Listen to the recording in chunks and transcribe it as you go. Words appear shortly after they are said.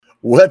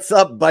What's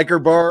up,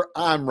 Biker Bar?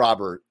 I'm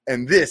Robert,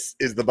 and this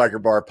is the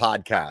Biker Bar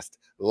podcast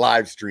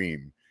live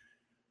stream.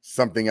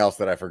 Something else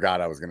that I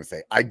forgot I was going to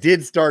say. I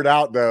did start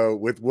out, though,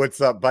 with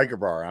What's Up, Biker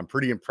Bar. I'm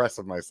pretty impressed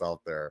with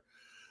myself there.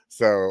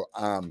 So,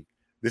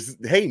 this is,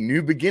 hey,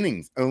 new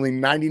beginnings. Only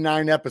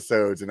 99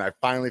 episodes, and I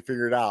finally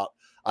figured out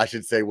I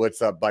should say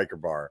What's Up,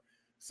 Biker Bar.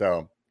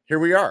 So, here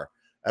we are.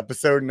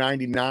 Episode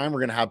 99.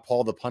 We're going to have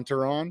Paul the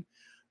Punter on.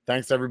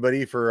 Thanks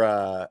everybody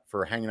for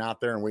hanging out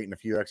there and waiting a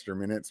few extra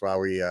minutes while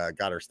we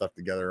got our stuff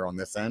together on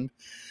this end.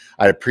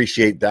 I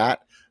appreciate that.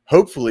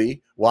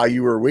 Hopefully, while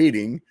you were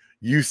waiting,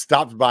 you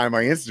stopped by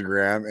my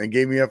Instagram and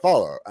gave me a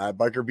follow at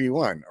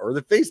BikerB1 or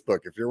the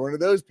Facebook if you're one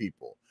of those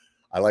people.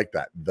 I like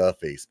that. The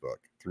Facebook.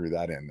 Threw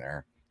that in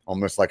there.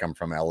 Almost like I'm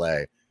from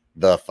LA.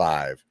 The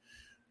 5.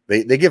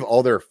 They give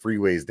all their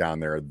freeways down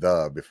there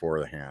the before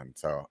the hand.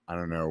 So I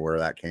don't know where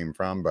that came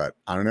from, but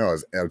I don't know.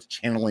 I was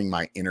channeling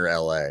my inner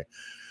LA.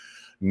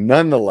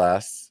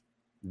 Nonetheless,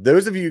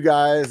 those of you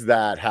guys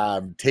that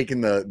have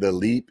taken the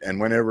leap and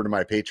went over to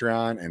my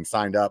Patreon and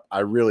signed up, I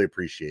really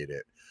appreciate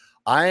it.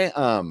 I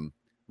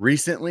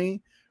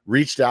recently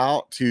reached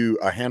out to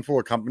a handful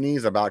of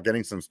companies about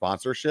getting some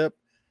sponsorship.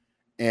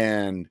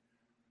 And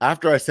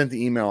after I sent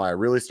the email, I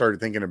really started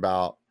thinking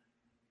about,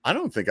 I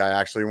don't think I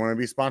actually want to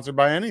be sponsored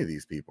by any of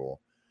these people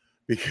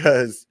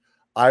because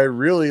I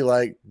really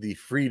like the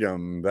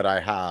freedom that I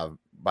have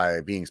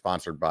by being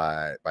sponsored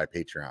by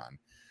Patreon.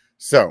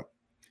 So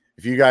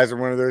if you guys are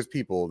one of those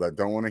people that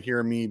don't want to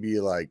hear me be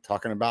like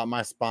talking about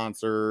my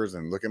sponsors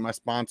and look at my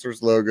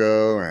sponsor's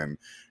logo and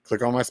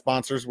click on my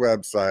sponsor's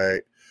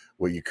website,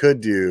 what you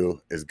could do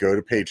is go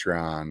to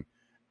Patreon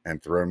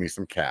and throw me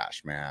some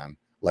cash, man.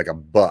 Like a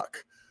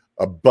buck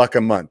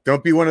a month.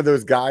 Don't be one of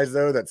those guys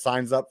though that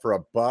signs up for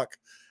 $1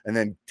 and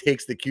then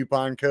takes the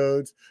coupon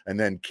codes and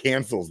then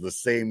cancels the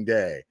same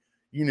day.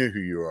 You know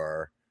who you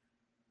are.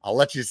 I'll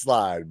let you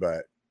slide,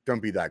 but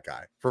don't be that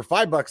guy. For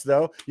 $5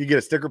 though, you get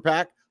a sticker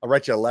pack. I'll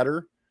write you a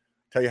letter,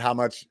 tell you how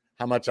much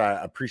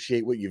I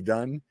appreciate what you've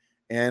done.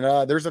 And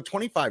there's a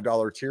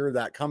 $25 tier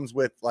that comes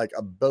with like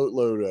a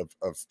boatload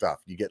of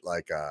stuff. You get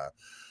like a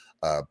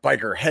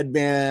biker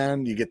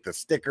headband, you get the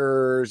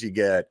stickers, you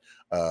get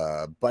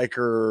a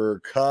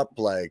biker cup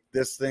like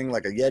this thing,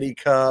 like a Yeti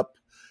cup,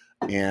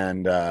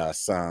 and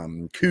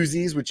some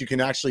koozies, which you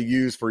can actually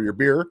use for your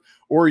beer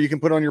or you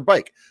can put on your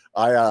bike.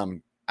 I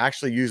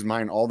actually use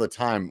mine all the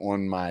time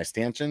on my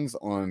stanchions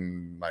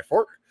on my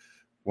fork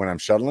when I'm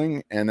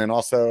shuttling, and then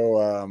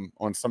also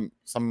on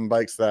some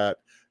bikes that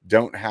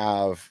don't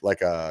have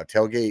like a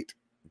tailgate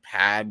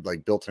pad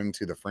like built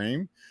into the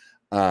frame.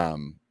 I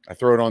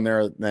throw it on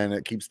there, then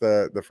it keeps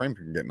the frame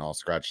from getting all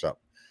scratched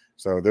up.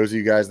 So those of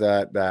you guys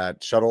that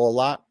shuttle a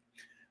lot,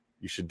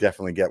 you should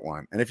definitely get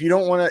one. And if you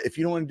don't want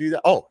to do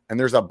that, oh, and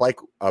there's a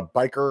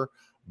biker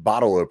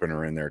bottle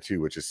opener in there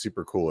too, which is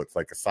super cool. It's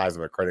like the size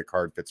of a credit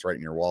card, fits right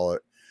in your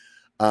wallet.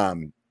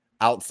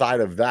 Outside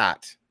of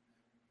that,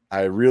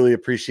 I really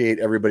appreciate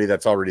everybody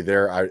that's already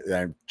there.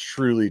 I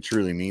truly,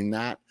 truly mean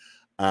that.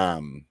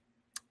 I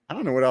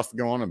don't know what else to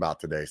go on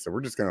about today. So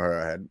we're just going to go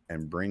ahead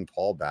and bring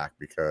Paul back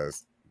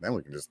because then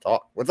we can just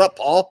talk. What's up,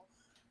 Paul?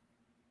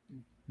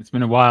 It's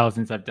been a while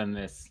since I've done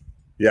this.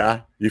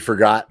 Yeah, you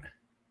forgot?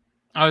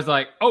 I was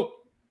like, oh,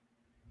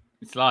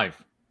 it's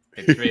live.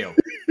 It's real.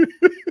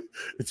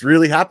 It's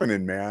really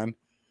happening, man.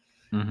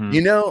 Mm-hmm.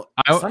 You know,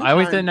 I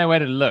always don't know where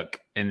to look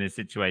in this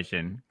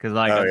situation because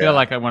like I feel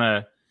like I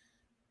want to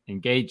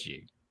engage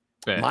you,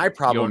 but my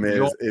problem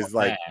is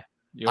like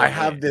I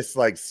have this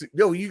like,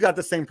 yo, you got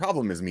the same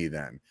problem as me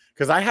then,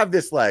 because I have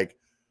this like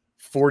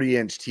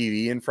 40-inch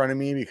TV in front of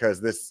me because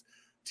this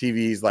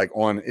TV is like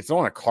it's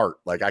on a cart.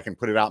 Like I can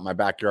put it out in my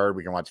backyard.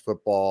 We can watch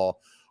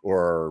football,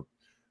 or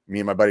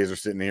me and my buddies are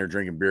sitting here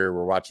drinking beer.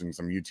 We're watching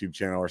some YouTube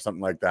channel or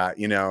something like that,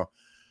 you know?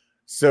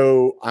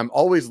 So I'm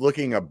always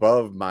looking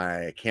above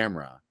my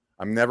camera.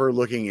 I'm never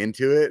looking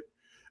into it.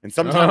 And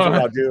sometimes what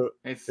I'll do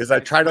is I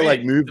try to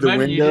like move the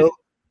window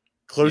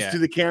close to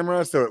the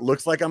camera so it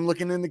looks like I'm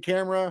looking in the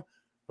camera,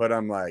 but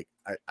I'm like,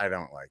 I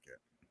don't like it.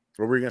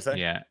 What were you gonna say?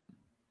 Yeah.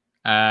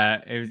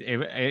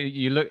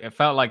 It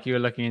felt like you were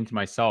looking into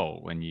my soul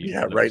when you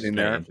right in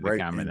there, into the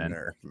camera then.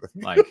 There.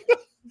 Like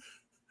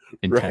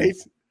intense. Right.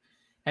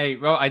 Hey,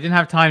 well, I didn't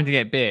have time to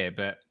get beer,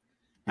 but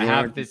I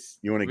have this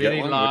really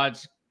get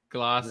large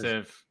glass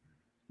of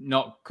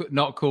not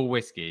cool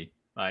whiskey.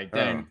 Like,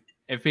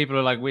 if people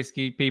are like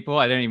whiskey people,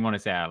 I don't even want to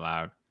say it out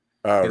loud.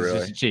 Oh, really?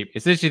 It's just cheap.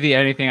 It's literally the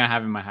only thing I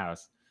have in my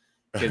house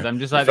because I'm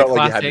just like the classic.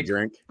 Like you had to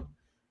drink.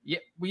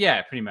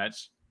 Yeah, pretty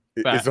much.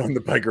 It's on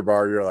the biker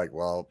bar. You're like,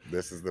 well,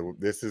 this is the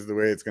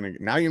way it's gonna.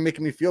 Now you're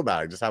making me feel bad.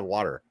 I just have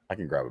water. I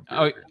can grab a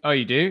beer. Oh,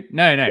 you do?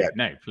 No,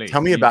 please.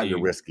 Tell me about your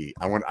whiskey.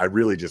 I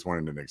really just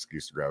wanted an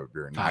excuse to grab a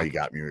beer, and now you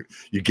got me.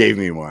 You gave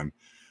me one.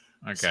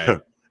 Okay,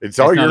 so it's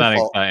all your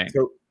fault. Exciting.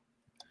 So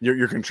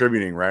you're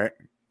contributing, right?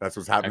 That's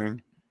what's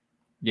happening.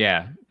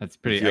 Yeah, that's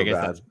pretty. I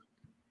guess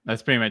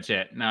that's pretty much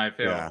it. Now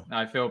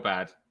I feel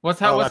bad. What's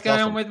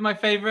going on with my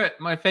favorite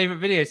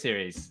video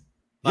series?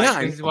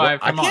 Like, this is why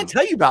I can't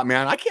tell you about,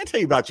 man. I can't tell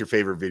you about your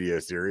favorite video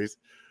series.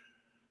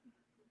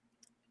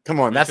 Come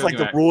on, that's like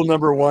the rule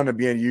number one of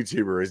being a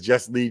YouTuber is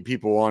just lead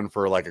people on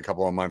for like a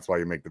couple of months while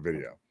you make the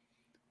video.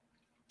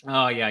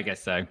 Oh yeah, I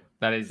guess so.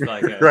 That is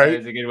like right?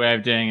 That is a good way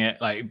of doing it.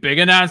 Like, big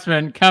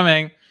announcement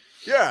coming.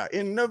 Yeah,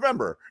 in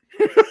November.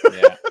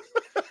 Yeah.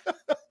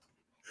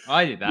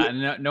 I did that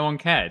and no one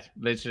cared.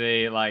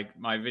 Literally, like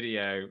my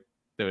video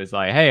that was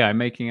like, hey, I'm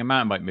making a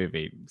mountain bike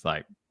movie. It's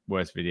like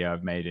worst video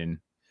I've made in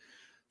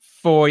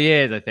 4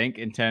 years, I think,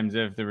 in terms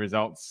of the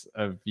results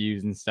of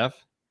views and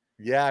stuff.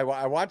 Yeah,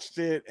 I watched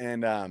it,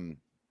 and I don't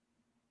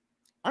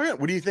know.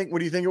 What do you think? What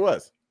do you think it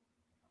was?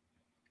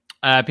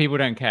 People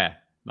don't care.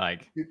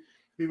 Like,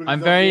 I'm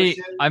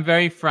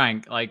very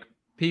frank. Like,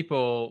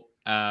 people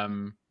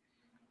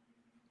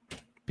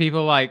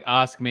like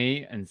ask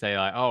me and say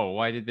like, oh,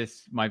 why did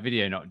my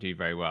video not do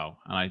very well?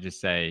 And I just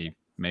say,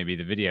 maybe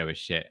the video is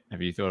shit.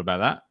 Have you thought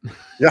about that?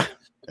 Yeah.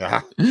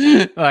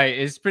 Like,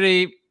 it's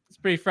pretty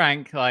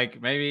frank.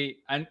 Like, maybe,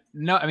 and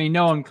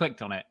no one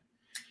clicked on it.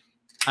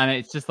 And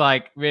it's just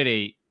like,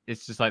 really,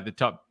 it's just like the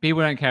top.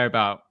 People don't care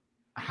about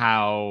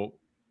how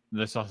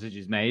the sausage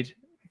is made,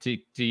 to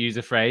use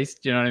a phrase.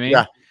 Do you know what I mean?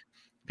 Yeah.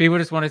 People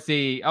just want to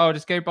see, oh,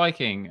 just go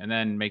biking and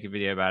then make a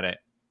video about it.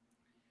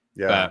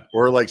 Yeah.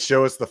 Or like,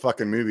 show us the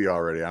fucking movie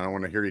already. I don't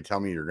want to hear you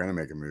tell me you're going to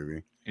make a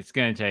movie. It's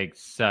going to take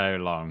so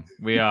long.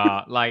 We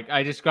are like,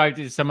 I described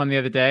it to someone the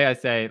other day. I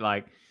say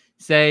like,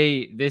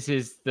 this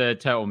is the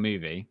total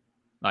movie.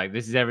 Like,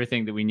 this is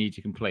everything that we need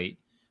to complete.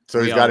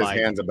 So he's got his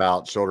hands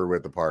about shoulder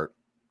width apart.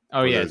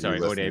 Oh yeah, sorry,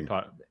 audio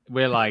part.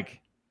 We're like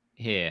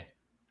here,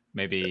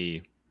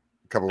 maybe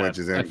a couple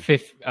inches in, a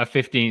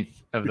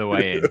 15th of the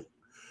way in.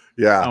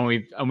 Yeah, and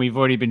we've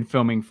already been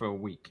filming for a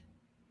week.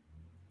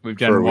 We've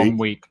done 1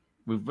 week.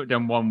 We've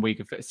done 1 week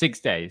of 6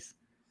 days.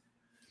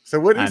 So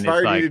what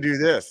inspired you to do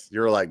this?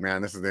 You're like,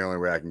 man, this is the only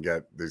way I can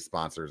get these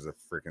sponsors to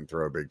freaking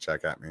throw a big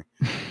check at me.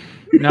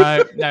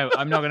 No,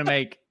 I'm not going to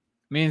make.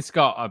 Me and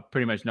Scott are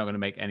pretty much not going to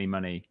make any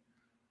money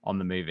on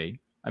the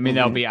movie. I mean,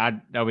 there'll be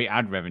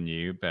ad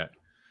revenue, but.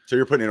 So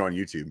you're putting it on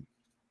YouTube?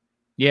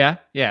 Yeah.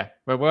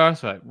 But where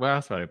else would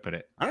I put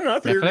it? I don't know.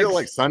 If you're going to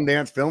like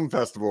Sundance Film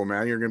Festival,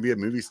 man, you're going to be a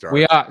movie star.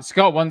 We are.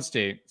 Scott wants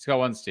to.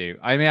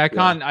 I mean, I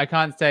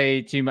can't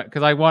say too much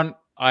because I'm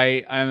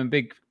a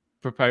big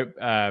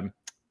proponent. I'm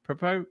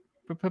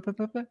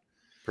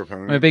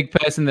a big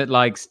person that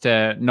likes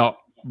to not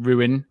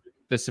ruin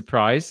the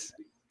surprise.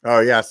 Oh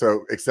yeah.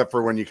 So except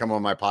for when you come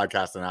on my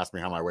podcast and ask me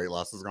how my weight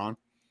loss has gone.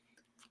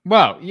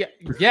 Well, yeah.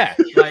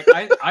 Like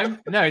I'm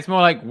no, it's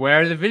more like,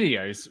 where are the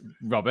videos,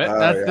 Robert?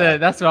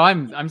 That's what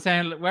I'm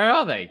saying. Where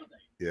are they?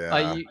 Yeah.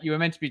 Like you were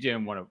meant to be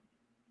doing one a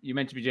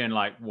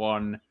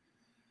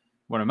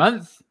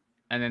month,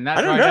 and then that's.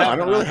 I don't know. I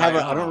don't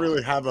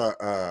really have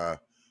a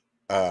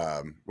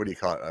what do you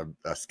call it?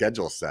 A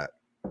schedule set.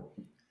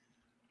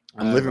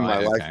 I'm living my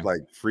life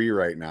like free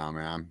right now,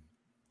 man.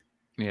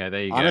 Yeah,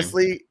 there you go.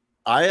 Honestly,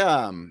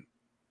 I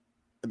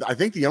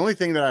think the only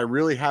thing that I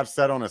really have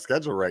set on a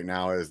schedule right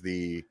now is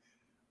the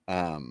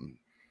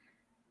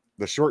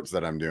shorts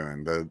that I'm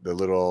doing, the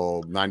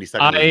little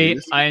 90-second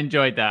reviews. I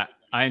enjoyed that.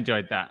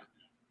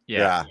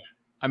 Yeah.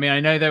 I mean, I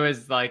know there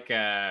was like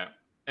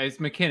it's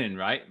McKinnon,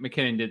 right?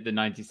 McKinnon did the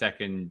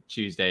 90-second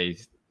Tuesday and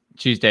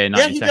 90-second.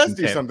 Yeah, he does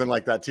do something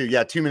like that too.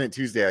 Yeah, 2-minute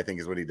Tuesday, I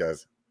think, is what he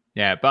does.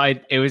 Yeah,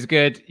 but it was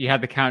good. You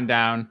had the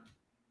countdown.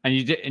 And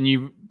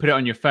you put it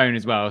on your phone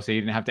as well, so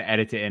you didn't have to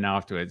edit it in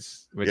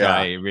afterwards, which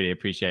I really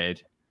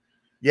appreciated.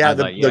 Yeah,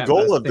 the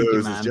goal of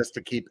those is just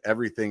to keep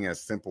everything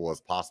as simple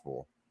as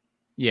possible.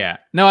 Yeah,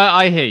 no,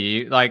 I hear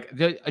you. Like,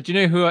 do you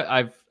know who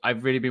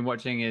I've really been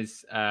watching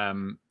is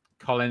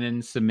Colin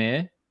and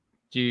Samir?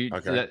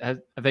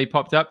 Have they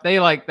popped up?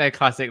 They're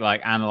classic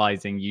like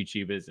analyzing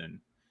YouTubers and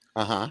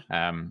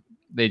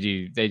they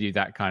do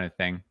that kind of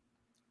thing.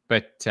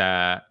 But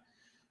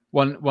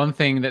one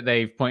thing that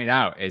they've pointed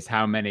out is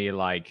how many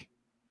like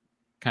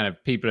kind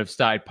of people have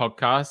started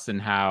podcasts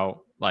and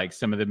how like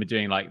some of them are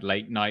doing like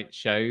late night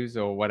shows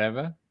or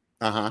whatever.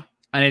 And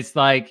it's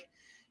like,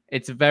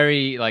 it's a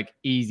very like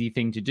easy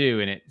thing to do,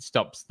 and it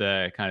stops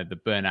the kind of the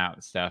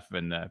burnout stuff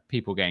and the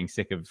people getting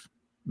sick of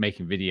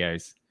making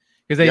videos.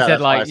 Because they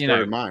said like, you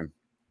know, mine.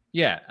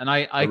 Yeah, and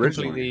I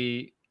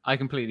completely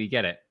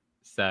get it.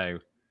 So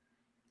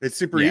it's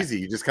super easy.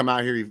 You just come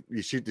out here,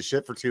 you shoot the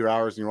shit for 2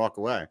 hours, and you walk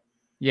away.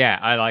 Yeah,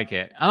 I like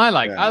it, and I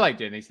like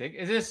doing these things.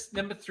 Is this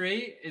number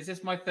 3? Is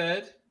this my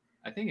 3rd?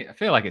 I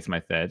feel like it's my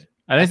 3rd.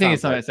 I don't think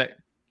it's something.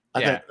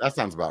 I think that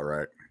sounds about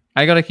right.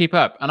 I got to keep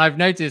up, and I've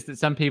noticed that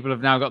some people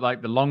have now got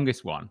like the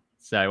longest one.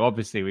 So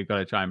obviously we've got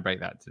to try and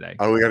break that today.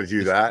 Oh, we got to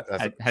do that.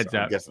 Heads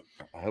up.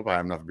 I hope I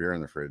have enough beer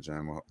in the fridge. Do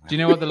you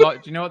know what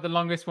the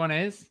longest one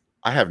is?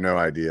 I have no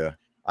idea.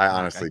 I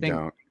honestly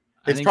don't.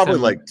 It's probably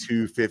like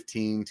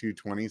 215,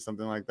 220,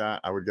 something like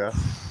that, I would guess.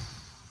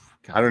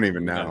 God, I don't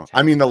even know.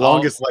 I mean, the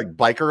longest like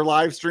biker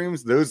live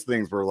streams, those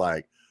things were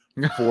like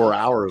 4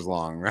 hours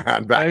long,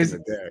 man, back in the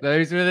day.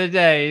 Those were the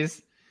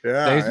days.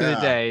 Yeah. Those were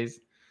the days.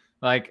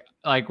 Like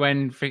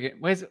when freaking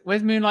where's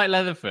Moonlight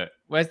Leatherfoot?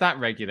 Where's that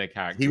regular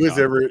character? He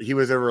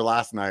was over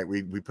last night.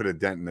 We put a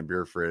dent in the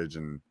beer fridge,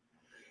 and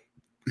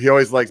he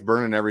always likes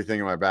burning everything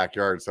in my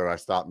backyard, so I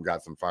stopped and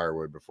got some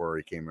firewood before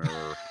he came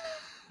over.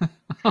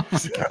 Oh my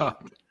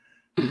God.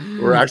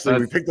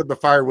 We picked up the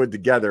firewood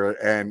together,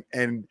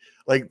 and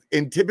like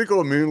in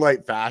typical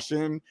Moonlight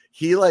fashion,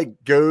 he like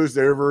goes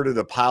over to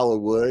the pile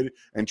of wood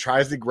and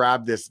tries to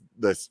grab this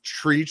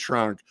tree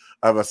trunk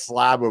of a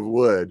slab of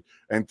wood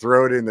and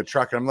throw it in the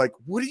truck. And I'm like,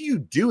 what are you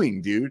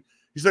doing, dude?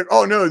 He's like,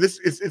 oh no,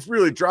 it's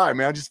really dry,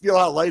 man. I just feel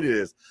how light it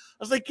is.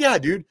 I was like, yeah,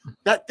 dude,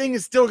 that thing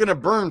is still gonna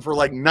burn for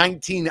like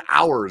 19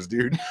 hours,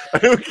 dude. I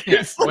don't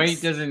care. Yeah,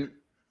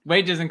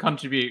 weight doesn't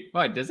contribute.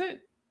 What does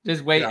it?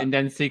 Does weight and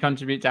density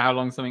contribute to how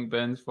long something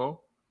burns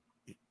for?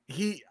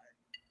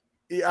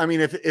 I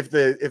mean, if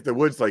the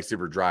wood's like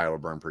super dry, it'll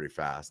burn pretty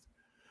fast.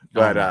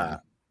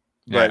 But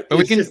but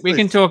we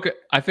can talk.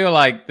 I feel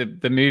like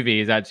the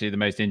movie is actually the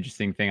most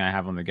interesting thing I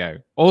have on the go.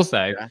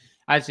 Also,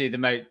 actually,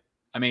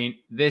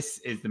 this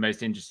is the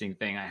most interesting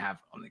thing I have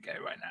on the go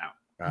right now.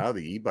 Oh,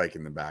 the e-bike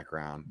in the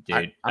background,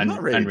 dude. I'm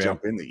not ready to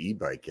jump in the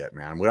e-bike yet,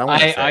 man. What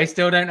I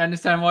still don't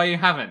understand why you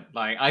haven't.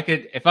 Like, I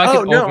could, if I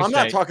could. Oh no, I'm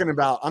not talking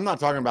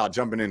about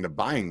jumping into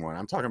buying one.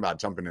 I'm talking about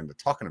jumping into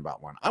talking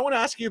about one. I want to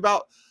ask you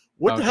about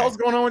what the hell's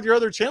going on with your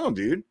other channel,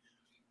 dude?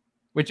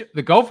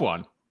 The golf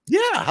one?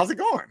 Yeah, how's it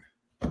going?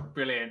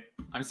 Brilliant.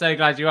 I'm so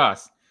glad you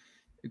asked.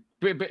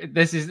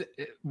 This is,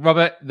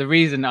 Robert, the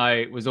reason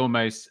I was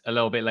almost a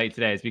little bit late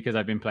today is because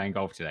I've been playing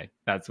golf today.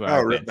 That's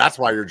where. That's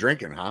why you're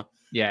drinking, huh?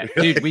 Yeah,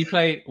 dude, we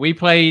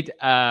played.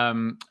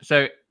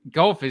 So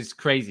golf is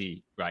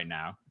crazy right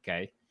now.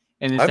 Okay,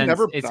 I've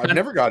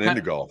never got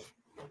into golf.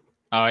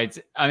 Oh,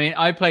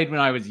 I played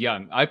when I was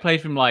young. I played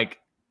from like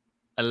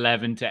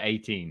 11 to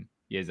 18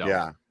 years old.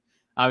 Yeah,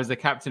 I was the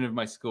captain of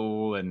my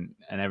school and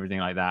everything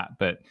like that.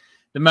 But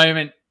the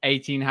moment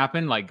 18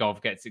 happened, like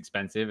golf gets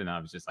expensive, and I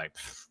was just like,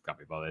 can't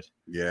be bothered.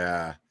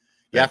 Yeah,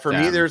 yeah. For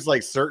me, there's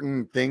like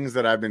certain things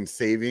that I've been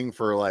saving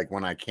for like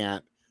when I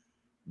can't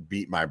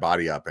beat my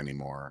body up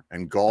anymore,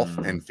 and golf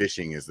and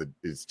fishing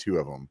is two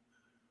of them.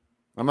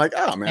 I'm like,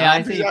 oh man, yeah,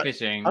 I see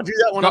fishing. I'll do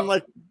that when I'm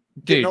like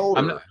getting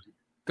older.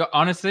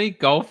 Honestly,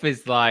 golf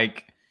is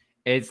like,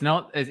 it's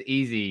not as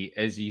easy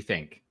as you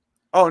think.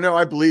 Oh no,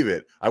 I believe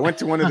it. I went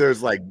to one of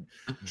those like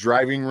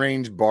driving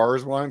range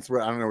bars once.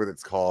 I don't know what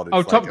it's called.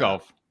 It's Top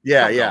Golf.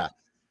 Yeah, Top yeah, golf.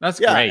 That's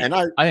great. And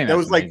I think that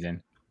was amazing.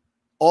 Like,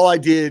 all I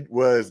did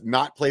was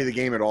not play the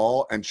game at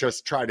all and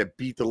just try to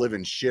beat the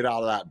living shit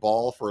out of that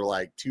ball for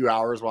like 2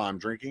 hours while I'm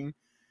drinking.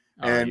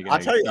 And I'll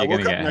tell you, I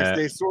woke up the next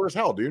day sore as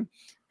hell, dude.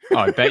 Oh,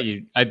 I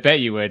bet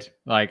you would.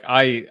 Like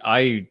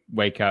I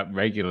wake up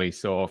regularly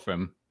sore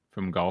from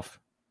golf.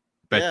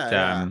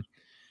 But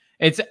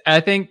it's,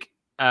 I think,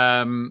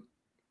 so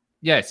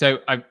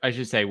I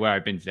should say where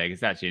I've been today, because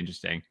it's actually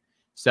interesting.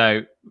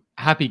 So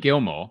Happy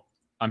Gilmore,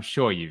 I'm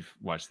sure you've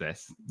watched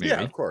this movie. Yeah,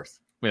 of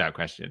course. Without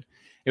question.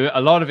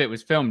 A lot of it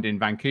was filmed in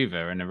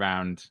Vancouver and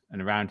around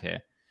here.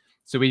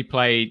 So we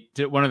played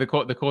one of the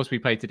course we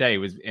played today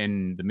was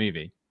in the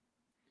movie.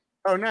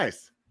 Oh,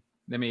 nice.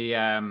 Let me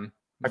I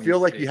feel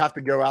like you have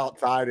to go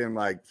outside and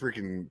like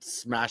freaking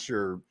smash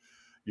your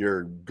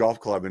golf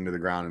club into the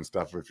ground and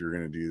stuff if you're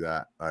going to do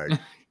that. Like,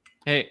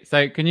 hey,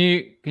 so can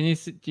you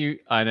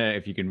I don't know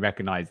if you can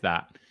recognize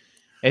that.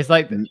 It's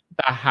like the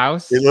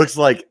house. It looks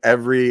like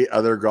every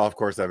other golf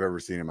course I've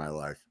ever seen in my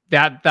life.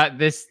 That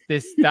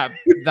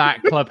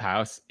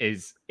clubhouse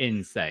is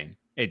insane.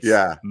 It's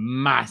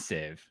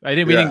massive. We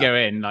didn't go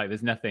in. Like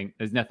there's nothing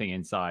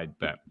inside,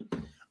 but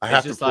I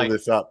have to pull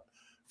this up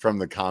from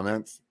the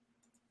comments.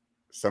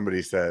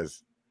 Somebody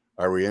says,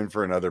 "Are we in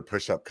for another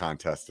push-up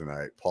contest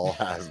tonight?" Paul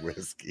has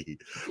whiskey.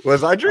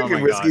 Was I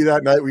drinking whiskey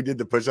that night we did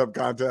the push-up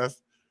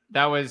contest?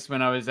 That was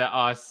when I was at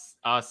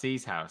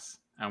RC's house,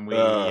 and we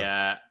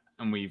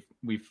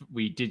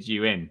did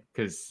you in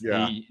because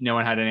no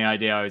one had any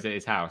idea I was at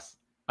his house.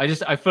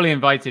 I fully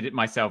invited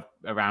myself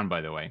around,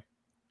 by the way.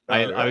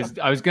 I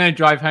was going to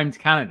drive home to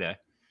Canada,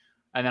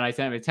 and then I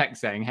sent him a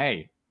text saying,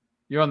 "Hey,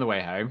 you're on the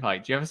way home.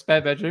 Like, do you have a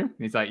spare bedroom?" And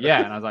he's like,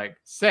 "Yeah." And I was like,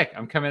 "Sick,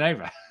 I'm coming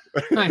over."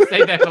 I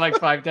stayed there for like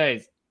 5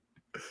 days.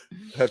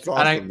 That's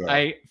awesome. And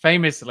I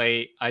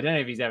famously, I don't know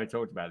if he's ever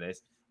talked about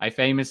this, I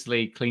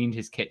famously cleaned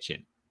his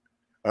kitchen.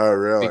 Oh,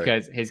 really?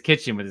 Because his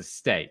kitchen was a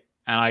state.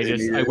 And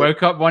I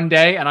woke up one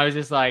day and I was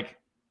just like,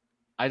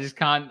 I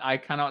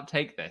cannot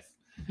take this.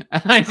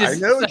 And I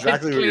know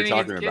exactly what you're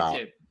talking about.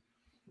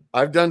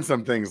 I've done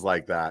some things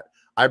like that.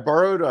 I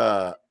borrowed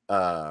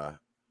a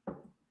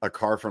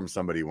car from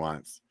somebody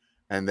once,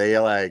 and they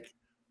like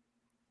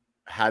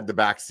had the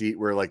back seat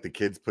where like the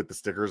kids put the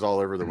stickers all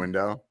over the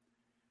window.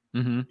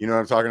 Mm-hmm. You know what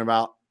I'm talking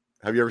about?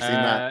 Have you ever seen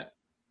that?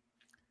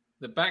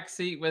 The back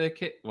seat where the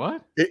kid,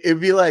 what? It'd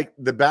be like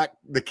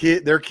their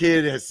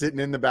kid is sitting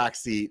in the back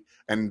seat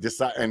and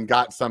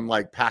got some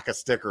like pack of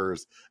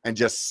stickers and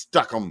just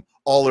stuck them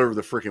all over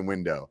the freaking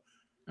window.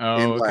 Oh,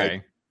 and, okay.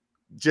 Like,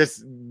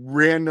 just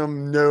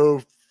random,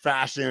 no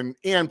fashion,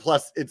 and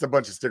plus it's a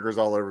bunch of stickers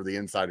all over the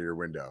inside of your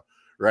window,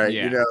 right?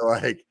 Yeah. You know,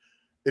 like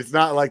it's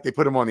not like they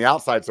put them on the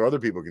outside so other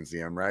people can see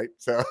them, right?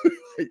 So,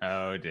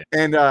 oh, dear.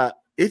 And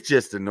it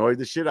just annoyed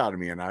the shit out of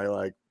me, and I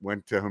like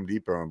went to Home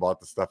Depot and bought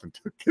the stuff and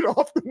took it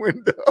off the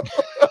window.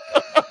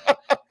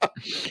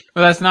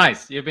 Well, that's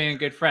nice. You're being a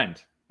good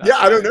friend. Yeah,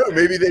 I don't know.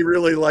 Maybe they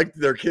really liked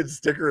their kids'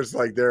 stickers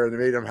like there, and they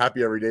made them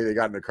happy every day they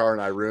got in the car,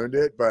 and I ruined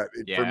it. But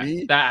for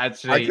me, that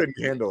actually, I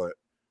couldn't handle it.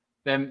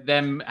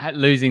 Them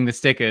losing the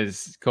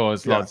stickers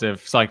caused lots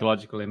of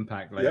psychological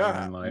impact later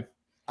on in life.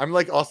 I'm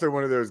like also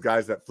one of those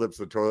guys that flips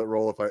the toilet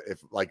roll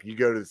if like you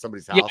go to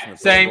somebody's house and the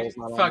same. toilet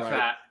roll's not Fuck on,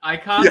 that. I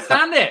can't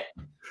stand it.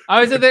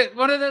 I was at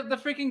one of the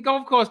freaking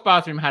golf course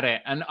bathroom had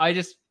it, and I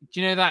just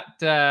do you know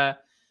that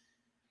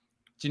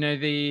do you know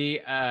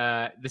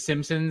the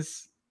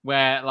Simpsons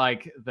where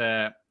like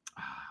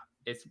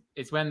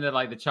it's when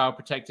the child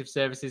protective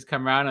services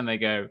come around and they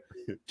go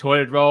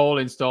toilet roll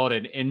installed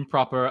in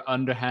improper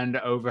underhand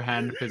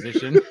overhand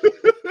position.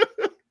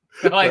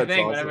 I think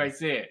awesome. Whenever I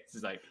see it, it's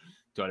just like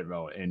toilet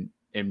roll in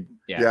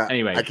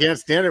Anyway, I can't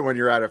stand it when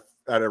you're at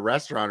a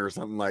restaurant or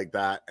something like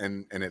that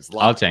and it's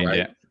locked. I'll change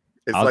it.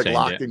 It's like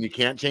locked and you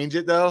can't change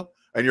it though,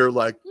 and you're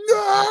like,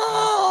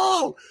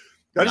 no!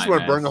 I just want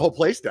to burn the whole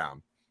place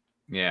down.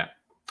 Yeah.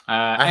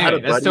 I had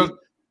a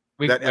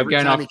buddy that every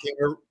time he came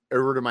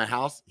over to my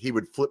house, he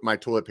would flip my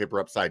toilet paper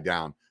upside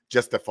down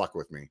just to fuck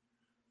with me.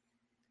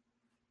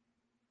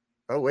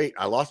 Oh, wait,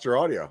 I lost your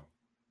audio.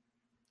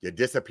 You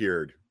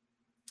disappeared.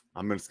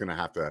 I'm just going to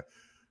have to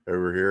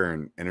over here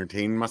and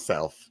entertain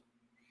myself.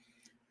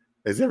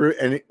 Is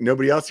there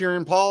nobody else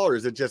hearing Paul, or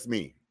is it just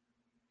me?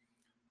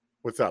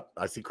 What's up?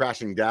 I see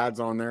Crashing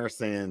Dad's on there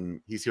saying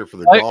he's here for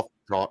the golf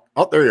talk.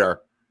 Oh, there you are.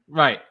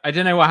 Right. I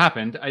don't know what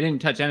happened. I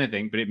didn't touch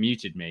anything, but it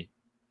muted me.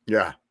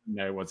 Yeah. You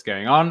know what's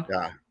going on.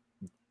 Yeah.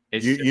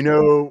 You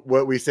know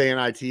what we say in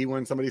IT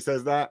when somebody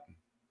says that?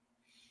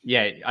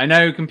 Yeah. I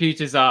know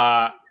computers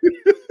are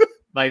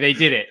like they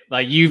did it.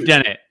 Like you've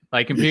done it.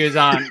 Like computers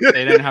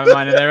they don't have a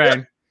mind of their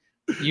own.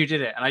 You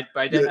did it. And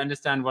I don't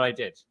understand what I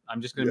did.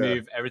 I'm just going to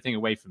move everything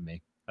away from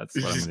me. That's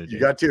what I'm going to do. You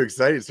got too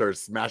excited, started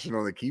smashing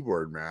on the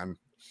keyboard, man.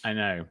 I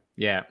know.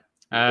 Yeah.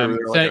 Like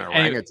an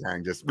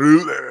orangutan just.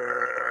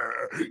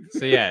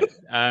 So yeah.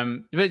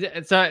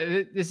 But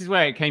so this is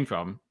where it came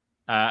from.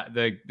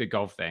 The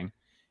golf thing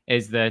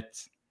is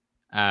that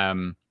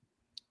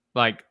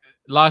like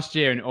last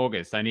year in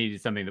August, I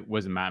needed something that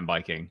wasn't mountain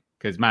biking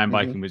because mountain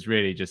biking was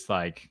really just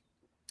like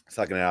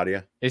sucking it out of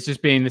you. It's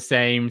just being the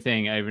same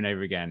thing over and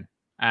over again.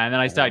 And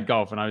then I started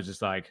golf and I was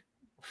just like,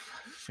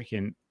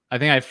 freaking, I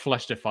think I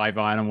flushed a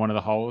 5-iron on one of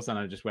the holes and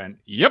I just went,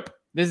 yep,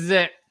 this is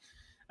it.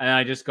 And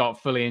I just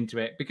got fully into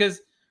it because.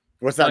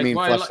 What's that mean?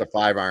 Flushed a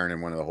 5-iron in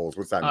one of the holes.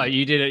 What's that mean?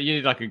 You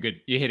did like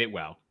you hit it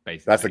well,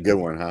 basically. That's a good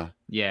one, huh?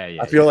 Yeah.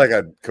 I feel like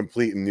a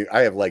complete new, I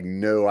have like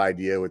no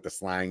idea what the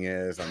slang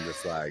is. I'm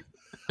just like,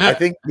 I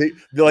think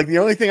the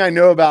only thing I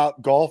know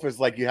about golf is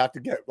like you have to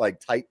get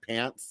like tight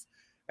pants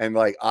and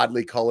like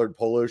oddly colored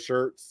polo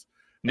shirts.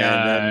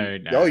 No.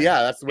 Oh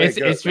yeah, that's the way it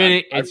goes.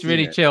 It's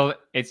really chill.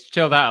 It's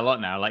chilled out a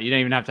lot now. Like you don't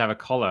even have to have a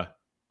collar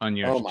on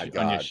your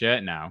on your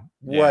shirt now.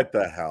 What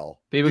the hell?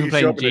 People can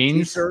play in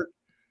jeans.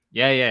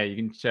 Yeah, you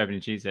can show up in a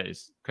t-shirt.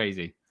 It's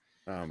crazy.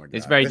 Oh my god,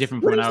 it's very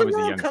different from when I was a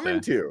youngster. Coming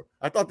to?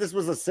 I thought this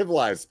was a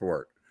civilized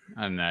sport.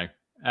 I don't know.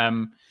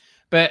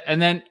 But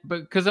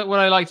because what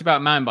I liked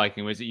about mountain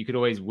biking was that you could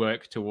always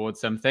work towards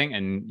something,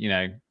 and you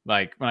know,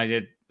 like when I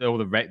did all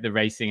the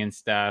racing and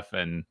stuff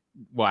and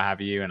what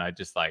have you, and I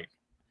just like.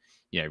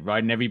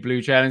 Riding every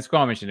blue trail and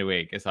Squamish in a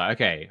week. It's like,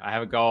 okay, I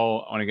have a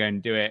goal. I want to go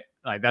and do it.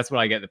 Like, that's what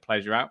I get the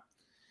pleasure out.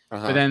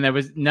 But then there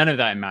was none of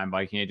that in mountain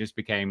biking. It just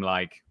became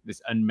like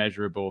this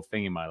unmeasurable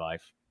thing in my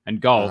life. And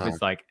golf,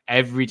 it's like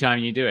every time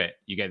you do it,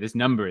 you get this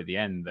number at the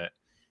end that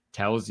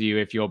tells you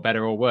if you're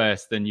better or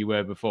worse than you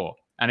were before.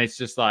 And it's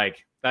just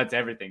like, that's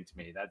everything to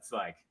me. That's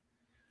like,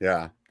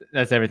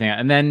 that's everything.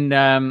 And then,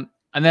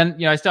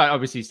 I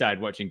started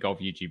watching golf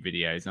YouTube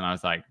videos and I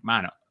was like,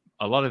 man,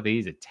 a lot of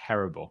these are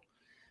terrible.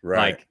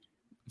 Right. Like,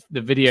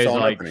 the videos are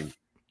like,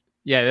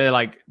 they're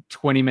like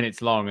 20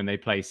 minutes long and they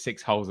play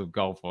 6 holes of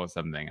golf or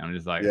something. I'm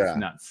just like, it's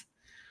nuts.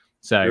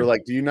 So you're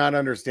like, do you not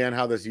understand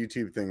how this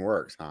YouTube thing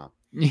works, huh?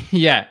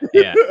 yeah.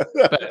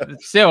 But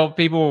still,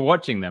 people were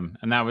watching them,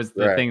 and that was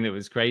the thing that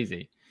was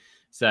crazy.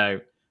 So,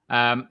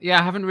 I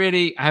haven't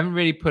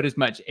really put as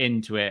much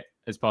into it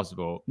as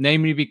possible,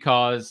 namely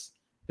because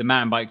the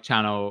mountain bike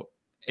channel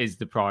is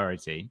the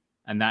priority,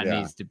 and that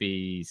needs to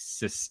be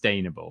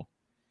sustainable.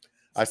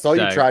 I saw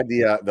you tried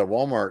the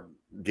Walmart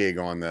gig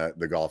on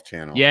the golf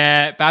channel.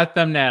 Yeah, bad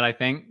thumbnail, I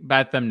think.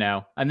 Bad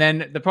thumbnail. And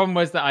then the problem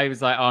was that I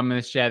was like, I'm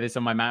going to share this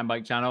on my mountain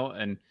bike channel.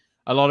 And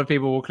a lot of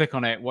people will click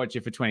on it, watch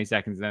it for 20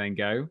 seconds, and then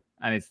go.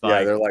 And it's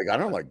like, they're like, I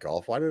don't like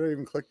golf. Why did I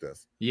even click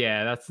this?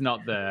 Yeah, that's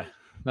not the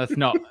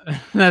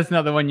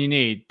one you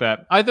need.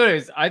 But I thought it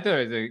was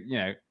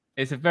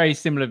it's a very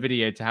similar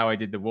video to how I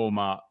did the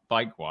Walmart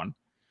bike one.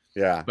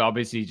 Yeah. But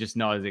obviously just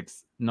not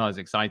as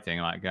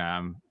exciting. Like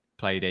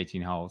played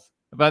 18 holes.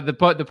 But the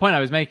point I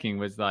was making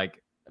was like,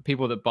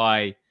 people that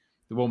buy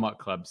the Walmart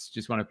clubs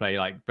just want to play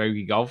like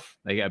bogey golf.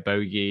 They get a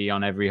bogey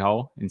on every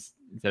hole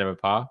instead of a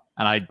par.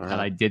 And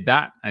I did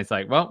that. And it's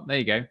like, well, there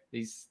you go.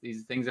 These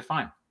things are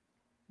fine.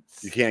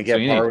 You can't get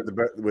par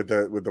with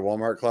the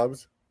Walmart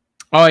clubs.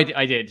 Oh,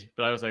 I did,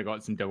 but I also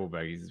got some double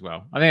bogeys as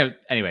well. I think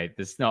anyway.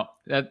 This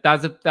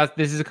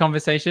is a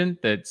conversation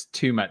that's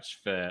too much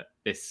for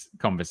this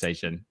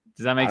conversation.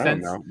 Does that make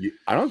sense? I don't know.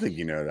 I don't think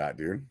you know that,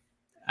 dude.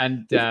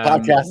 And this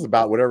podcast is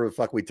about whatever the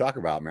fuck we talk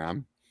about,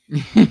 man.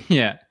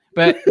 Yeah,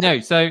 but no.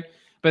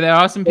 But there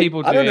are some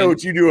people. I don't know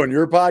what you do on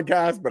your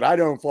podcast, but I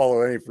don't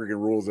follow any freaking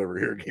rules over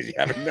here because you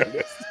haven't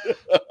noticed.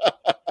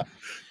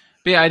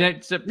 But yeah, I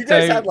don't. You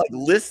guys have like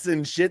lists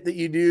and shit that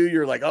you do.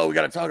 You're like, oh, we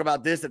got to talk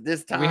about this at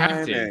this time. We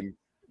have to. And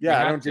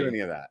yeah, I don't do any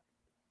of that.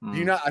 Do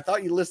you not? I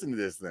thought you listened to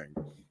this thing.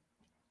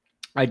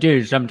 I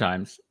do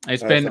sometimes.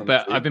 I've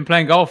been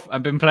playing golf.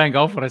 I've been playing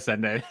golf on a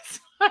Sunday.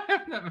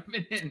 I've never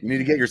been in. You need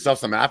to get yourself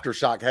some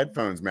Aftershock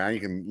headphones, man. You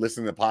can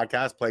listen to the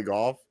podcast, play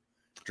golf.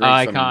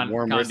 I can't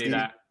do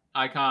that.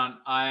 I can't.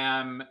 I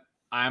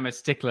am a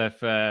stickler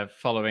for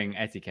following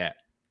etiquette.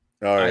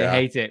 Oh, I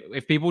hate it.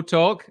 If people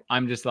talk,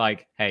 I'm just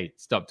like, hey,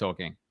 stop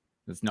talking.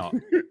 That's not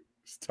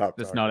stop.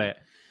 That's not it.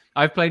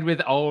 I've played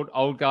with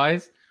old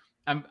guys.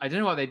 I don't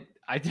know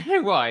I don't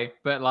know why,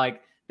 but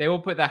like they will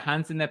put their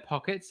hands in their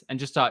pockets and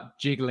just start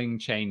jiggling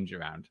change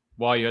around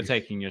while you're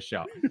taking your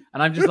shot.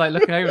 And I'm just like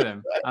looking over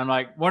them. I'm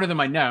like, one of them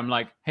I know. I'm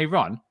like, hey,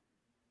 Ron,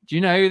 do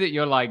you know that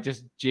you're like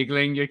just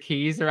jiggling your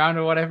keys around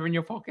or whatever in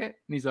your pocket?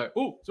 And he's like,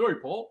 oh, sorry,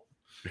 Paul.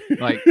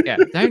 Like, yeah,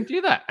 don't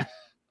do that.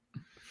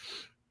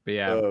 But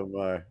yeah. Oh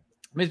my.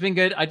 It's been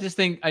good. I just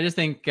think I just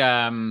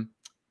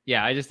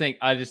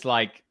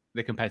like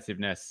the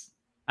competitiveness.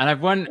 And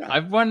I've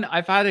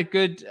had a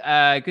good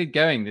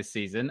going this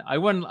season.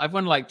 I've won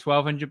like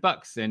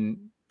 $1,200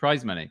 in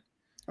prize money.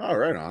 Oh,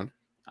 right on.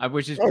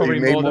 Which is probably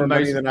more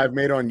money than I've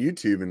made on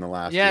YouTube in the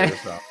last year.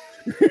 So.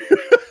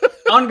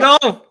 On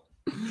golf.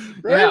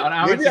 Right? Yeah,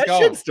 on maybe I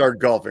should start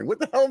golfing. What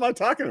the hell am I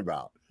talking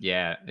about?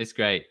 Yeah, it's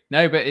great.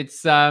 No, but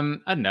it's I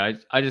don't know.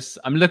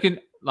 I'm looking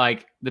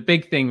like the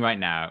big thing right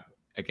now.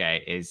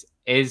 Okay,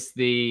 is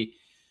the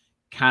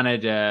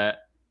Canada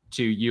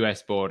to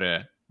US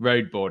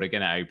road border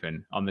going to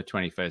open on the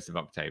 21st of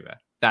October?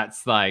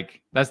 That's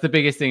the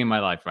biggest thing in my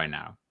life right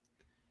now.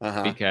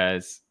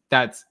 Because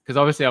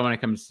obviously I want to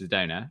come to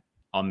Sedona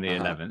on the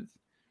 11th.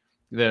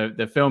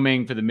 The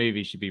filming for the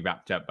movie should be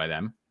wrapped up by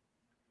then.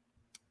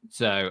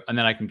 So, and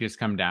then I can just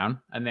come down,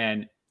 and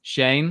then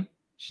Shane,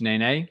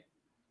 yeah,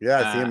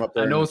 I see him up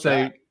there, and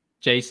also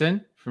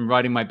Jason from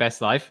Riding My Best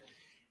Life.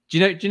 Do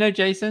you know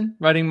Jason,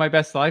 Riding My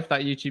Best Life,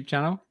 that YouTube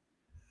channel?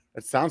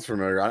 It sounds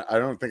familiar. I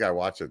don't think I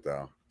watch it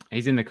though.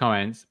 He's in the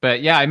comments,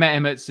 but yeah, I met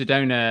him at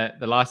Sedona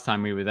the last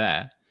time we were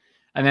there,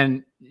 and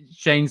then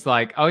Shane's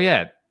like, "Oh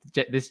yeah,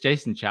 this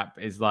Jason chap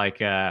is like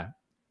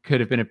could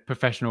have been a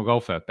professional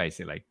golfer,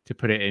 basically, to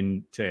put it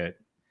into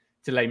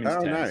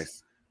layman's terms."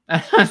 Nice.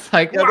 I was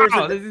like,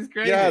 wow, this is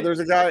crazy. Yeah, there's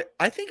a guy.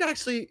 I think I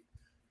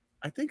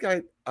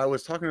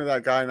was talking to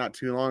that guy not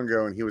too long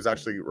ago, and he was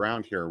actually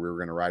around here. We were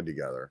going to ride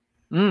together,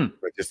 but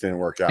it just didn't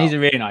work out. He's a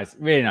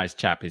really nice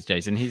chap, is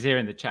Jason. He's here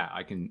in the chat.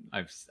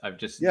 I've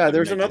just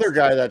there's another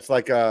guy that's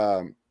like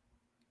a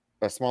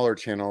smaller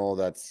channel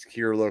that's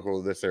here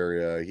local to this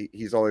area.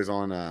 He's always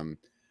on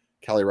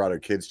Colorado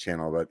Kids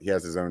channel, but he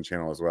has his own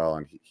channel as well,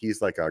 and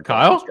he's like a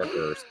Kyle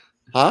instructor.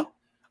 Huh?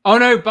 Oh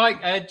no,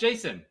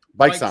 Jason.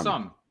 Bike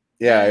Some.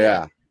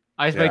 Yeah.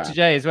 I spoke to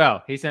Jay as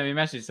well. He sent me a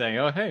message saying,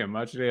 "Oh, hey, I'm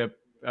actually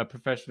a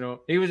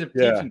professional." He was a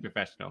teaching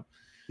professional.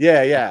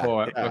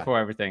 Before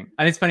everything.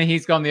 And it's funny,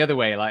 he's gone the other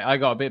way. Like I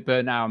got a bit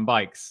burnt out on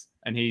bikes,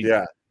 and he's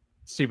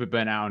super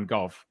burnt out on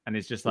golf. And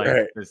it's just like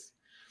this,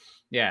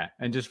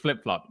 and just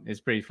flip flop. It's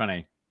pretty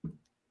funny.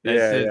 I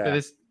think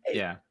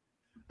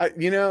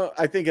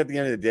at the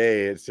end of the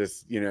day, it's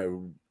just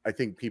I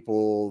think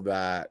people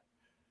that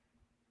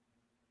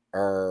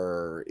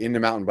are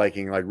into mountain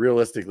biking, like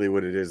realistically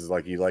what it is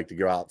like you like to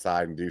go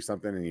outside and do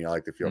something and you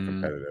like to feel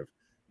competitive,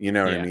 you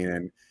know what I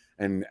mean?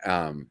 And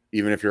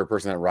even if you're a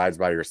person that rides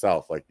by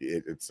yourself, like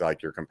it's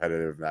like you're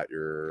competitive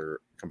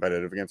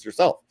against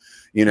yourself,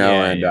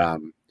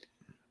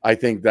 I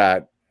think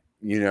that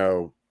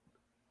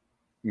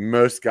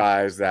most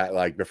guys that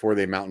like before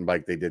they mountain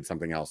bike they did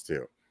something else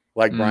too,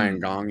 like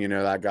Brian Gong,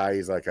 that guy,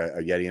 he's like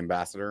a Yeti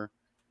ambassador.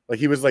 Like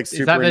he was like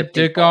super. Is that the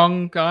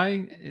Dugong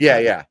guy?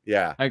 Yeah.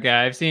 Okay,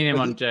 I've seen him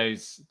on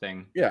Joe's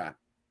thing. Yeah,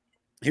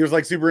 he was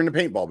like super into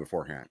paintball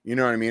beforehand. You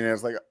know what I mean? It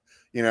was like,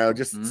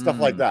 just stuff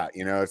like that.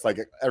 It's like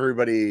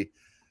everybody,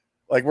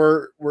 like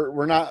we're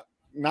not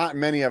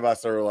many of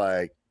us are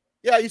like,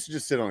 yeah, I used to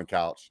just sit on the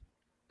couch.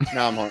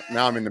 Now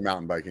I'm into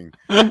mountain biking.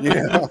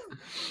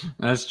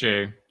 That's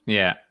true.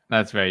 Yeah,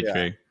 that's very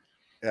true.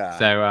 Yeah.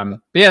 So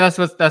but yeah, that's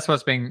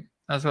what's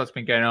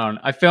been going on.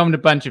 I filmed a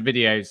bunch of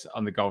videos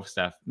on the golf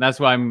stuff. That's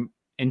what I'm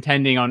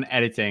intending on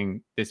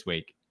editing this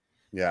week.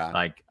 Yeah.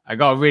 Like I've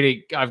got a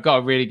really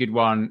good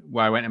one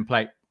where I went and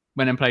played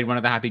one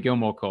of the Happy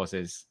Gilmore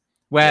courses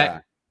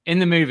where in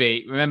the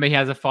movie, remember he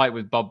has a fight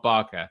with Bob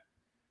Barker.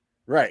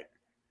 Right.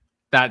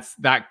 That's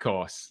that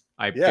course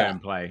I go and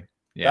play.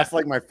 Yeah. That's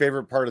like my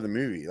favorite part of the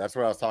movie. That's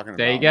what I was talking about.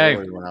 There you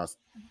go.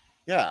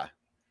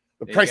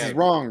 The price is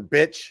wrong,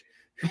 bitch.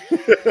 And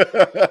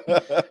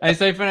it's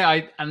so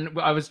funny.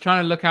 I was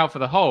trying to look out for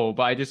the hole,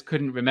 but I just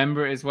couldn't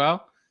remember it as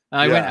well.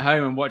 And I went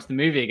home and watched the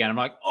movie again. I'm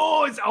like,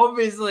 oh, it's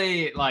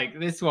obviously like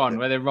this one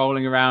where they're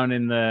rolling around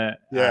in the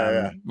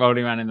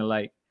rolling around in the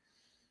lake.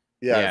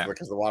 Yeah, it's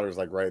because the water's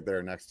like right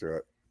there next to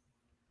it.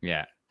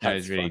 Yeah, that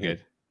was really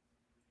good.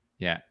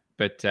 Yeah,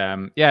 but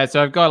so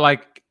I've got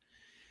like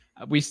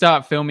we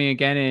start filming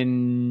again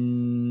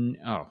in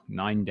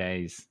 9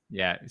 days.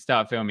 Yeah,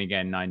 start filming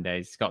again 9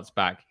 days. Scott's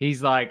back.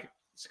 He's like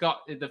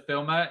Scott, the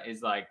filmer,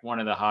 is like one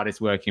of the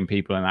hardest working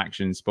people in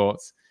action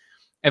sports.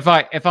 If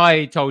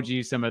I told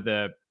you some of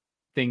the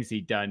things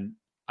he'd done,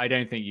 I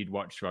don't think you'd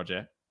watch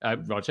Robert.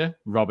 Roger's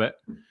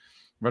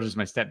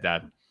my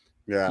stepdad.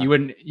 Yeah, you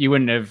wouldn't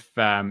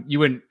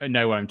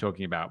know what I'm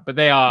talking about. But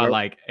they are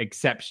like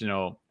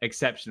exceptional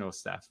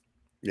stuff.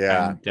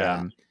 Yeah,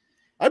 and,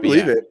 I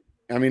believe it.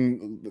 I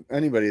mean,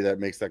 anybody that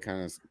makes that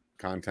kind of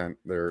content,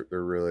 they're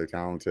really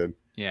talented.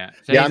 Yeah,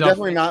 so I'm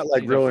definitely not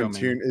like real in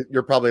tune.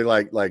 You're probably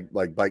like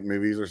bike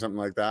movies or something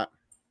like that.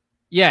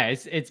 Yeah,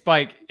 it's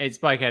bike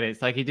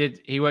edits. Like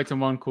he worked on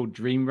one called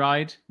Dream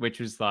Ride, which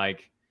was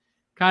like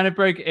kind of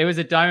broke. It was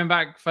a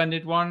Diamondback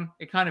funded one.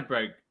 It kind of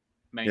broke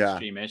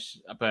mainstreamish,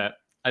 but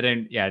I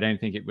don't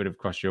think it would have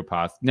crossed your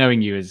path,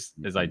 knowing you as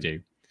I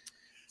do.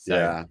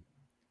 So.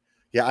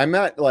 Yeah, I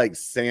met like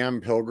Sam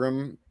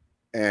Pilgrim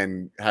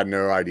and had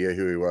no idea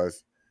who he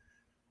was.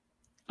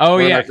 Oh,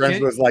 One of my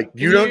friends was like,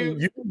 you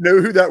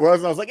know who that was?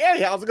 And I was like,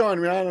 hey, how's it going,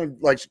 man?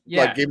 Like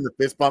gave him the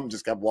fist bump and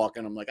just kept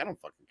walking. I'm like, I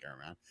don't fucking care,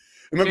 man.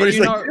 And my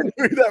buddy's like, you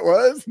know who that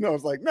was? And I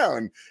was like, no.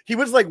 And he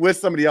was like with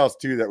somebody else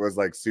too that was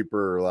like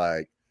super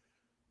like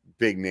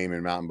big name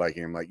in mountain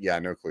biking. I'm like, yeah,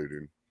 no clue,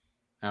 dude.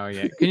 Oh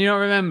yeah. Can you not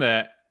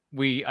remember?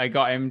 I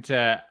got him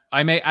to.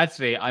 I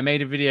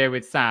made a video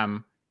with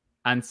Sam,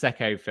 and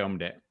Seko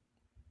filmed it.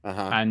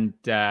 And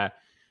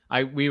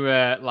we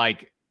were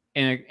like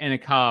in a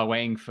car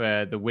waiting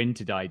for the wind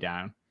to die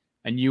down,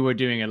 and you were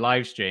doing a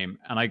live stream,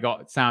 and I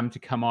got Sam to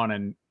come on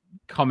and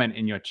comment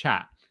in your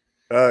chat.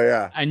 Oh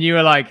yeah. And you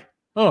were like,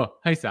 oh,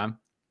 hey Sam.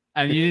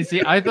 And you didn't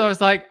see, I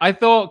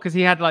thought because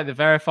he had like the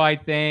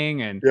verified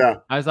thing, and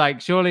I was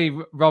like, surely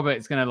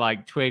Robert's gonna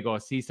like twig or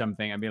see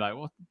something and be like,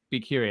 well, be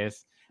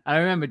curious. And I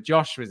remember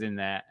Josh was in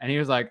there, and he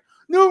was like,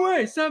 no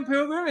way, Sam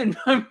Pilgrim in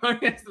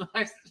my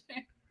live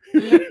stream.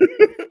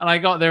 And I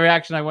got the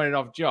reaction I wanted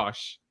off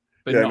Josh,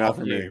 but not off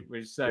you.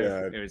 Which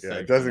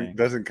it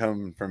doesn't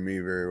come from me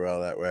very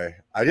well that way.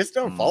 I just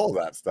don't follow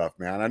that stuff,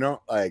 man. I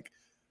don't like.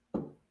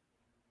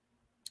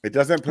 It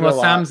doesn't put. Well,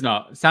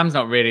 Sam's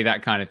not really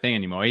that kind of thing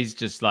anymore. He's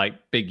just like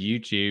big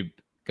YouTube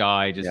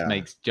guy, just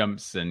makes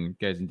jumps and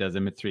goes and does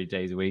them 3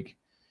 days a week.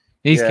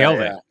 He's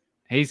killed it.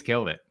 He's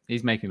killed it.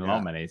 He's making a lot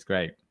of money. It's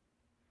great.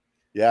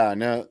 Yeah,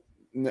 no.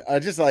 I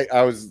just like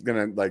I was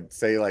gonna like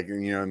say like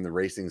in the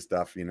racing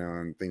stuff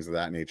and things of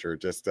that nature.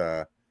 Just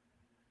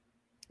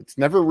it's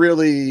never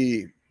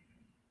really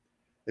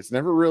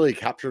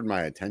captured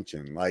my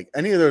attention. Like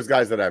any of those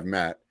guys that I've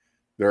met,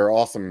 they're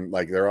awesome.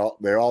 Like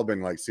they've all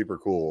been like super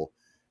cool,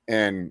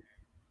 and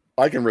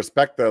I can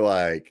respect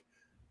the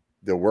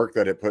work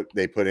that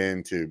they put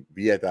in to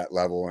be at that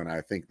level. And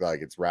I think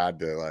like it's rad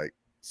to like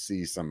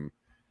see some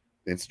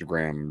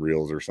Instagram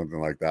reels or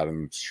something like that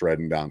and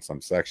shredding down some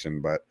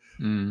section, but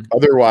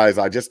otherwise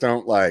I just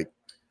don't I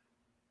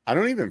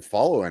don't even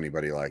follow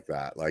anybody like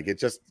that. Like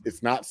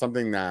it's not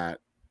something that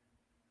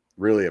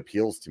really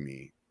appeals to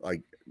me.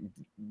 Like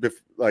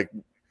I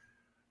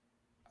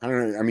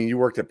don't know. I mean, you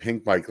worked at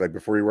Pink Bike. Like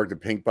before you worked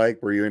at Pink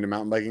Bike, were you into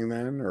mountain biking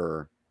then,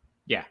 or?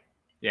 Yeah.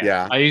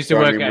 I used to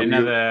work at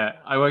another.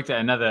 I worked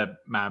at another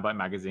mountain bike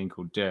magazine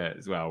called Dirt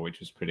as well, which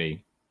was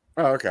pretty.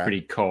 Oh, okay.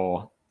 Pretty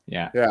core.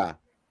 Yeah. Yeah.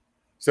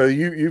 So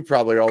you've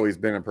probably always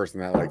been a person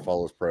that like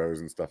follows pros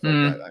and stuff like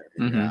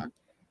that.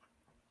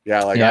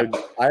 Yeah. Like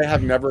I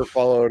have never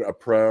followed a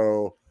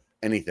pro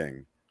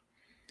anything.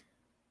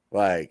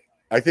 Like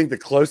I think the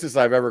closest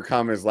I've ever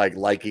come is like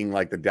liking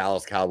like the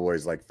Dallas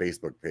Cowboys like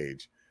Facebook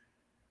page,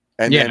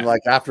 and then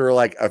like after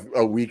like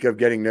a week of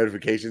getting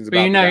notifications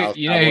about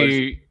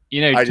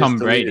Tom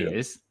Brady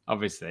is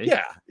obviously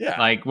yeah.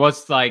 Like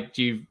what's like?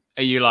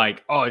 Are you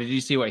like, oh, did you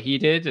see what he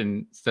did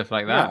and stuff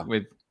like that?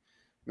 With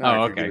I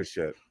don't give a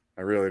shit.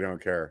 I really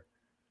don't care.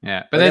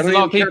 Yeah, but there's a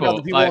lot of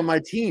people on my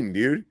team,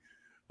 dude.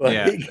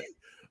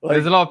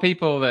 There's a lot of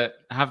people that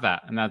have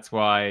that, and that's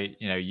why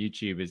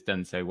YouTube has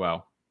done so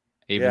well,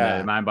 even though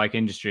the mountain bike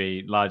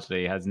industry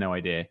largely has no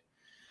idea.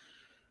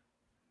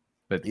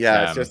 But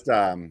it's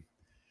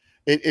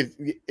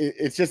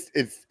just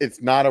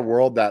it's not a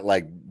world that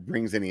like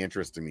brings any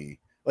interest to me.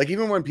 Like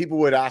even when people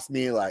would ask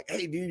me like,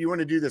 "Hey, dude, you want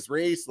to do this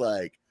race?"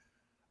 Like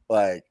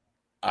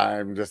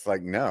I'm just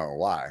like, no.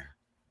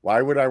 Why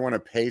would I want to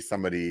pay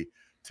somebody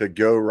to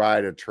go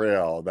ride a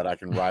trail that I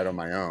can ride on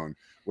my own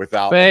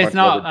without? But it's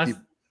not.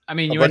 I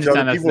mean, you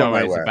understand that's not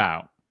what it's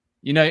about.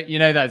 You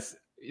know that's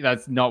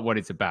not what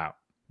it's about,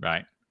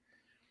 right?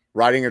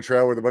 Riding a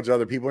trail with a bunch of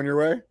other people in your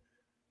way.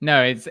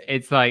 No,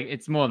 it's like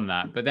it's more than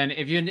that. But then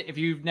if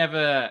you've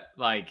never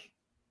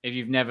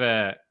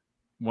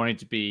wanted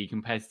to be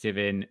competitive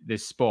in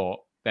this sport,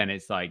 then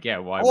it's like,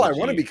 why? Oh, I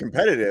want to be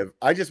competitive.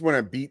 I just want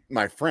to beat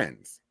my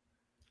friends.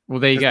 Well,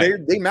 there you go.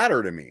 They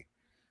matter to me.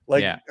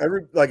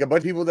 Like a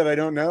bunch of people that I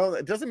don't know,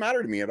 it doesn't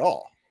matter to me at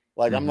all.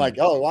 Like I'm like,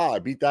 oh wow, I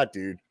beat that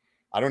dude.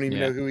 I don't even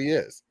know who he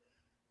is.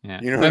 Yeah.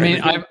 You know I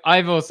mean,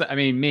 I've also, I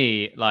mean,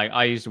 me, like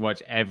I used to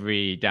watch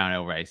every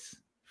downhill race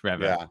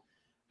forever. Yeah.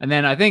 And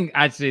then I think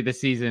actually the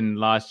season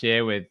last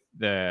year with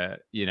the,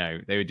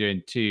 they were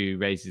doing 2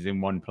 races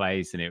in one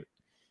place and it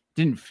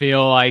didn't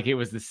feel like it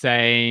was the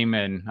same.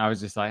 And I was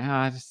just like,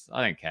 I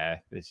don't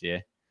care this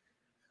year.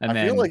 And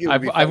I feel like it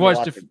would be fun I've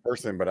watched to watch in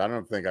person, but I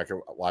don't think I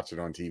could watch it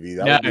on TV.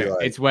 That would be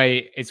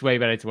like... it's way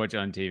better to watch it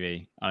on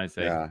TV,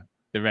 honestly. Yeah.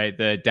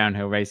 The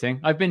downhill racing.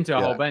 I've been to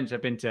a whole bunch.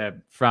 I've been to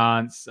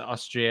France,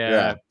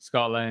 Austria,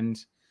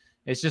 Scotland.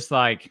 It's just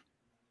like,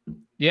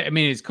 I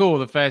mean, it's cool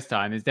the first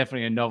time. It's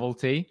definitely a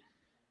novelty,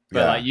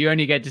 but like you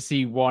only get to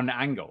see one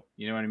angle.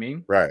 You know what I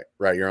mean? Right.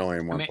 You're only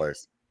in one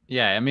place.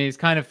 Yeah, I mean, it's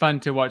kind of fun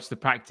to watch the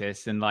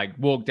practice and like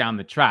walk down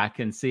the track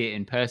and see it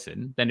in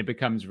person. Then it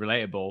becomes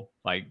relatable,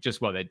 like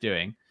just what they're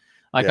doing.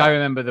 Like I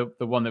remember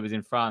the one that was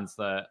in France,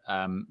 the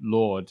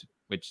Lord,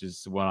 which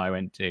is the one I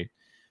went to.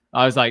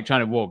 I was like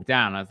trying to walk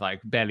down. I was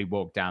like barely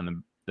walked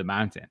down the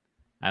mountain.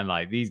 And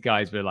like these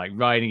guys were like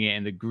riding it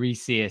in the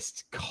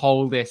greasiest,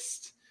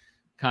 coldest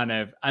kind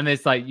of, and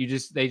it's like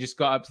they just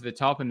got up to the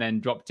top and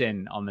then dropped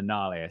in on the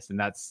gnarliest. And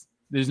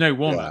there's no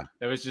warm up.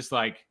 There was just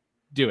like,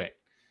 do it.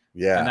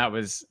 Yeah. And that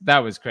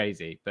was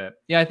crazy. But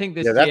I think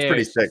this year, that's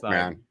pretty sick, like,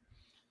 man.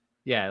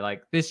 Yeah,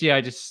 like this year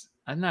I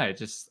don't know,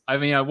 I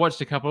mean, I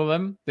watched a couple of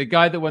them. The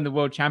guy that won the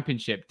world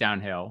championship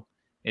downhill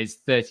is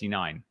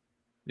 39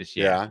 this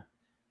year. Yeah.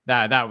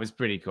 That was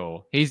pretty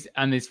cool.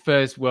 And his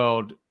first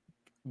world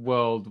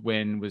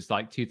win was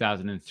like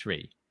 2003.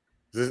 Is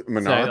this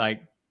Menard? So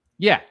like,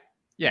 yeah.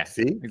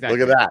 See, exactly.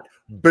 Look at that.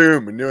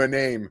 Boom, I knew a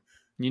name.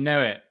 You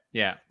know it.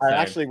 Yeah. I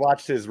actually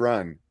watched his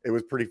run. It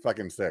was pretty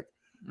fucking sick.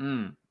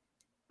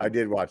 I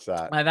did watch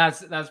that.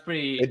 That's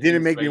pretty. It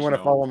didn't make me want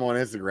to follow him on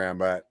Instagram,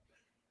 but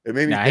it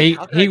made me.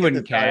 Think, he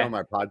wouldn't care on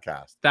my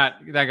podcast. That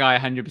guy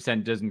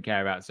 100% doesn't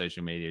care about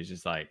social media. It's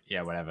just like,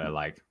 yeah, whatever.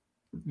 Like,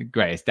 the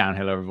greatest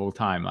downhiller of all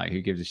time. Like,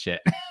 who gives a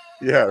shit?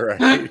 Yeah,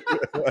 right.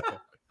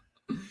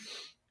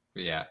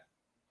 Yeah.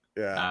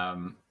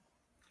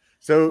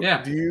 So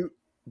do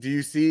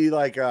you see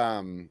like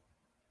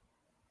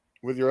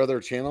with your other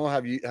channel,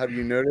 have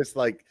you noticed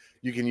like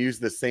you can use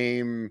the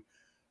same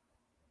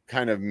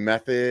kind of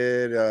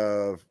method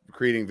of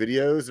creating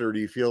videos, or do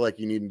you feel like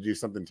you need to do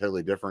something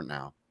totally different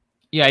now?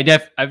 Yeah,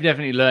 I've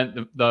definitely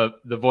learned the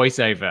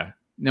voiceover.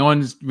 No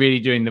one's really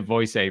doing the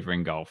voiceover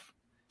in golf.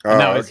 And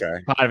that was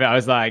part of it. I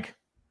was like,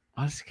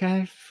 I was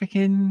gonna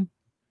freaking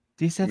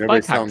do some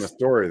Nobody's telling the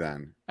story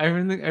then. Over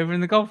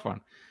in the golf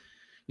one.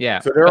 Yeah.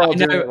 So they're all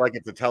doing it like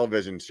it's a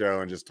television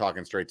show and just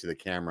talking straight to the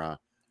camera.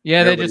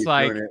 Yeah, they're just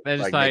like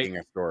making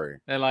a story.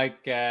 They're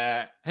like,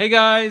 hey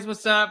guys,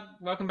 what's up?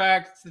 Welcome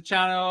back to the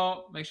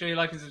channel. Make sure you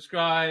like and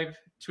subscribe.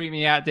 Tweet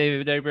me at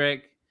David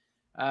Dobrik.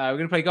 We're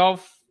gonna play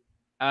golf.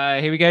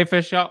 Here we go,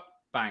 first shot.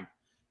 Bang.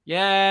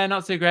 Yeah,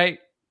 not so great.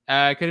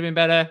 Could have been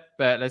better,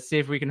 but let's see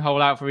if we can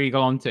hold out for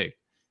eagle on 2.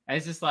 And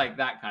it's just like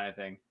that kind of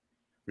thing.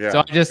 Yeah. So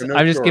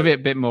I just give it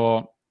a bit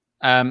more.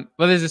 Well,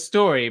 there's a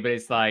story, but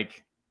it's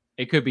like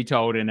it could be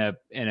told in a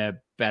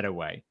better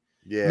way.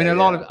 Yeah. I mean, a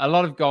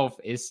lot of golf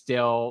is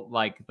still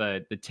like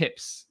the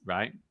tips,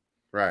 right?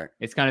 Right.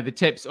 It's kind of the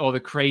tips or the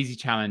crazy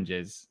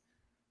challenges.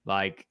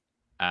 Like,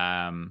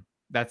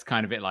 that's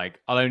kind of it. Like,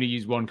 I'll only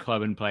use one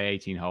club and play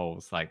 18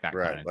 holes, like that.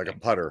 Right. Kind of like thing. A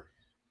putter.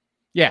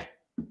 Yeah,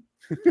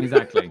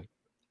 exactly.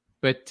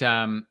 But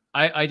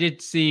I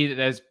did see that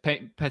there's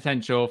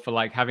potential for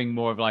like having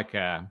more of like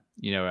a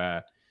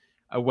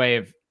way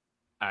of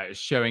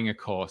showing a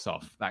course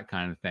off, that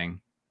kind of thing.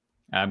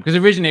 Because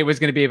originally it was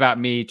going to be about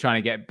me trying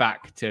to get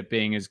back to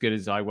being as good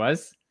as I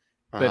was.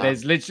 But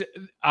there's literally,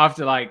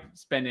 after like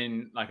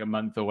spending like a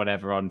month or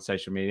whatever on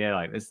social media,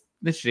 like there's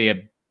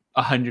literally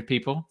 100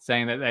 people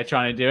saying that they're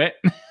trying to do it.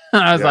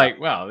 And I was like,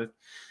 well,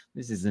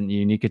 this isn't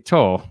unique at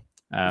all.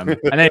 And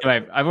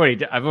anyway, I've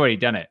already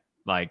done it.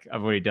 Like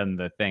I've already done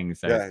the thing.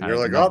 So yeah, you're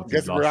like, oh,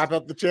 guess we wrap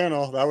up the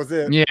channel. That was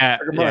it. Yeah,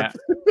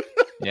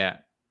 yeah.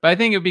 But I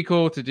think it'd be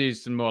cool to do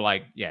some more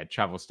like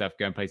travel stuff,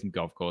 go and play some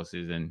golf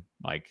courses, and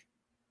like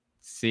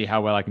see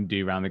how well I can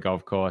do around the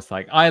golf course.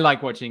 Like I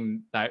like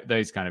watching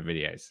those kind of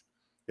videos.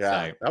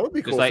 Yeah, so, that would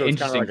be cool. Like so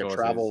it's kind of like a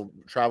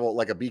travel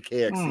like a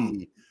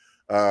BKXC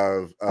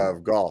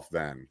of golf.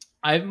 Then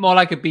I'm more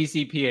like a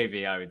BC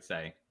PAV, I would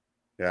say.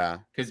 Yeah,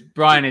 because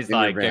Brian is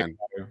like,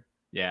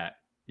 yeah.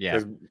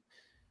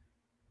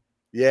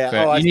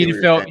 But you need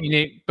a film.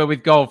 But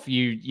with golf,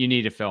 you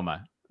need a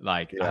filmer,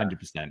 like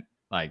 100%.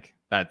 Like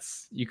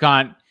that's you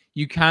can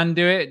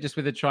do it just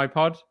with a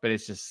tripod, but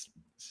it's just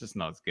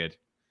not as good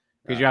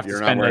because you have to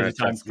spend loads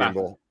of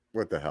time.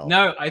 What the hell?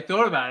 No, I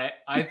thought about it.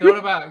 I thought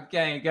about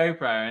getting a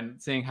GoPro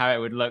and seeing how it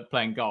would look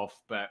playing golf,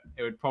 but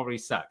it would probably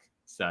suck.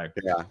 So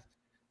yeah,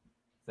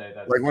 so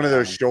that's like one of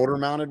those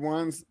shoulder-mounted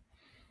ones.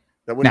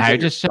 That wouldn't. No,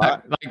 just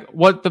like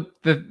what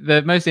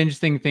the most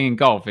interesting thing in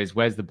golf is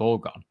where's the ball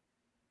gone.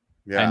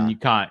 Yeah, and you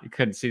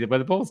couldn't see where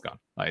the ball's gone.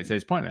 Like so,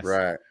 it's pointless.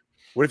 Right.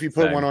 What if you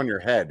put one on your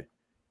head?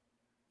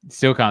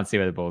 Still can't see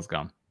where the ball's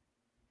gone.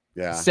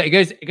 Yeah. So it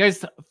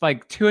goes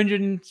like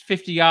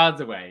 250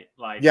 yards away.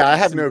 Like, yeah, I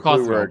have no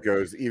clue where it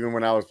goes. Even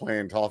when I was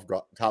playing Top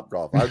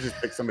Golf, I would just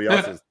pick somebody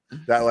else's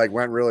that like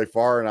went really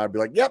far, and I'd be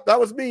like, "Yep, that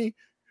was me."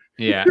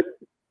 Yeah,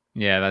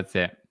 that's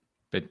it.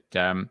 But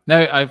no,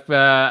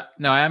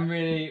 I am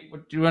really.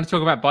 Do you want to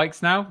talk about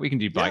bikes now? We can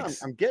do bikes.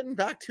 Yeah, I'm getting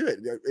back to it.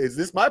 Is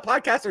this my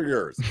podcast or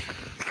yours?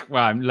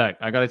 Well, look,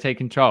 I got to take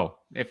control.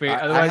 If we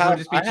otherwise, we'll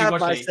just be I have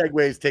my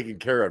segues taken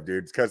care of,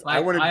 dudes. Because I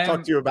wanted to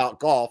talk to you about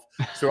golf,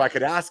 so I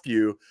could ask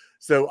you.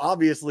 So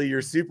obviously,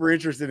 you're super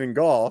interested in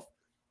golf.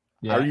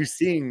 Yeah. Are you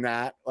seeing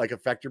that like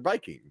affect your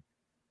biking?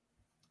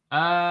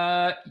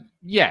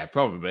 Yeah,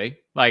 probably.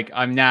 Like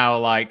I'm now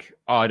like,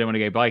 oh, I don't want to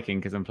go biking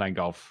because I'm playing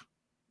golf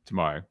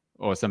tomorrow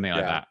or something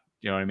like that.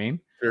 You know what I mean?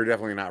 You're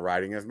definitely not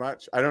riding as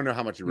much. I don't know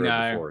how much you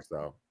rode before,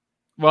 so.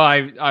 Well,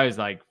 I was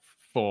like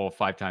 4 or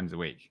 5 times a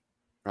week.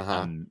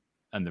 And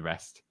the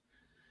rest.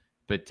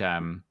 But I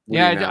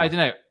don't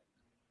know.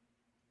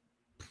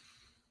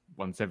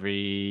 Once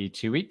every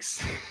 2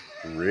 weeks.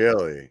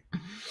 Really?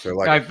 So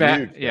like a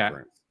huge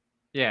difference.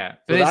 Yeah.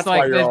 But so that's like,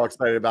 why you're all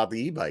excited about the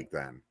e-bike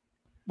then.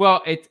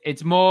 Well,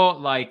 it's more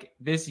like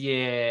this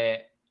year.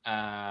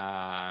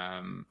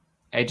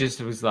 It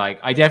just was like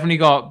I definitely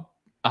got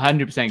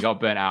 100% got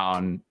burnt out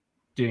on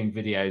doing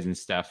videos and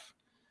stuff.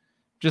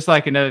 Just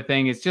like another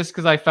thing, it's just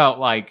because I felt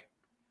like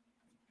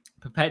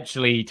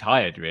perpetually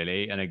tired,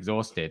 really, and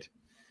exhausted.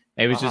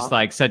 It was just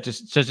like such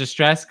a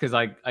stress because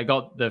I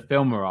got the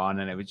filmer on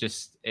and it was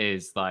just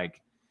is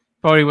like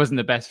probably wasn't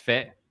the best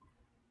fit,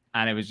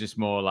 and it was just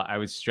more like I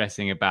was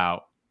stressing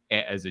about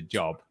it as a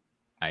job,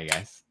 I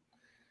guess.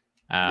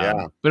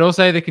 But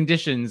also the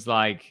conditions,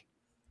 like,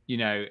 you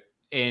know,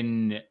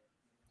 in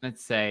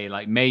let's say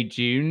like May,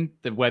 June,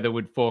 the weather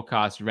would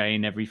forecast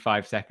rain every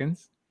 5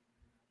 seconds,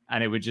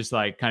 and it would just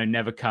like kind of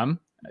never come.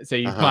 So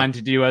you plan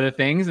to do other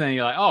things, and then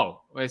you're like,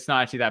 oh, well, it's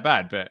not actually that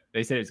bad, but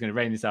they said it was going to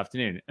rain this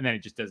afternoon, and then it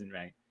just doesn't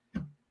rain,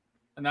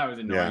 and that was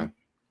annoying. Yeah.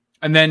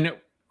 And then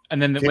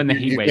when the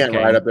heat wave came, you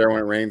can't ride up there when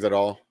it rains at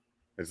all.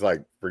 It's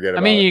like forget about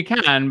it. I mean, you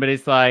can, but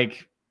it's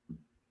like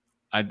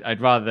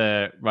I'd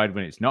rather ride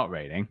when it's not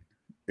raining.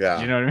 Yeah.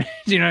 Do you know what I mean?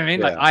 Do you know what I mean?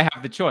 Yeah. Like I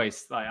have the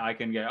choice. Like I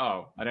can go,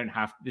 oh, I don't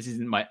have. This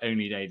isn't my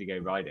only day to go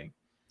riding.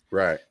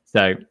 Right.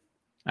 So,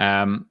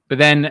 but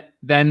then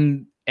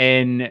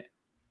in.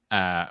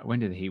 When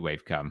did the heat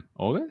wave come?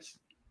 August?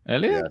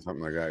 Earlier? Yeah,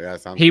 something like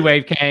that. Yeah, heat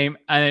wave came,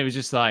 and it was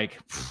just like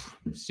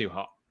it's too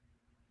hot.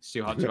 It's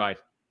too hot to ride.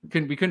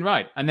 We couldn't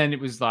ride. And then it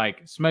was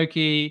like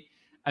smoky,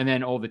 and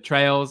then all the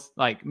trails.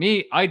 Like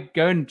me, I'd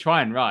go and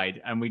try and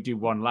ride, and we do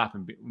one lap,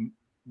 and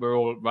we're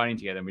all riding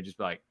together, and we're just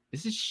like,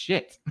 this is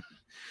shit.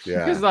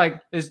 Yeah. Because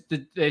like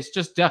there's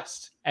just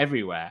dust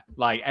everywhere.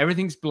 Like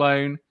everything's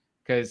blown.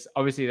 Because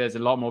obviously there's a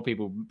lot more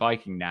people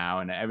biking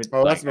now, and everything.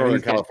 Oh, that's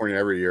Northern California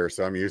every year,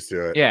 so I'm used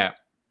to it. Yeah.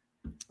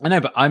 I know,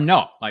 but I'm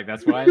not. Like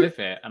that's why I live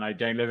here, and I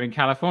don't live in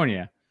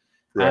California.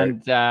 Right.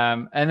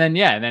 And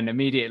then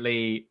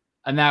immediately,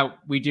 and now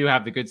we do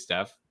have the good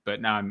stuff. But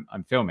now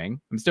I'm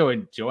filming. I'm still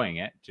enjoying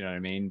it. Do you know what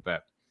I mean?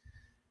 But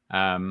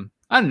I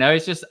don't know.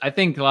 It's just I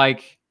think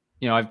like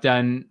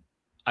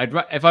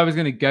if I was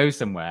going to go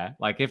somewhere,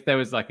 like if there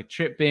was like a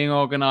trip being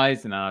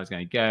organized, and then I was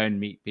going to go and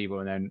meet people,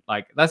 and then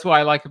like that's what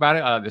I like about it.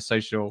 I like the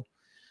social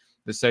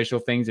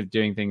things of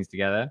doing things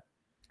together.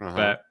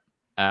 But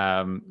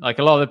like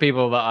a lot of the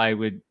people that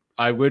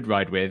I would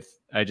ride with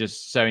are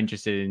just so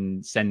interested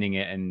in sending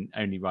it and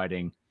only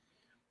riding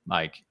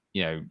like,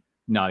 you know,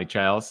 gnarly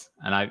trails.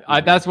 And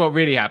I that's what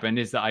really happened,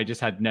 is that I just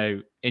had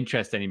no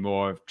interest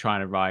anymore of trying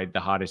to ride the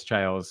hardest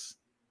trails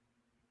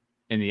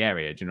in the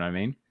area. Do you know what I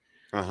mean?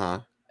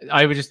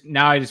 I just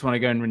want to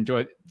go and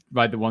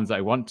ride the ones that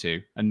I want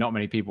to, and not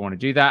many people want to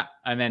do that.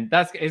 And then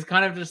it's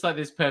kind of just like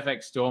this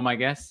perfect storm, I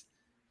guess.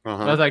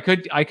 Because I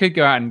could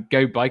go out and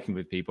go biking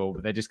with people,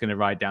 but they're just going to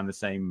ride down the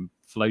same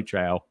flow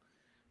trail,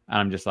 and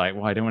I'm just like,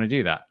 well, I don't want to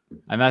do that.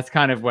 And that's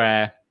kind of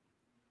where,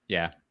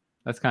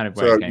 that's kind of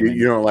where. So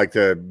you don't like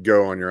to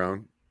go on your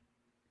own?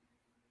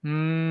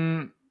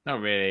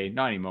 Not really,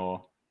 not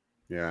anymore.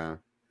 Yeah,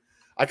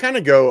 I kind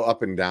of go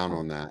up and down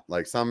on that.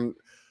 Like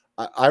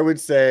I would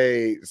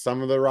say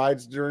some of the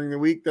rides during the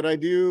week that I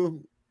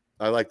do,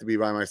 I like to be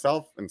by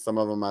myself, and some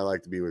of them I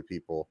like to be with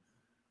people.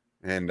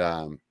 And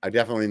I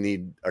definitely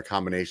need a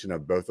combination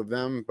of both of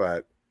them,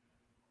 but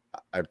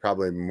I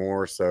probably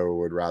more so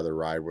would rather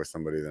ride with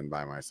somebody than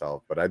by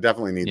myself. But I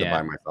definitely need the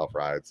by myself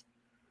rides.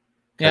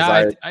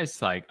 Yeah,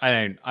 it's like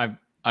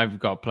I've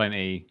got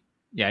plenty.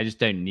 Yeah, I just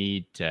don't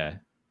need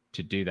to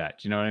do that.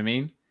 Do you know what I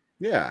mean?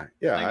 Yeah,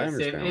 like I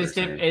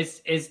understand.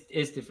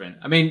 It's different.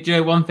 I mean, do you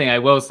know one thing I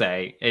will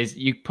say is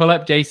you pull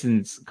up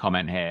Jason's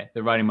comment here,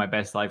 the Riding My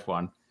Best Life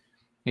one.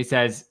 He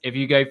says if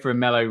you go for a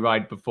mellow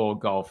ride before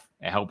golf,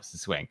 it helps the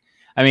swing.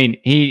 I mean,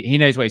 he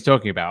knows what he's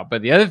talking about.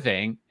 But the other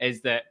thing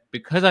is that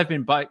because I've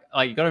been like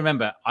you got to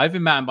remember, I've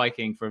been mountain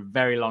biking for a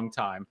very long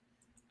time,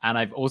 and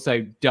I've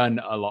also done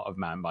a lot of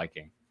mountain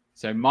biking.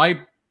 So my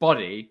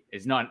body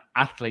is not an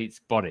athlete's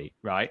body,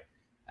 right?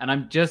 And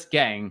I'm just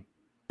getting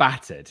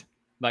battered.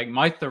 Like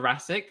my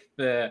thoracic,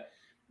 the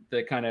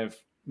kind of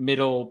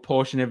middle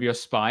portion of your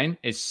spine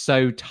is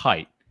so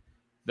tight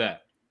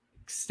that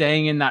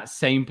staying in that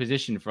same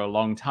position for a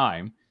long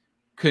time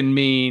can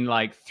mean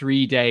like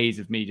 3 days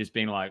of me just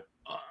being like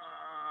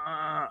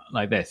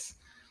this.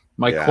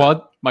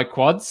 My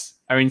quads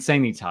are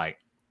insanely tight.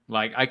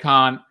 Like I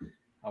can't.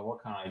 Oh,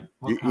 what can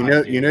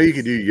I? You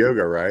could do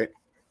yoga, right?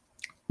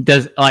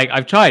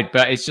 I've tried,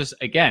 but it's just,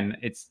 again,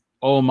 it's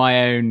all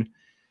my own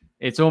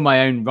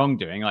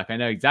wrongdoing. Like I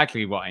know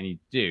exactly what I need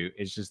to do.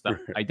 It's just that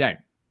I don't.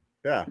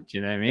 Yeah. Do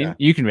you know what I mean? Yeah.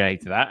 You can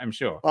relate to that, I'm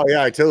sure. Oh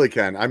yeah, I totally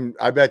can.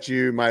 I bet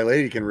you my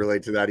lady can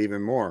relate to that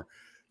even more.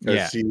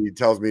 Because she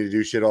tells me to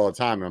do shit all the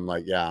time. And I'm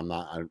like, yeah, I'm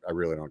not, I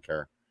really don't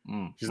care.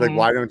 She's like,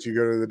 why don't you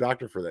go to the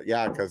doctor for that?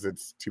 Yeah, because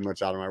it's too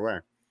much out of my way.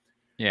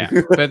 Yeah.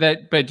 but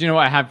do you know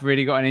what I have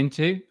really gotten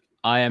into?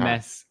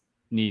 IMS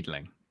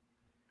needling.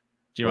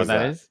 Do you know what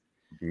that is?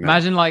 No.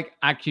 Imagine like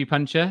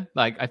acupuncture.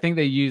 Like I think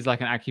they use like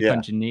an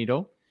acupuncture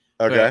needle.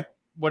 Okay.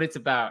 What it's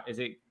about is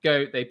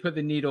they put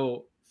the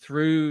needle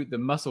through the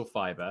muscle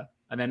fiber,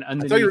 and then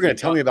underneath. I thought you were going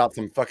to tell me about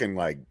some fucking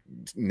like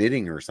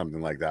knitting or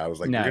something like that. I was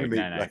like, no.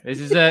 Like...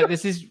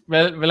 This is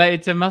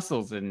related to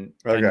muscles and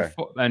so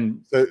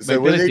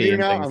what do they do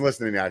now? I'm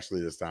listening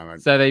actually this time.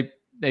 So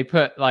they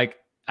put like,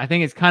 I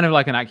think it's kind of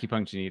like an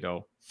acupuncture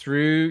needle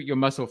through your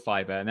muscle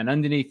fiber, and then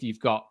underneath you've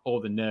got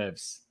all the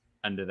nerves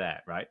under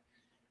there, right?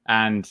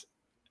 And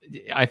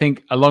I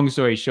think a long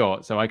story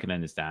short, so I can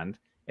understand,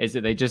 is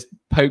that they just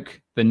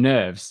poke the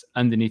nerves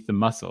underneath the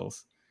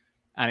muscles,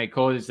 and it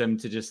causes them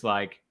to just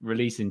like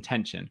release in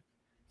tension.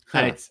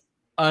 And it's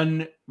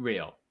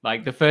unreal.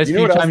 Like the first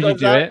few times you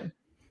do it.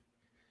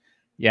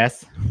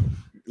 Yes.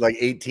 Like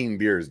 18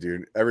 beers,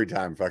 dude. Every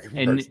time fucking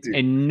works, dude.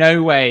 In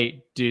no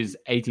way does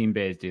 18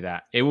 beers do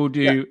that. It will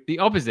do the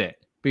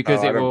opposite,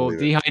 because it will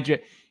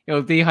dehydrate. It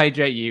will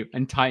dehydrate you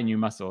and tighten your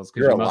muscles,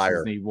 because your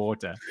muscles need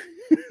water.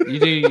 You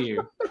do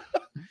you.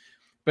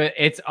 But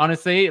it's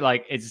honestly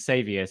like, it's a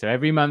savior. So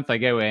every month I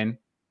go in.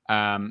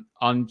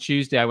 On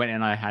Tuesday I went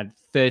in, I had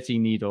 30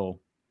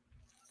 needle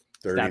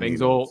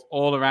stabbings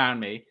all around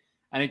me,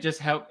 and it just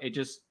helped.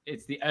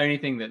 It's the only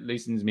thing that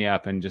loosens me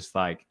up and just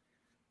like,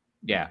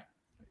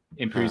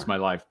 improves my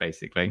life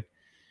basically.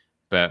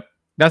 But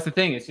that's the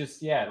thing. It's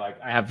just,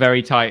 like I have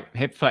very tight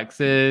hip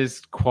flexors,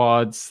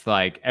 quads,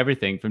 like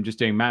everything from just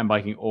doing mountain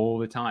biking all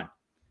the time.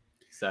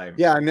 So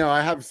yeah, no,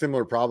 I have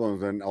similar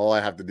problems, and all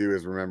I have to do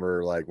is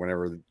remember, like,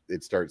 whenever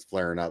it starts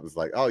flaring up, it's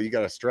like, oh, you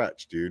got to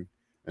stretch, dude.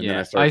 And then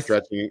I start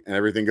stretching, and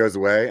everything goes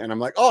away, and I'm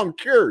like, oh, I'm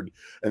cured.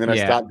 And then I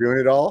stop doing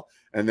it all,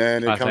 and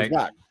then it comes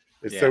back.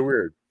 It's so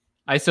weird.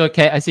 I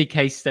see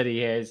case study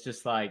here. It's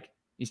just like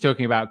he's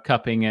talking about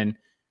cupping and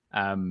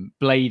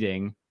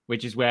blading,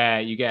 which is where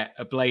you get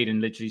a blade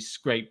and literally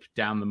scrape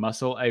down the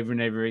muscle over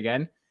and over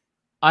again.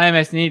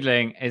 IMS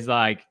needling is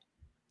like,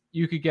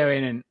 you could go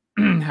in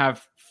and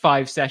have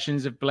 5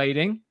 sessions of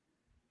blading.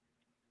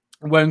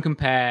 It won't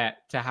compare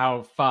to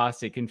how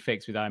fast it can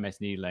fix with IMS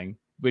needling,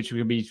 which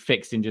will be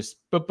fixed in just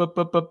done.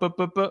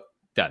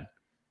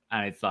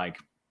 And it's like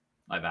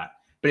that.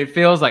 But it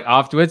feels like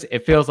afterwards,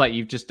 it feels like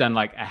you've just done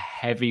like a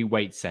heavy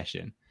weight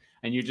session,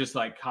 and you just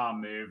like can't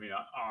move. You're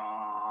like,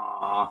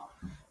 ah.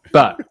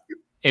 But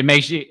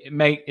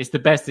it's the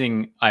best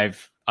thing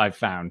I've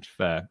found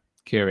for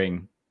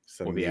curing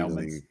all the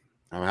ailments.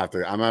 I'm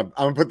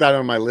gonna put that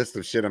on my list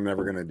of shit I'm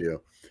never gonna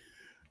do,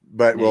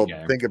 but we'll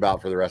think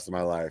about for the rest of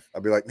my life.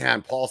 I'll be like,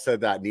 man, Paul said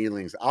that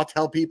needlings. I'll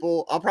tell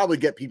people. I'll probably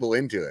get people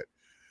into it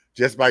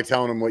just by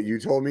telling them what you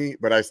told me.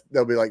 But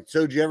they'll be like,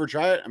 so did you ever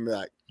try it? I'm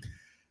like,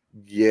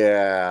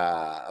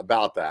 yeah,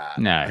 about that.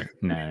 No.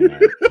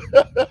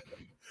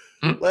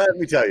 Let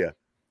me tell you,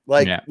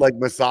 like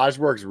massage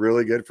works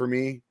really good for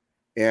me,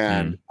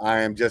 and I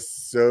am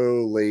just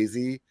so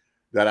lazy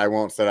that I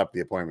won't set up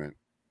the appointment.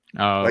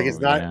 Oh, like it's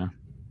not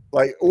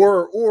like,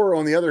 or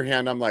on the other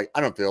hand, I'm like,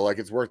 I don't feel like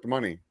it's worth the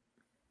money.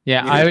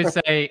 Yeah, I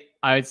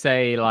would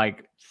say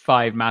like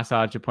 5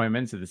 massage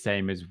appointments are the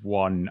same as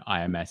 1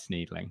 IMS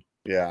needling.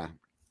 Yeah.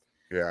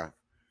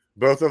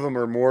 Both of them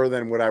are more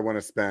than what I want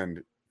to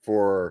spend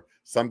for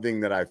something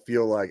that I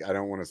feel like I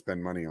don't want to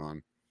spend money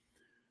on.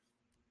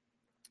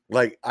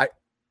 Like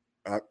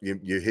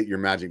you hit your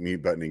magic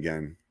mute button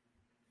again.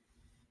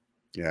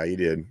 Yeah, you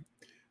did.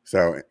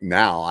 So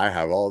now I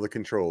have all the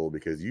control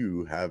because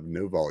you have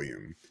no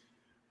volume.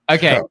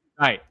 Okay. All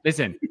right.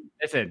 Listen.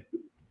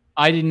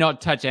 I did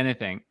not touch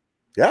anything.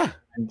 Yeah.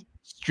 And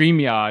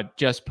StreamYard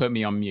just put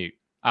me on mute.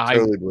 I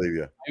totally believe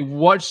you. I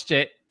watched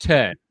it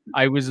turn.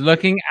 I was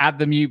looking at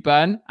the mute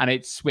button and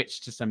it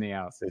switched to something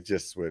else. It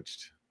just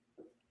switched.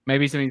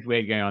 Maybe something's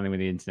weird going on with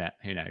the internet.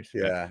 Who knows?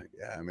 Yeah,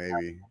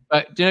 maybe.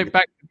 But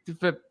back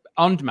for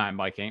on-demand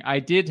biking,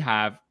 I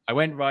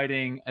went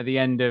riding at the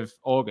end of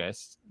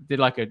August. Did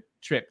like a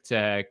trip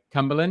to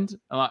Cumberland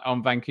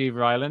on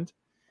Vancouver Island.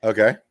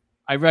 Okay.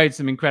 I rode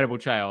some incredible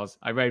trails.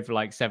 I rode for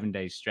like 7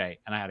 days straight,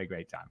 and I had a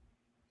great time.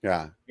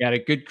 Yeah. We had a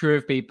good crew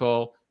of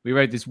people. We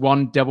rode this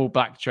one double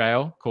black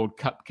trail called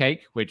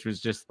Cupcake, which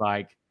was just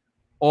like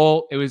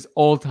it was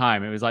all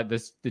time. It was like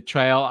the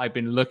trail I've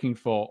been looking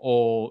for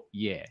all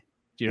year.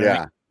 Do you know what I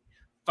mean?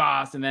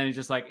 fast, and then it's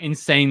just like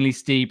insanely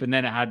steep, and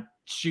then it had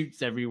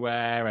chutes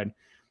everywhere, and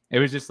it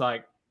was just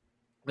like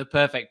the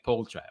perfect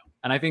pull trail.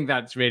 And I think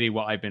that's really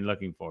what I've been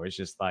looking for. It's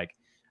just like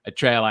a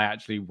trail I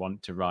actually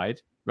want to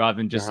ride, rather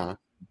than just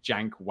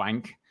jank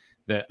wank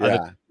that other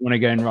people want to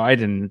go and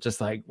ride, and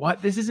just like,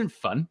 what? This isn't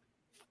fun.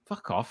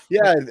 Fuck off.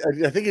 Yeah,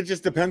 I think it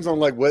just depends on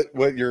like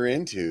what you're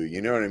into.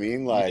 You know what I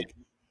mean? Like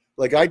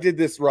I did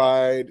this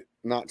ride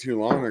not too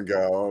long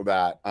ago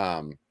that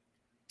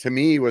to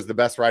me was the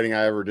best riding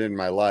I ever did in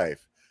my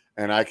life,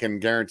 and I can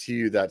guarantee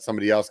you that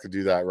somebody else could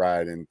do that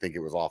ride and think it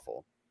was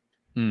awful.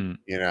 You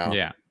know?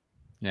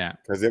 Yeah,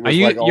 Because it was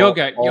you're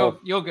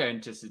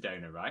going to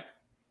Sedona, right?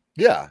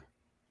 Yeah,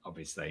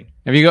 obviously.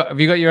 Have you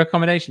got your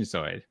accommodation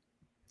sorted?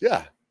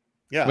 Yeah.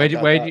 Where do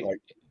you, like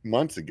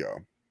months ago?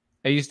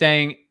 Are you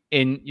staying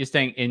in? You're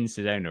staying in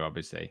Sedona,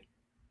 obviously.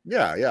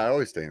 Yeah. I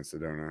always stay in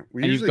Sedona.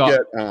 We usually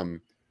get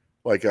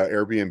like a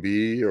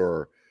Airbnb,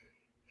 or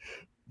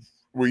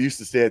we used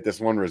to stay at this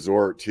one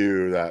resort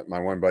too that my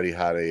one buddy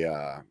had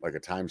a like a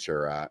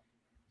timeshare at,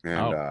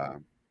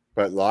 and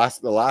but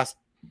the last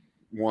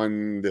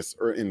one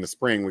in the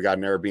spring we got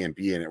an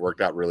Airbnb and it worked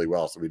out really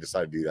well, so we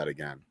decided to do that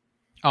again.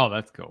 Oh,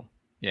 that's cool.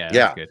 Yeah,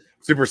 that's good.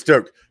 Super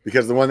stoked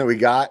because the one that we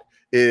got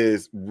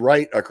is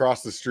right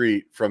across the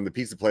street from the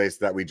pizza place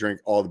that we drink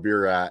all the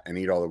beer at and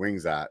eat all the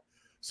wings at.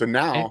 So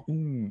now,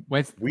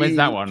 where's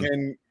that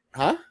one?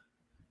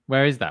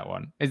 Where is that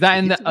one? Is that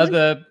in the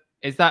other?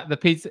 Is that the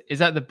pizza? Is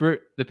that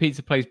the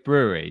pizza place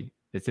brewery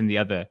that's in the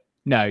other?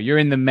 No, you're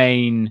in the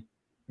main.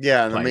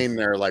 Yeah, in the main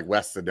there, like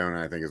West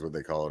Sedona, I think is what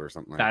they call it, or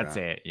something like that. That's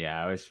it.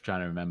 Yeah, I was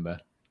trying to remember.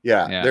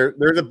 Yeah.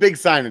 There's a big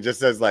sign that just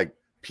says like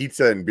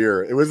pizza and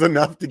beer. It was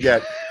enough to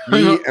get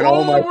me and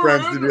all my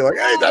friends to be like,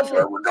 "Hey, that's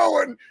where we're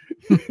going."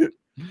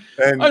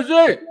 And I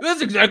say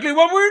that's exactly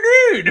what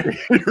we need,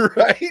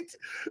 right?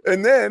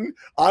 And then,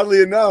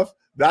 oddly enough,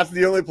 that's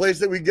the only place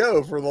that we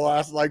go for the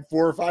last like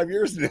 4 or 5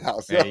 years now.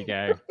 So. There you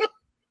go.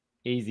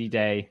 Easy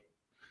day.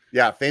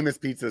 Yeah, Famous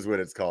Pizza is what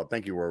it's called.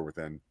 Thank you, Word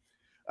Within.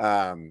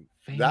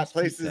 That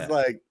place is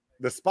like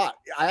the spot.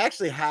 I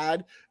actually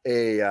had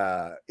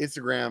a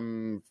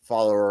Instagram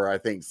follower, I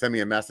think, send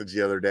me a message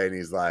the other day, and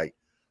he's like,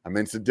 "I'm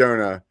in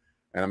Sedona,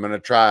 and I'm gonna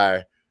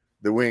try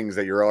the wings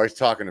that you're always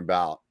talking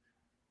about.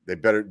 They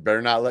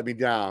better not let me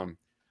down."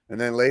 And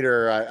then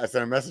later, I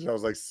sent a message. I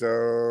was like,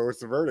 "So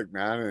what's the verdict,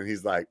 man?" And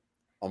he's like,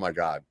 "Oh my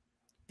god,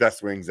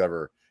 best wings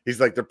ever." He's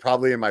like, "They're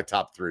probably in my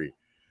top 3."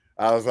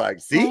 I was like,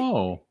 "See,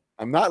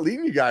 I'm not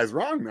leading you guys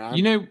wrong, man."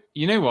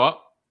 You know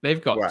what?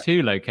 They've got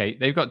two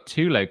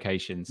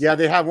locations. Yeah,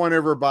 they have one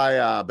over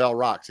by Bell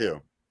Rock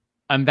too,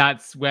 and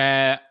that's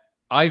where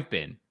I've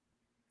been.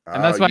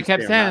 And that's why I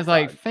kept saying it's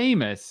like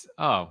famous.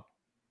 Oh,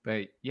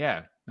 but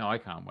yeah, no, I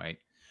can't wait.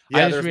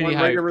 Yeah, there's one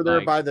right over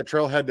there by the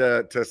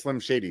trailhead to Slim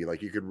Shady.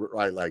 Like you could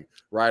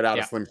ride out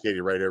of Slim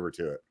Shady right over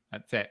to it.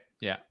 That's it.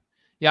 Yeah.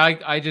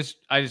 I just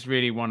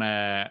really want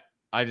to.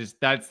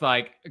 That's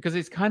like, because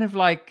it's kind of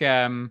like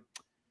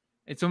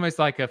it's almost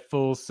like a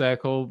full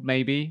circle,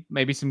 maybe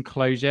some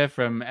closure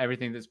from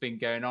everything that's been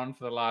going on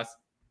for the last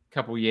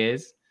couple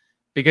years,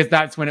 because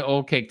that's when it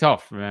all kicked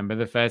off. Remember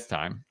the first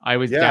time I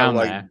was down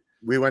there.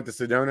 We went to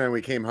Sedona and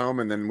we came home,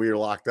 and then we were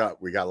locked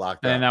up. We got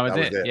locked up. And that was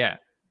it. Yeah.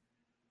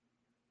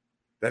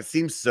 That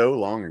seems so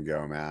long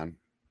ago, man.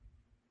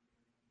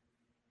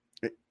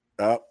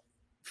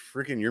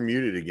 Freaking, you're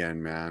muted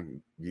again,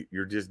 man.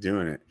 You're just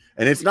doing it.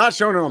 And it's not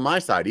showing it on my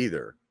side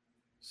either.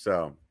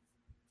 So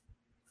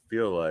I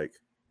feel like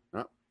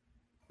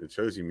it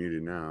shows you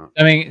muted now.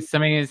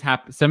 Something is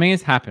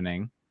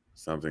happening.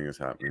 Something is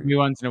happening. Every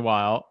once in a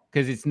while,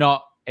 because it's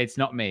not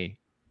me.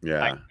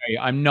 Yeah.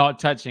 I'm not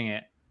touching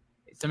it.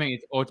 Something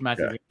is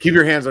automatically. Yeah. Keep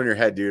your hands on your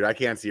head, dude. I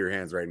can't see your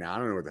hands right now. I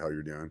don't know what the hell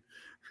you're doing.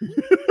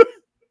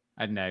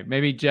 I don't know.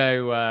 Maybe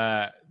Joe.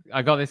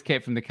 I got this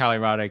kit from the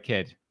Colorado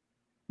kid.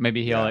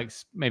 Maybe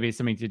maybe it's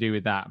something to do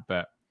with that.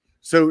 But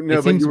so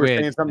no, but you were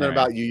saying something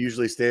about you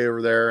usually stay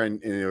over there,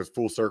 and it was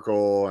full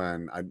circle,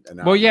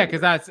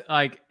 because that's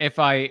like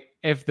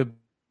if the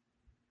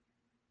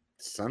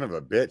son of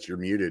a bitch, you're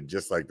muted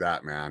just like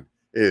that, man.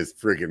 It is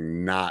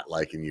freaking not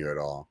liking you at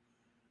all.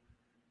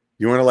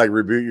 You want to like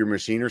reboot your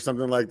machine or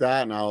something like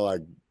that, and I'll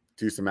like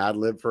do some ad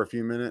lib for a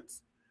few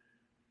minutes.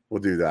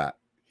 We'll do that.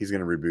 He's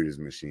gonna reboot his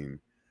machine,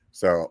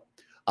 so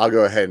I'll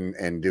go ahead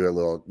and do a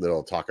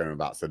little talking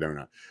about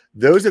Sedona.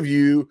 Those of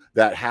you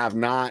that have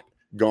not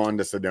gone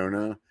to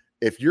Sedona,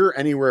 if you're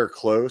anywhere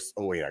close,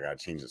 oh wait, I gotta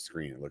change the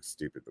screen. It looks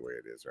stupid the way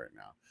it is right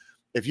now.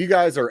 If you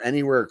guys are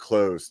anywhere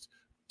close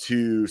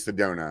to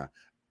Sedona,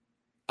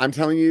 I'm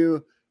telling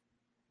you,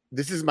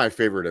 this is my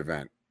favorite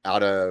event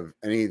out of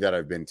any that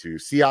I've been to.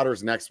 Sea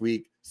Otter's next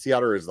week. Sea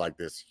Otter is like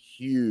this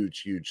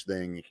huge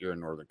thing here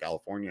in Northern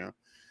California.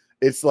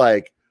 It's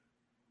like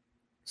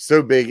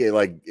so big,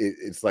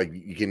 it's like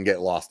you can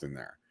get lost in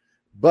there.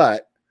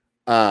 But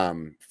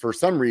for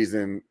some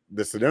reason,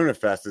 the Sedona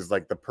Fest is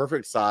like the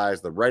perfect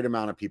size, the right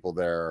amount of people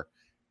there,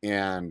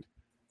 and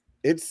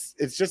it's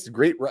just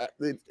great.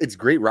 It's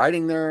great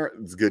riding there.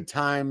 It's good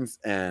times,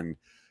 and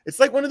it's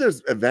like one of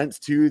those events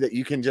too that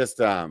you can just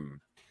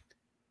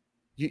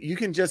you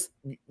can just,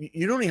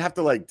 you don't even have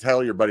to like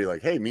tell your buddy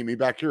like, hey, meet me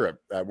back here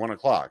at 1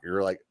 o'clock.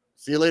 You're like,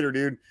 see you later,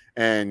 dude.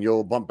 And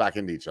you'll bump back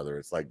into each other.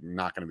 It's like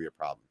not going to be a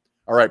problem.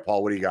 All right,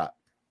 Paul, what do you got?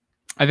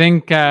 I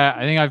think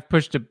I've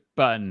pushed a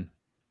button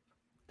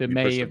that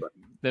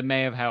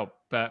may have helped,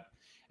 but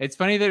it's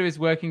funny that it was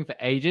working for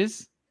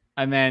ages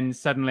and then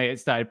suddenly it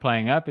started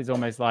playing up. It's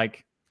almost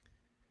like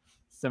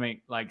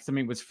something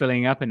was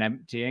filling up and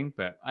emptying,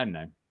 but I don't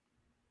know.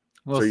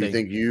 We'll see. You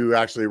think you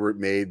actually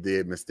made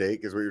the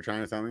mistake is what you're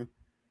trying to tell me?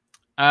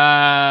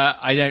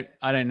 I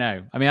don't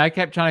know. I mean, I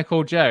kept trying to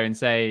call Joe and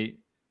say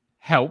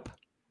help,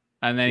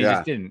 and then he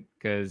just didn't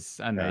because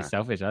I don't know, he's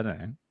selfish. I don't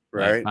know.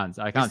 Right?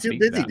 I can't. He's too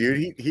busy,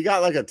 dude. He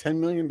got like a $10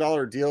 million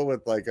deal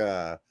with like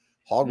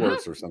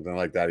Hogwarts or something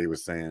like that. He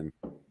was saying.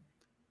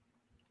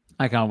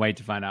 I can't wait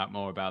to find out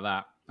more about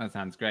that. That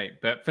sounds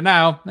great. But for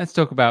now, let's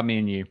talk about me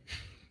and you.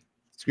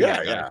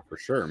 Yeah, for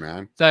sure,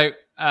 man. So,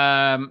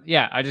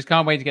 I just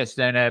can't wait to get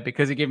Stoner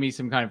because it gives me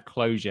some kind of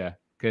closure.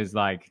 Because,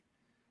 like,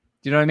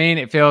 do you know what I mean?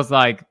 It feels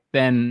like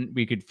then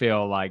we could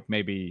feel like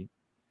maybe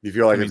you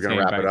feel like it's going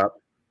to wrap it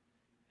up.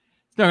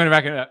 It's not going to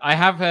wrap it up.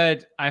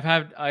 I've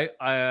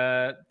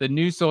had the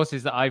news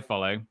sources that I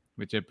follow,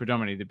 which are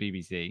predominantly the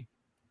BBC,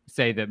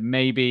 say that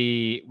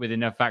maybe with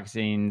enough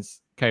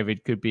vaccines,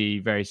 COVID could be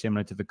very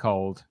similar to the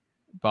cold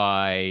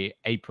by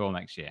April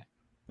next year.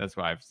 That's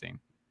what I've seen.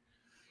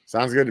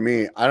 Sounds good to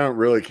me. I don't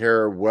really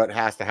care what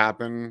has to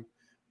happen.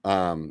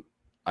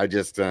 I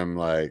just am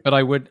like, but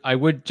I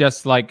would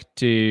just like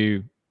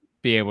to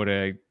be able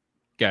to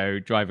go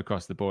drive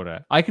across the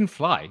border. I can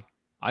fly.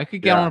 I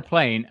could get on a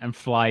plane and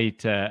fly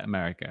to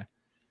America.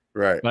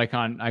 Right. But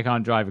I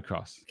can't drive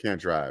across. You can't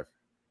drive.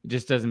 It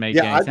just doesn't make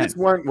any sense. I just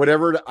want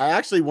whatever. I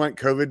actually want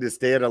COVID to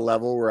stay at a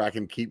level where I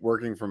can keep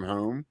working from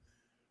home,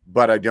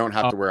 but I don't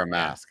have to wear a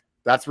mask.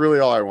 That's really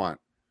all I want.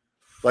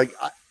 Like,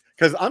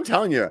 because I'm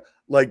telling you,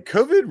 like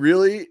COVID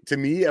really, to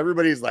me,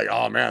 everybody's like,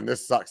 oh man,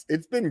 this sucks.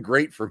 It's been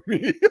great for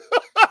me.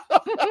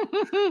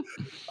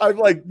 I've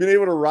like been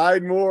able to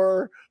ride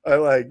more. I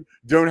like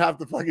don't have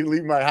to fucking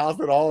leave my house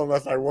at all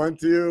unless I want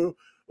to.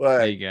 Like,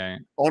 there you go.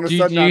 On a do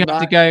sudden, you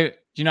have to go? Do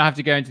you not have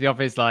to go into the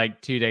office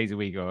like 2 days a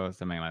week or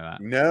something like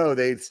that? No,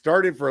 they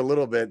started for a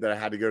little bit that I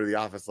had to go to the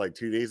office like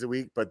 2 days a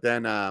week, but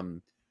then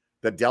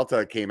the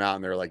Delta came out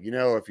and they're like, you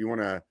know, if you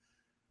want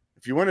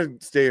to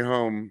stay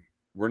home,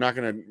 we're not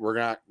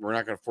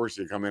gonna force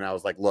you to come in. I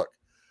was like, look,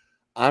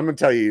 I'm gonna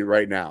tell you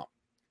right now,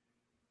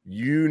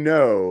 you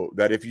know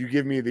that if you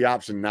give me the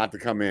option not to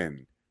come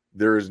in,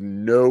 there is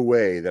no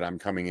way that I'm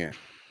coming in.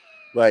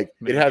 Like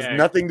it has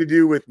nothing to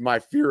do with my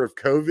fear of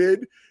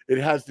COVID. It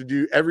has to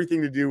do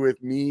everything to do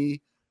with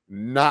me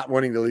not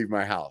wanting to leave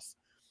my house.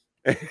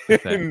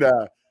 And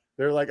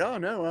they're like, oh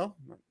no, well,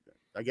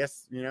 I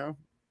guess you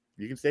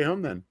can stay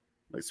home then.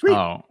 Like sweet.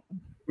 Oh,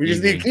 we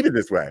just need to keep it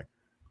this way.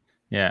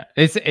 Yeah,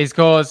 it's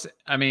because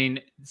I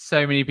mean,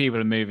 so many people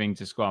are moving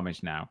to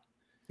Squamish now.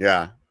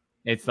 Yeah,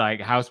 it's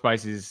like house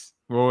prices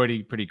were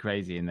already pretty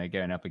crazy, and they're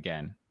going up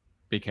again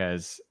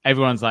because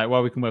everyone's like,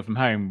 "Well, we can work from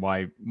home.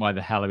 Why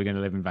the hell are we going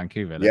to live in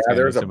Vancouver?"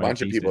 There's a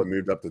bunch of people that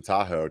moved up to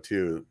Tahoe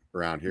too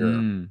around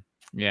here.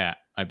 Yeah,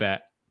 I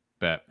bet.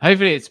 But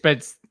hopefully, it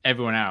spreads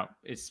everyone out.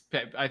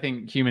 I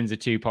think humans are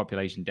too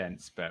population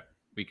dense, but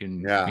we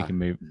can move. We can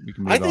move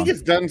I think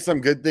it's done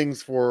some good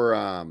things for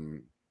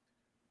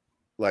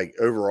like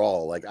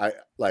overall,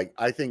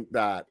 I think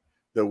that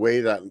the way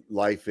that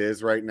life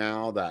is right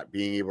now, that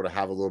being able to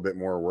have a little bit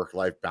more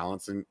work-life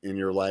balance in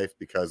your life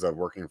because of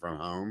working from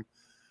home,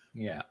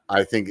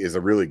 I think is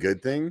a really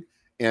good thing.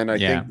 And I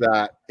think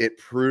that it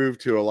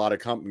proved to a lot of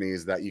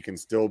companies that you can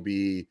still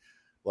be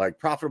like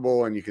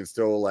profitable and you can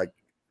still like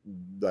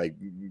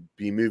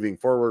be moving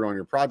forward on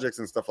your projects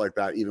and stuff like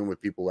that, even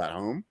with people at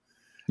home.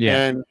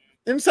 And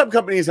some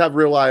companies have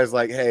realized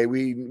like, hey,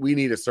 we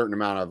need a certain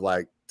amount of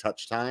like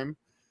touch time.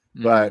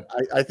 But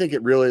I think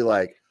it really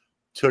like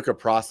took a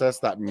process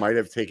that might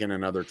have taken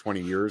another 20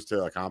 years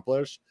to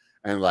accomplish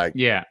and like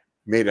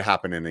made it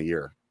happen in a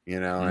year,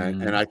 and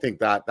I think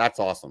that's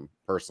awesome.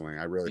 Personally,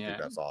 I really think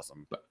that's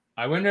awesome. But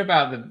I wonder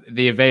about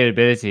the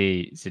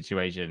availability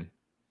situation.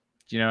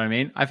 Do you know what I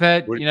mean? I've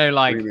heard,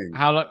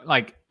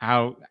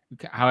 how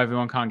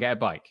everyone can't get a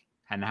bike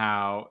and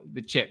how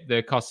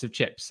the cost of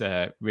chips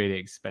are really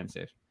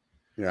expensive.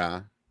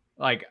 Yeah.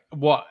 Like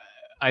what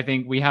I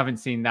think we haven't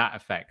seen that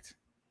effect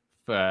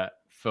for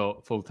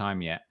full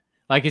time yet.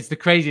 Like it's the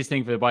craziest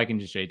thing for the bike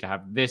industry to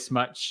have this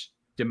much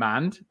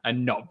demand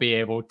and not be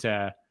able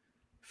to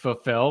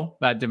fulfill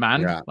that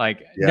demand.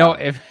 No,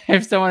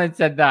 if someone had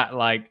said that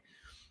like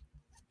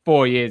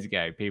 4 years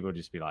ago, people would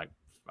just be like,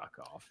 fuck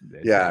off.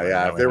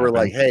 If they were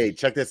like, hey,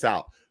 check this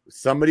out.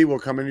 Somebody will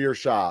come into your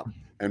shop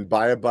and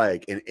buy a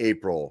bike in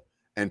April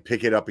and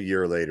pick it up a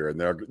year later, and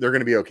they're going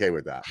to be okay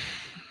with that.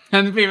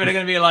 And the people are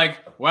going to be like,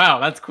 wow,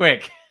 that's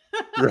quick.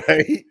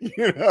 Right?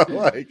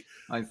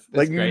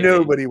 Like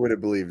nobody would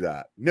have believed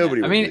that.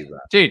 Nobody would believe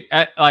that. Dude,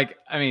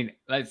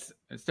 let's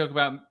talk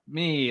about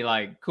me,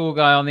 like cool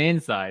guy on the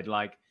inside.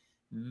 Like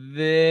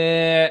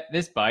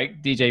this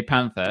bike, DJ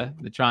Panther,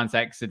 the Trans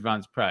X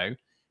Advanced Pro,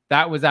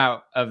 that was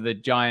out of the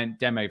giant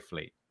demo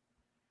fleet.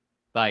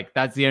 Like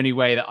that's the only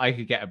way that I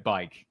could get a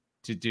bike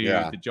to do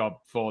the job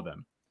for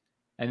them.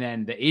 And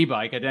then the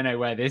e-bike, I don't know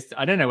where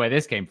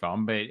this came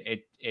from, but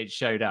it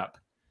showed up.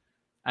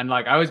 And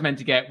like I was meant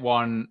to get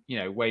one,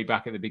 way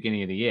back at the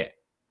beginning of the year.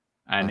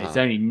 And it's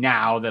only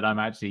now that I'm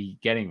actually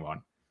getting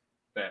one.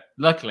 But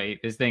luckily,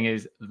 this thing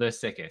is the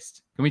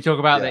sickest. Can we talk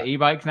about the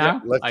e-bike now?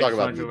 Yeah, let's talk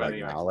about the e-bike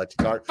now. I'll let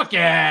you talk. Fuck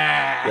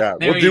yeah! Yeah,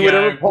 we'll do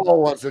whatever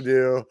Paul wants to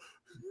do.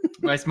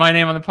 Well, it's my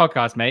name on the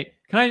podcast, mate.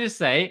 Can I just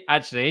say,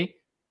 actually,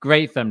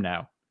 great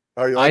thumbnail.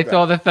 Oh, you like I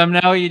thought the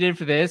thumbnail you did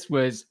for this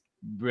was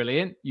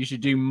brilliant. You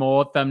should do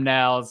more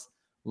thumbnails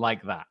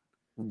like that.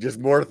 Just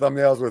more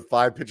thumbnails with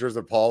 5 pictures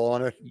of Paul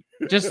on it.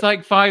 Just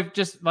like 5,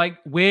 just like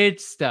weird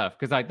stuff.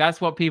 Because like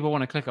that's what people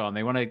want to click on.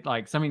 They want to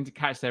like something to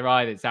catch their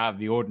eye that's out of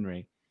the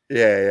ordinary.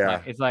 Yeah.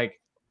 Like, it's like,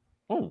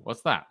 oh,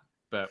 what's that?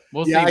 But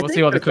we'll see. We'll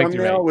see what the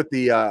click-through rate with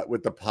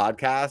the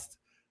podcast.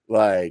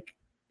 Like,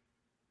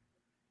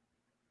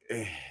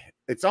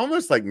 it's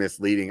almost like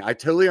misleading. I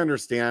totally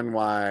understand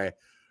why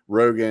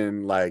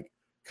Rogan like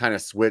kind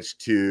of switched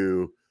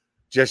to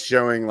just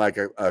showing like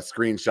a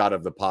screenshot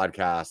of the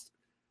podcast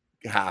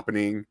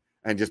happening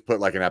and just put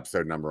like an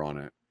episode number on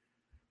it,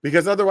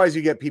 because otherwise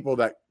you get people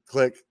that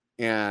click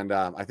and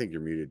I think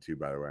you're muted too,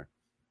 by the way.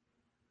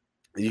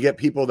 You get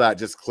people that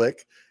just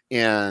click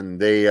and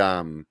they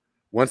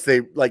once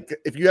they like,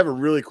 if you have a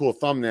really cool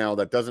thumbnail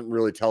that doesn't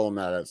really tell them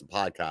that it's a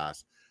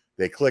podcast,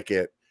 they click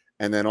it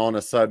and then all of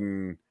a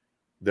sudden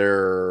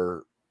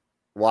they're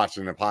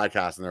watching a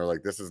podcast and they're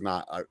like, this is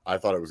not, I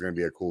thought it was going to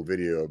be a cool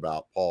video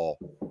about Paul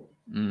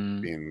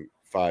being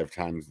 5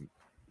 times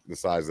the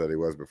size that he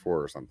was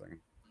before or something.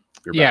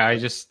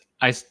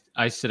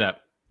 I stood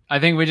up. I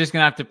think we're just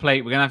gonna have to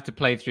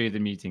play through the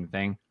muting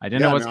thing. I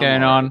don't know what's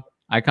going on.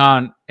 I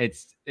can't.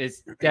 It's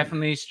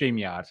definitely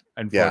StreamYard.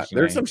 Unfortunately, yeah,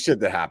 there's some shit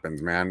that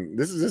happens, man.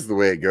 This is just the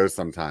way it goes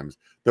sometimes.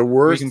 The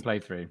worst we can play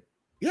through.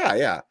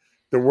 Yeah.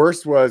 The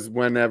worst was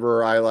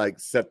whenever I like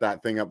set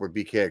that thing up with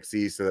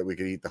BKXC so that we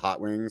could eat the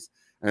hot wings,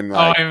 and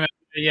like, I remember,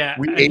 yeah,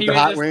 we ate the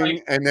hot wing,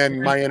 like, and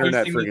then my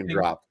internet freaking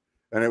dropped,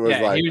 and it was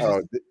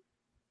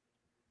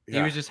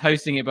he was just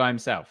hosting it by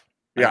himself.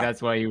 Like,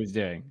 that's what he was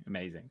doing.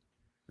 Amazing.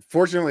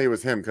 Fortunately, it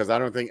was him, because I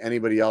don't think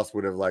anybody else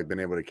would have like been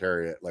able to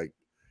carry it. Like,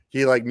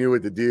 he like knew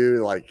what to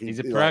do. Like, he's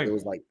a pro. Like, it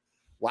was like,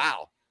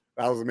 wow,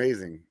 that was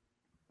amazing.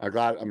 I'm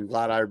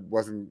glad I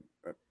wasn't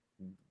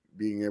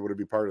being able to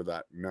be part of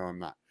that. No, I'm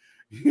not.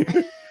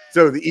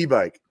 So the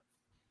e-bike.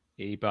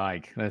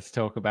 Let's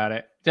talk about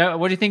it.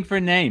 What do you think for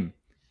a name?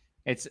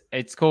 It's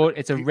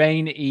a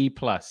Rain E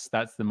Plus.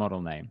 That's the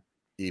model name.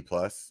 E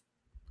Plus.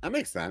 That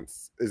makes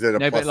sense. Is it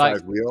a plus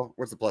size wheel?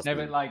 What's the plus? No,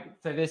 but like,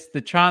 so the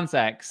Trance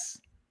X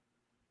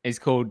is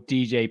called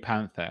DJ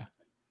Panther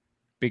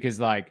because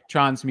like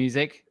trance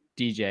music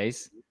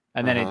DJs,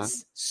 and then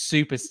it's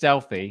super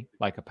stealthy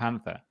like a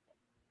panther.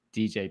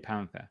 DJ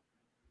Panther.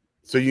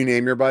 So you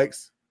name your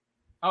bikes?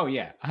 Oh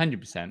yeah,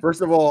 100%.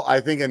 First of all, I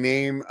think a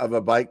name of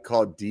a bike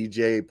called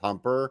DJ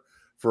Pumper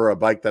for a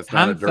bike that's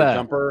not a dirt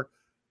jumper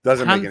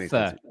doesn't make any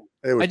sense.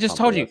 I just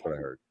told you. That's what I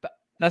heard.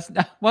 That's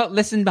well.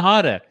 Listen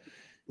harder.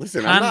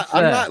 Listen, I'm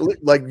not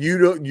like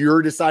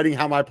you're deciding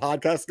how my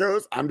podcast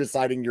goes. I'm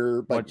deciding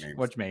your bike names.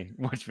 Watch me.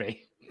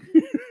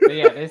 So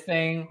yeah, this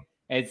thing,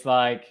 it's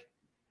like,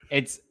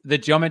 the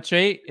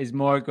geometry is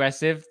more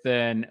aggressive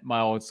than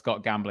my old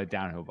Scott Gambler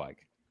downhill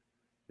bike.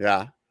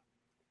 Yeah.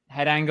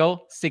 Head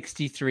angle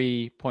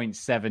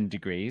 63.7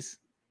 degrees,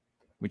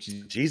 which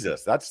is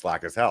Jesus, that's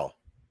slack as hell.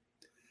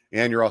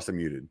 And you're also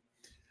muted.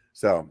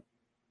 So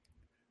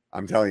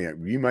I'm telling you,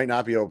 you might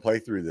not be able to play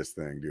through this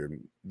thing, dude.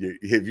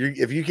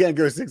 If you can't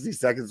go 60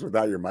 seconds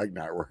without your mic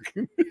not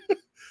working.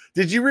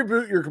 Did you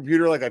reboot your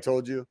computer like I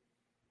told you?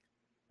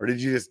 Or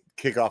did you just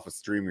kick off a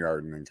StreamYard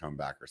and then come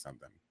back or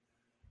something?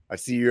 I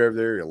see you over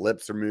there. Your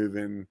lips are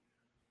moving.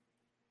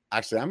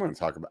 Actually, I'm going to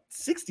talk about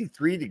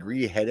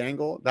 63-degree head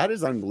angle. That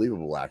is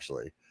unbelievable,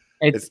 actually.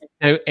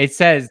 It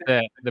says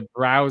that the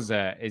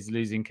browser is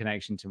losing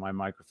connection to my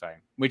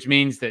microphone, which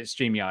means that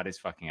StreamYard is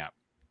fucking up.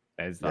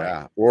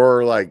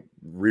 Or like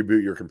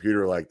reboot your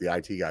computer like the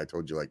IT guy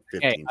told you like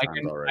 15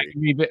 times already.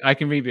 I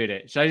can reboot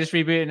it. Should I just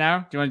reboot it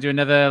now? Do you want to do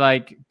another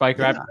like biker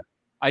app?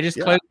 I just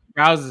closed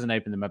the browsers and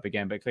opened them up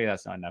again, but clearly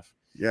that's not enough.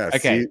 Yeah.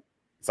 Okay. See,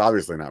 it's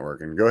obviously not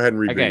working. Go ahead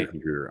and reboot your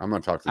computer. I'm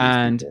going to talk to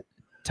these people.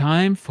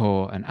 Time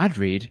for an ad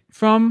read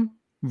from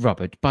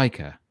Robert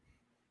Biker.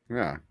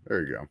 Yeah,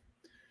 there you go.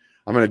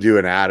 I'm going to do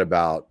an ad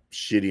about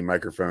shitty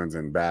microphones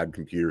and bad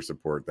computer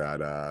support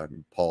that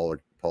Paul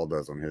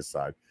does on his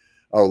side.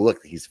 Oh,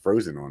 look, he's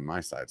frozen on my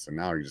side. So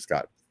now he just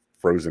got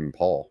frozen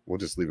Paul. We'll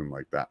just leave him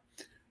like that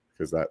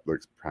because that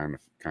looks kind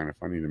of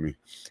funny to me.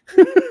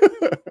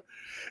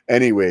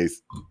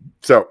 Anyways,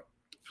 so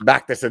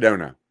back to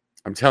Sedona.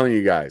 I'm telling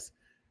you guys,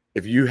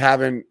 if you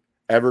haven't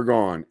ever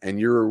gone and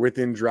you're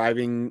within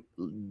driving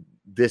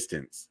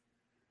distance,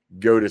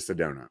 go to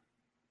Sedona.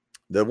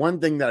 The one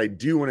thing that I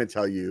do want to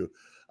tell you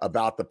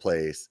about the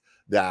place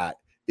that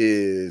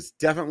is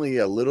definitely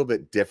a little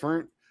bit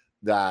different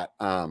that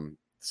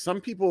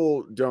some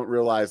people don't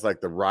realize, like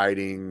the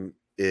riding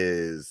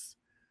is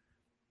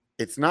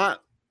it's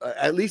not,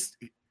 at least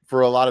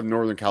for a lot of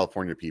Northern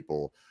California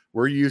people,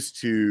 we're used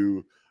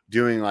to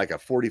doing like a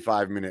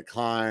 45-minute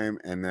climb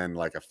and then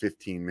like a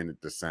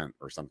 15-minute descent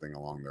or something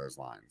along those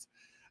lines.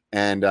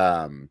 And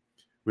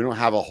we don't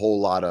have a whole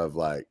lot of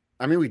like,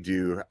 I mean, we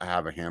do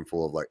have a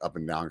handful of like up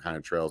and down kind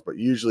of trails, but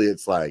usually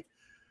it's like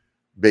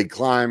big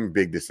climb,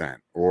 big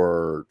descent,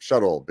 or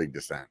shuttle, big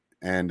descent.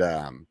 And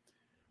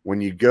when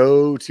you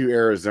go to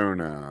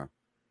Arizona,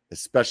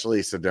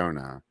 especially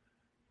Sedona,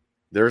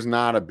 there's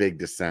not a big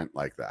descent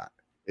like that.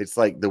 It's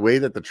like the way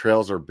that the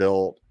trails are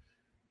built,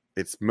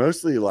 it's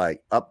mostly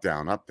like up,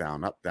 down, up,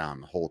 down, up,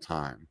 down the whole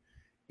time.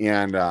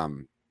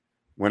 And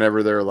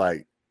whenever they're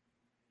like,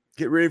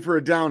 get ready for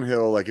a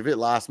downhill, like if it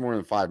lasts more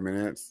than 5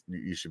 minutes,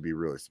 you should be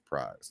really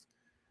surprised.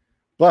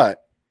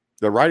 But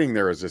the riding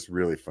there is just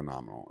really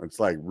phenomenal. It's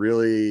like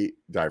really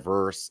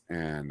diverse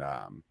and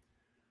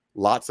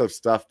lots of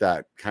stuff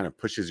that kind of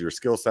pushes your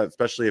skill set,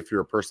 especially if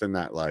you're a person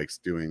that likes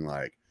doing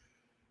like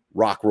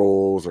rock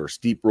rolls or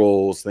steep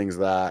rolls, things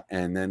like that.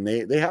 And then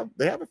they have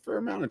a fair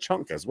amount of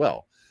chunk as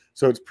well.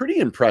 So it's pretty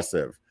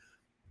impressive.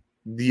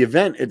 The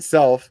event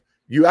itself,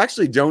 you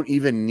actually don't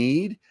even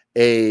need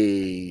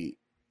a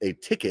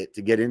ticket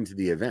to get into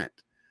the event.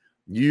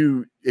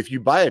 If you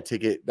buy a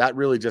ticket, that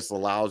really just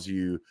allows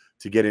you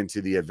to get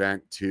into the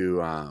event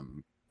to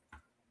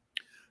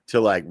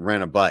like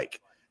rent a bike,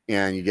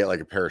 and you get like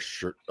a pair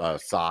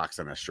of socks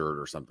and a shirt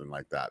or something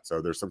like that.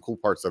 So there's some cool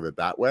parts of it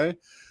that way.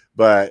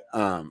 But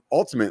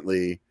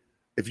ultimately,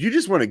 if you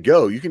just want to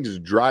go, you can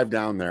just drive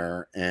down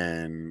there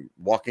and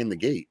walk in the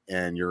gate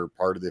and you're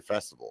part of the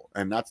festival.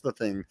 And that's the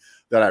thing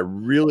that I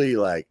really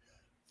like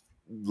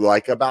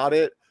about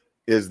it,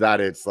 is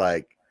that it's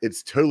like,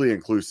 it's totally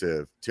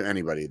inclusive to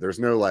anybody. There's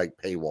no like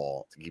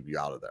paywall to keep you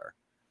out of there.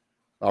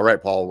 All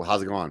right, Paul,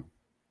 how's it going?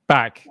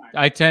 Back.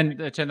 I turned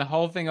the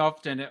whole thing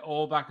off, turned it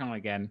all back on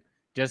again.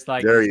 Just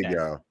like there you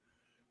go.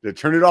 Did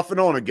turn it off and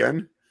on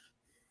again?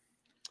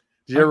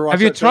 Did you ever watch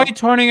Have you tried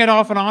turning it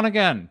off and on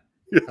again?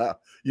 Yeah.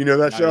 You know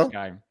that show?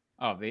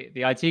 Oh, the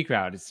IT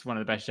Crowd is one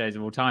of the best shows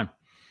of all time.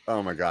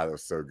 Oh my God, it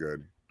was so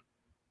good.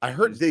 I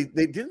heard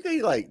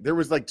there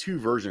was like two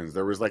versions.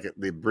 There was like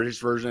the British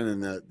version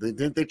and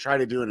didn't they try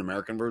to do an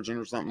American version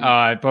or something?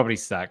 Oh, it probably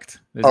sucked.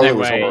 There's no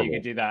way you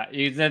could do that.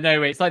 There's no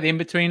way. It's like the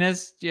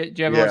In-Betweeners. Do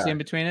you ever watch the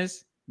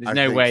In-Betweeners? There's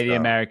no way the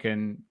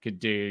American could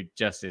do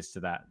justice to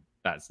that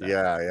stuff.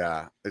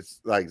 Yeah.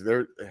 It's like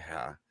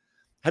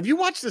Have you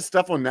watched this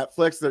stuff on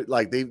Netflix that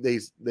like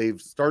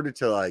they've started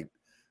to like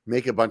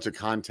make a bunch of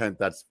content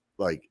that's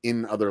like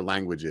in other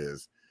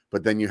languages,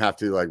 but then you have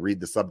to like read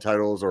the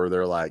subtitles, or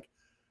they're like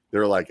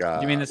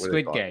you mean the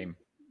Squid Game?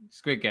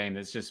 Squid Game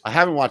that's just I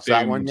haven't watched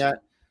that one yet.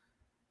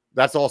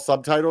 That's all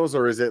subtitles,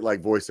 or is it like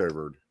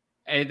voiceovered?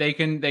 They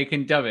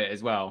can dub it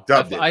as well.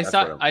 I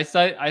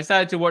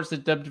started to watch the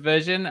dubbed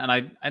version, and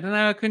I don't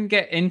know, I couldn't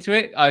get into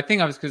it. I think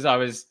I was because I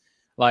was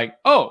like,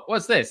 oh,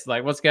 what's this?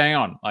 Like, what's going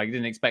on? Like, I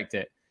didn't expect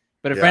it.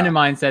 But a friend of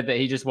mine said that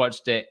he just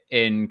watched it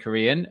in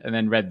Korean and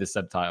then read the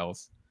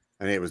subtitles.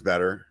 And it was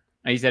better.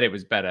 And he said it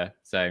was better.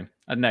 So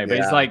I don't know, but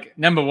it's like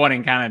 #1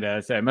 in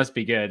Canada, so it must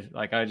be good.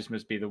 Like I just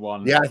must be the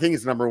one. Yeah, I think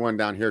it's #1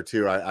 down here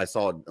too. I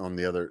saw it on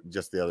the other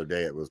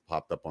day. It was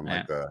popped up on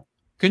like the.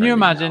 Can you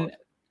imagine?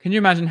 Can you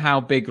imagine how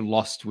big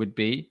Lost would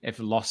be if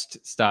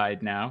Lost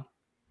started now?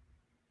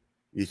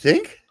 You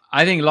think?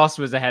 I think Lost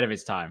was ahead of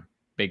its time,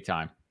 big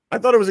time. I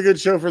thought it was a good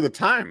show for the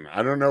time.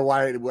 I don't know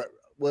why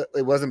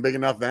it wasn't big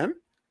enough then.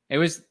 It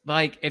was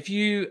like if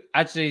you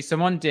actually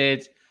someone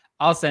did.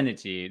 I'll send it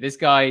to you. This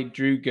guy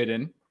Drew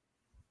Gooden.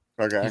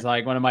 Okay. He's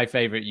like one of my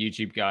favorite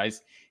YouTube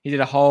guys. He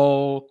did a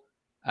whole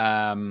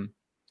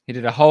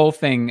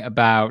thing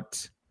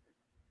about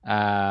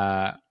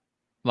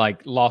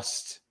like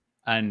Lost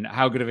and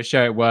how good of a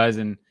show it was,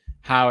 and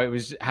how it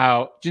was do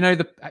you know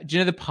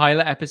the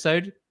pilot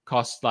episode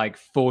cost like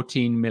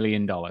 $14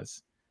 million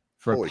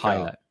for a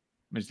pilot,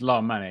 which is a lot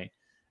of money.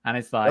 And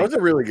it's like, that was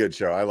a really good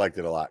show. I liked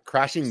it a lot.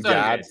 Crashing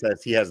Dad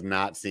says he has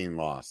not seen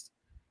Lost.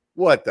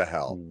 What the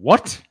hell?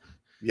 What?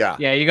 Yeah.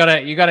 Yeah, you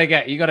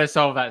gotta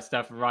solve that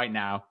stuff right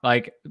now.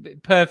 Like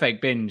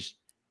perfect binge.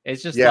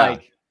 It's just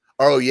like,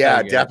 oh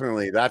yeah, so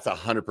definitely. That's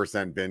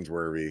 100% binge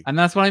worthy. And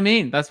that's what I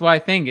mean. That's why I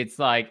think it's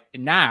like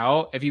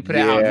now if you put it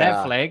out on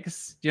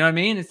Netflix, do you know what I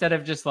mean? Instead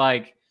of just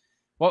like,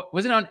 what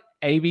was it on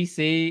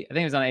ABC? I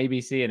think it was on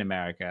ABC in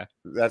America.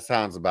 That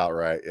sounds about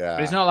right. Yeah.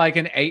 But it's not like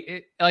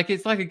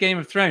it's like a Game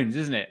of Thrones,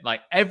 isn't it?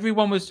 Like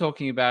everyone was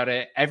talking about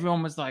it.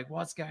 Everyone was like,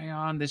 what's going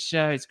on? This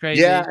show, it's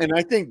crazy. Yeah. And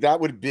I think that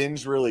would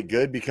binge really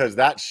good because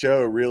that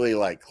show really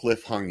like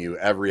cliffhung you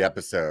every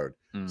episode.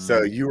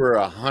 So you were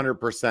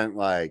 100%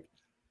 like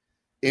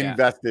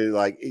invested,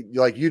 like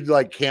you'd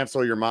like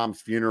cancel your mom's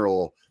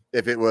funeral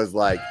if it was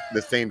like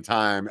the same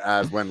time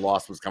as when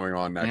Lost was coming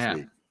on next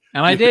week.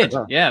 And I did.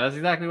 Yeah, that's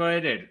exactly what I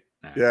did.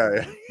 No,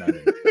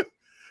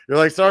 you're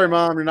like, sorry,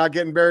 Mom, you're not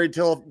getting buried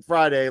till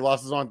Friday.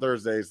 Lost is on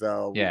Thursday,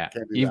 so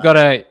you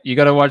gotta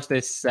watch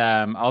this.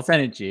 I'll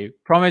send it to you.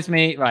 Promise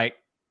me, like,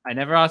 I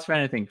never asked for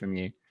anything from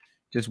you.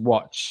 Just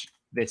watch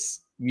this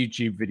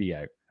YouTube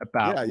video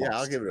about. Yeah,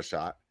 I'll give it a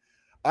shot.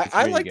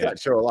 I like that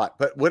show a lot.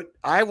 But what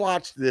I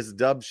watched this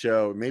dub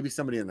show, maybe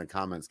somebody in the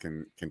comments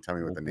can tell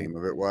me what the name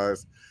of it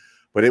was,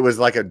 but it was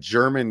like a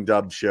German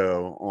dub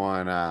show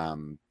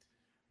on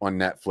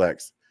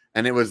Netflix,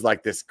 and it was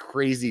like this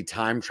crazy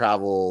time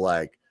travel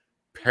like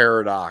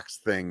paradox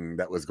thing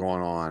that was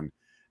going on,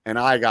 and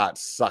I got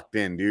sucked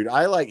in, dude.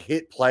 I like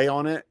hit play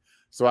on it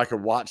so I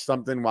could watch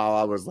something while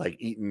I was like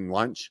eating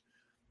lunch,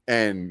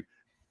 and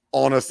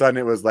all of a sudden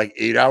it was like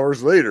 8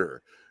 hours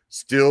later,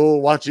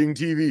 still watching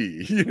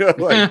TV, you know,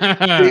 like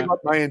gave up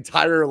my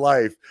entire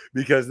life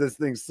because this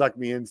thing sucked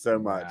me in so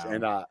much. Wow.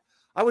 And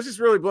I was just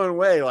really blown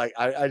away. Like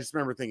I just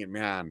remember thinking,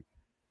 man,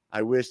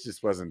 I wish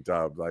this wasn't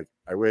dubbed. Like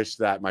I wish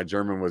that my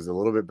German was a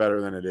little bit better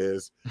than it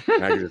is,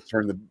 and I could just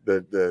turn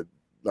the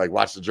like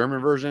watch the German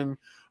version,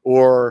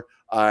 or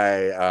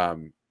I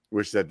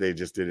wish that they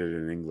just did it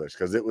in English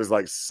because it was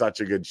like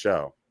such a good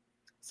show.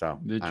 So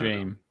the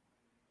dream.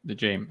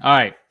 All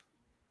right,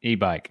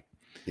 e-bike.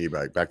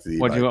 Back to the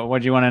e-bike.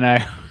 What do you want to know?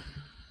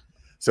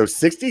 So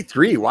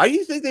 63. Why do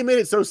you think they made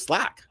it so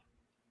slack?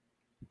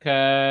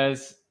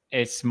 Because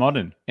it's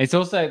modern. It's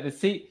also the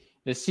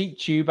seat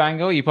tube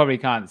angle. You probably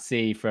can't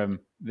see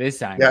from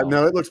this angle. Yeah,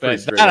 no, it looks pretty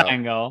straight that up.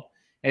 Angle.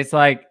 It's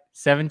like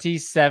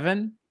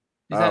 77.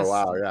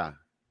 Wow, yeah.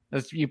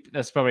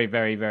 That's probably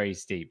very, very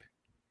steep.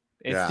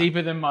 It's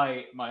steeper than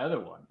my other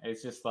one.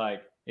 It's just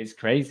like it's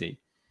crazy.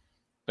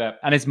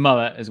 And it's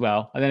mullet as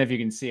well. I don't know if you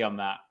can see on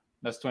that.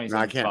 That's 27.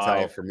 No, I can't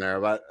tell from there,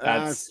 but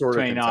that's sort of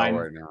 29 can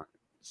tell right now.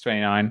 It's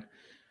 29.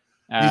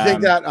 You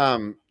think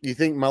that you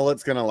think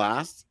mullet's gonna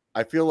last?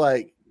 I feel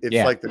like it's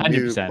like the 100%.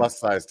 New plus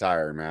size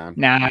tire, man.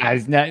 Nah,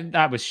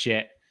 that was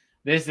shit.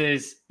 This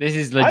is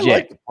legit. I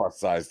like the plus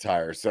size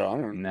tire, so I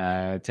don't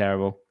know. No,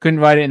 terrible.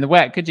 Couldn't ride it in the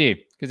wet, could you?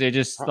 Because they're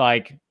just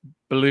like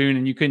balloon,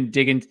 and you couldn't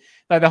dig in.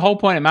 Like the whole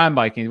point of mountain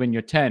biking is when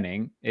you're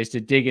turning is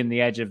to dig in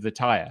the edge of the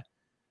tire,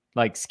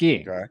 like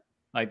skiing. Okay.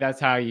 Like that's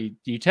how you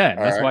turn.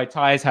 That's why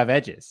tires have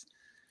edges.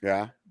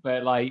 Yeah.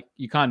 But like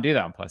you can't do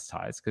that on plus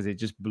tires because it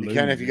just balloons. You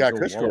can if you got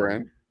Cushcore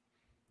in.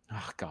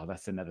 Oh god,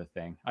 that's another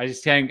thing. I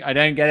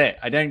don't get it.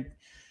 I don't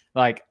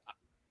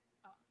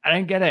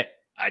get it.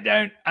 I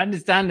don't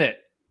understand it.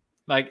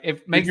 Like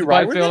it makes the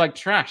bike feel like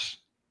trash.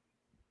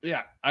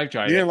 Yeah, I've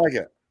tried it. You didn't like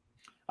it?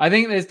 I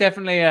think there's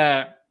definitely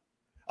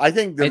I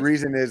think the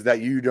reason is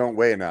that you don't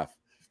weigh enough.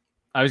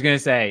 I was gonna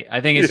say,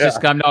 I think it's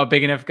just I'm not a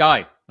big enough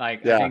guy.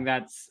 Like I think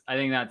that's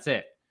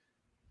it.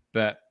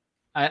 But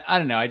I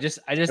don't know. I just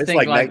it's think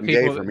like night and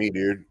day for me,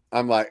 dude.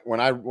 I'm like when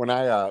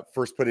I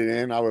first put it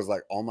in, I was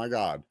like, oh my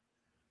god,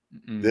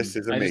 this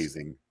is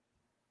amazing.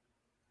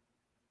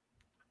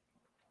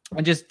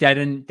 I just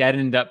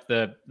deadened up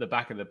the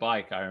back of the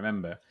bike. I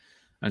remember.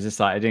 I was just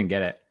like, I didn't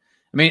get it.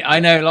 I mean, I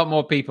know a lot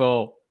more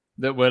people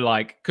that were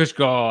like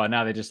Cushcore, and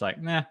now they're just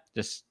like, nah,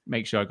 just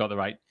make sure I got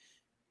the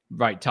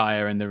right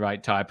tire and the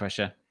right tire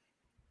pressure.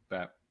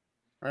 But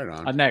right on.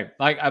 I don't know.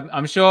 Like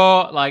I'm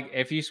sure, like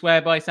if you swear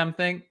by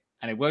something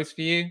and it works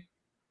for you,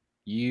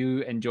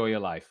 you enjoy your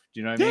life. Do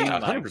you know what I mean? Yeah,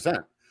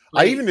 100%.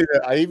 I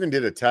even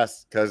did a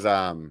test because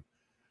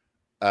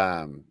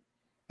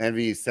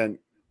Envy sent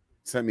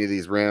me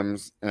these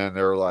rims, and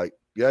they were like,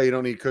 yeah, you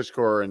don't need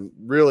Cushcore, and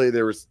really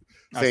they were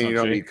saying you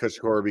don't need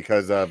Cushcore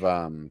because of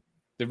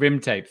the rim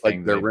tape thing,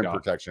 like their rim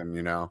protection,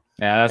 you know.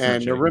 Yeah, that's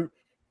and the rim.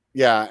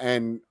 Yeah,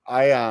 and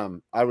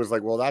I was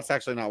like, well, that's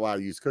actually not why I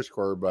use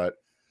Cushcore, but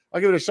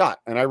I'll give it a shot.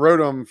 And I rode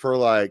them for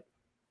like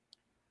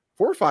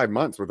 4 or 5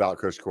 months without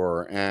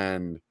Cushcore,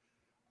 and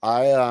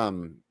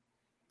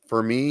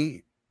for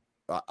me,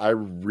 I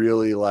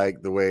really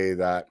like the way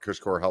that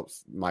Cushcore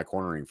helps my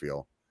cornering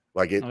feel.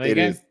 Like it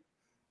is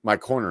my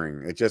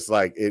cornering. It just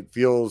like it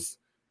feels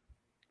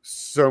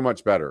so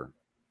much better.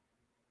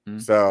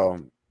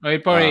 So well,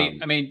 probably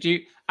I mean,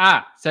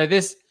 so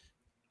this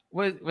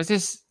was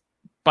this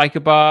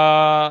biker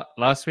bar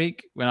last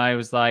week when I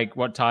was like,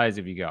 what tires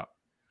have you got?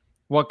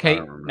 What case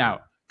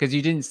now? Because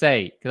you didn't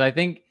say, because I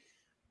think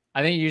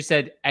you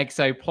said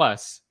Exo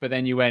Plus, but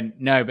then you went,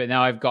 no, but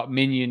now I've got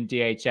Minion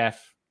DHF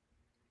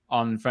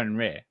on front and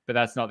rear, but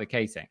that's not the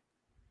casing.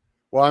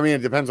 Well, I mean,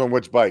 it depends on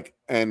which bike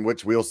and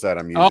which wheel set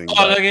I'm using.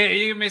 Oh, look at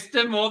you, missed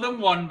more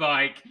than one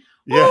bike.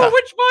 Yeah. Oh,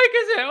 which bike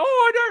is it?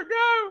 Oh, I don't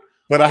know.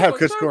 But I have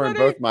Cushcore in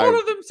both my... All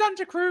of them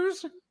Santa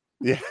Cruz.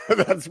 Yeah,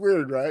 that's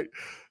weird, right?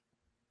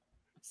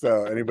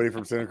 So anybody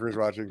from Santa Cruz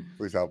watching,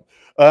 please help.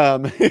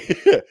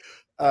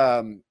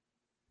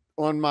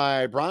 On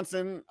my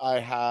Bronson, I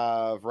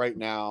have right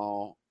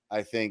now,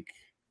 I think,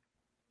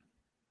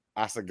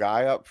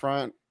 Assegai up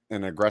front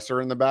and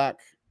Aggressor in the back.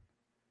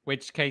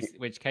 Which casing?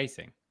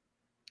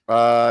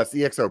 It's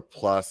the EXO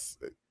Plus.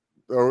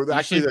 Oh,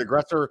 actually, the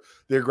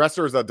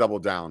Aggressor is a double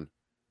down.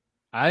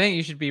 I think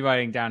you should be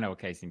riding downhill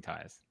casing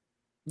tires.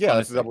 Yeah,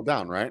 that's a double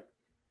down, right?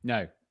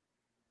 No.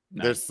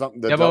 There's something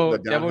double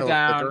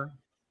down. Thicker.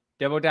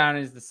 Double down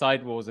is the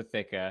sidewalls are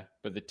thicker,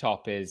 but the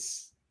top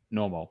is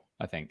normal,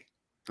 I think.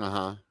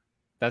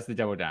 That's the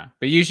double down.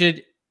 But you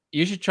should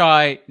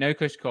try no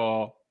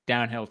Cushcore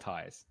downhill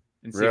tires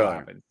and see what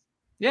happens.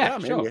 Yeah,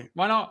 sure.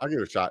 Why not? I'll give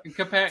it a shot.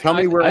 Compare. Tell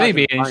me where I I think it'd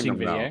be can an find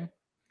interesting them, video. though.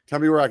 Tell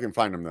me where I can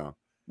find them though.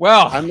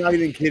 Well, I'm not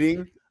even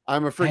kidding.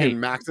 I'm a freaking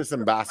Maxxis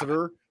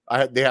ambassador.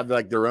 They have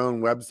like their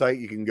own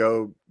website you can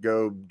go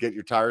get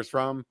your tires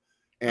from,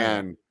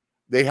 and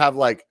they have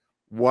like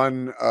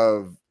one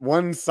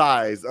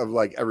size of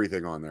like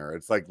everything on there.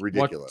 It's like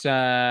ridiculous.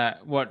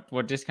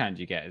 What discount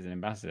do you get as an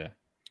ambassador?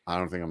 I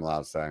don't think I'm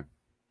allowed to say.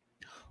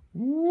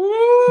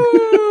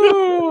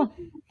 Woo!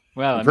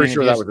 Well, I'm pretty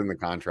sure that was in the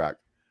contract.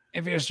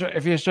 If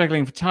you're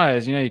struggling for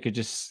tires, you could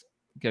just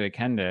go to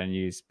Kenda and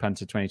use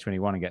Punter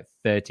 2021 and get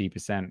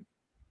 30%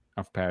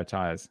 off a pair of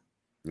tires.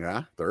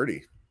 Yeah,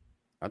 30.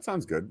 That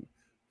sounds good.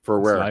 For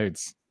where?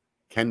 Loads.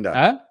 Kenda.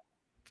 Huh?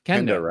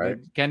 Kenda, right?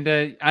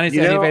 Kenda, and it's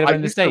only available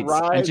in the States.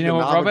 And do you know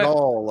what,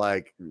 Robert?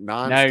 Like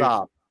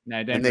nonstop.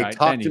 No, don't. And they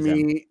talked to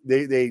me.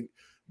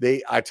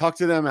 I talked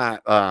to them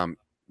at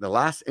the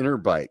last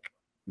Interbike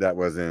that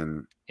was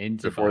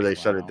before they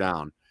shut it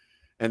down,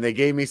 and they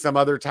gave me some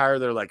other tire.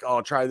 They're like,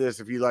 "Oh, try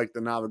this if you like the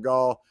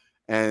Navigal,"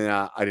 and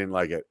I didn't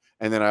like it.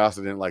 And then I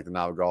also didn't like the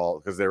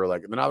Navigal because they were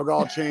like, the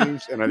Navigal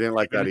changed, and I didn't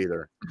like that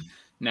either.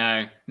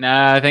 No,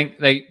 I think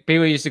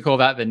people used to call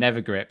that the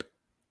Never Grip.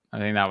 I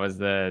think that was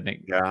the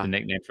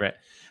nickname for it.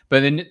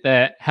 But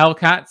the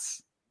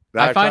Hellcats,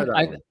 I found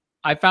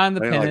the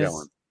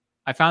pinners.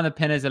 I found the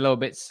pinners a little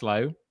bit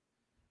slow,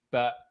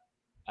 but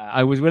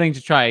I was willing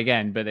to try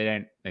again. But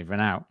they've run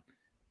out.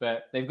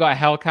 But they've got a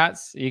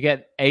Hellcats. You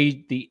get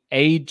the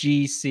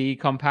AGC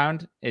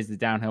compound is the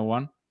downhill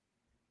one,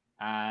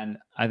 and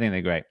I think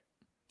they're great.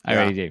 I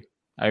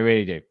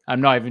really do. I'm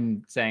not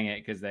even saying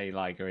it because they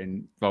are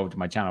involved in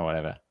my channel or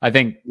whatever. I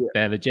think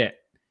they're legit.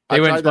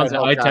 They weren't sponsored.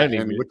 I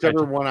totally.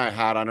 Whichever one I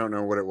had, I don't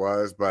know what it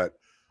was, but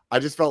I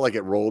just felt like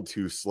it rolled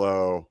too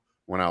slow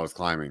when I was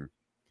climbing.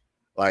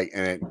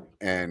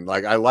 And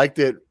I liked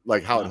it,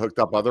 like how it hooked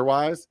up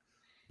otherwise,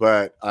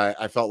 but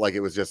I felt like it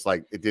was just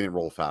like it didn't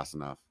roll fast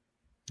enough.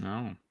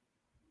 Oh,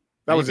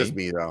 that was just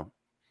me though.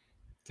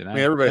 I mean,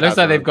 everybody. It looks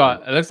like they've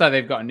got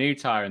a new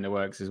tire in the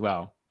works as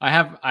well.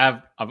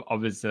 I've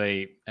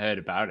obviously heard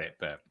about it,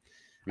 but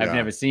I've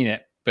never seen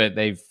it. But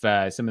they've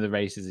some of the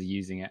racers are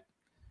using it.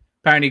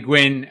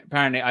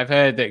 Apparently, I've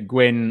heard that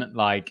Gwyn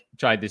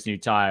tried this new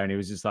tire and he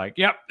was just like,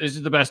 "Yep, this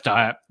is the best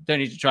tire. Don't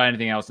need to try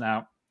anything else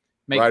now."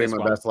 Riding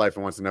my best life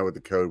and wants to know what the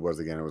code was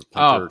again. It was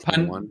Punter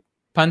 21.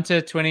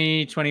 Punter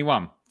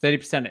 2021,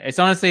 30%. It's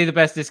honestly the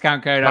best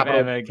discount code I've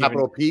ever given.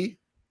 Capital P?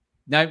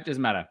 No, it doesn't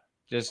matter.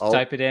 Just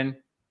type it in.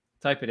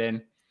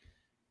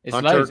 It's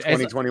Punter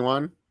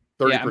 2021.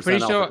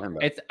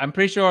 30% I'm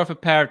pretty sure for a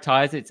pair of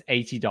tires it's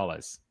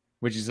 $80,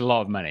 which is a lot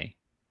of money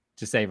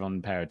to save on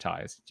a pair of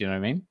tires. Do you know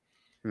what I mean?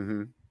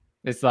 Mm-hmm.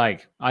 It's I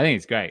think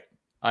it's great.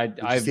 I've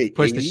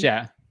pushed the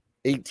share.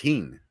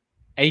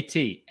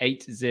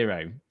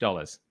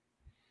 $80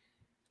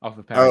 off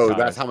a pair of tires.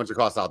 That's how much it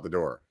costs out the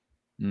door.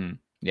 Yeah,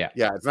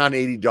 it's not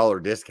an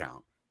 $80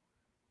 discount.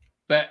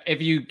 But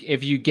if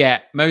you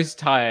get most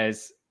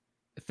tires,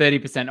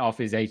 30% off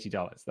is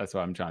 $80. That's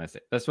what I'm trying to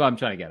say. That's what I'm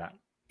trying to get at.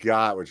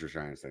 Got what you're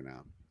trying to say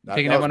now.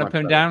 Picking up what I'm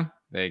putting down?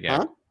 There you go.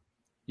 Huh?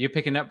 You're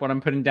picking up what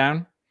I'm putting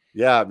down?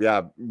 Yeah.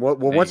 Well,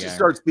 once you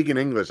start speaking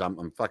English,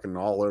 I'm fucking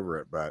all over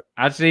it. But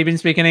actually, you've been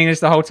speaking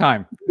English the whole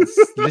time. It's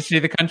literally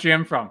the country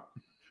I'm from.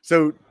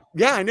 So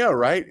yeah, I know,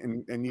 right?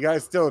 And you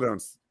guys still don't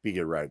speak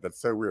it right.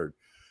 That's so weird.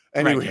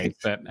 Anyway,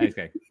 but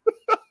okay.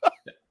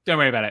 Don't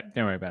worry about it.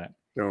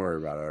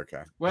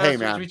 Okay. Well, hey,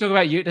 man. Let's talk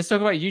about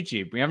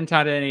YouTube. We haven't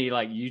had any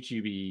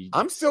YouTube-y.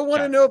 I'm still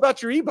want to know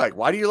about your e-bike.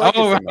 Why do you like it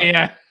so much?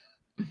 Yeah.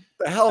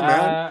 The hell,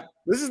 man.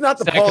 This is not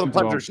the Paul the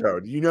Punter show.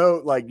 Do you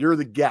know, you're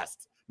the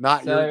guest,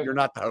 you're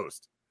not the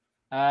host.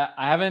 I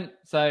haven't.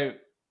 So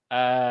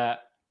I've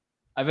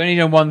only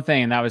done one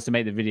thing, and that was to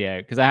make the video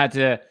because I had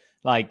to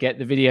get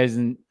the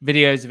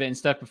videos of it and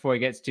stuff before it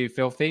gets too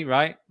filthy,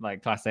 right?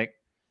 Classic.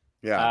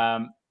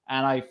 Yeah.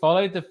 And I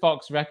followed the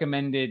Fox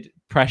recommended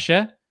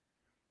pressure.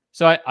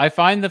 So I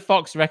find the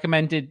Fox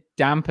recommended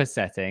damper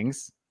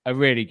settings are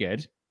really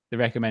good. The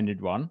recommended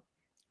one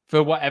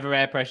for whatever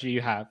air pressure you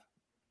have.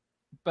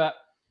 But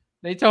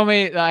they told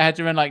me that I had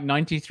to run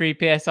 93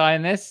 PSI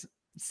in this.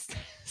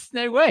 It's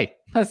no way.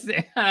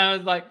 And I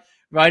was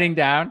riding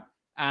down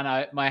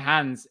and my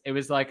hands, it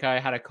was like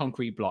I had a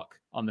concrete block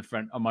on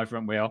my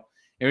front wheel.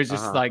 It was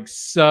just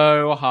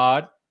so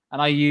hard.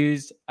 And I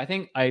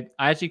think I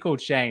actually called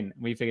Shane.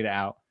 We figured it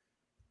out.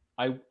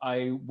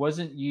 I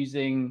wasn't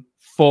using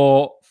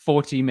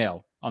 40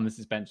 mil on the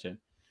suspension.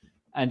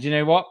 And you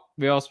know what?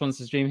 Real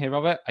sponsor stream here,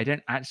 Robert. I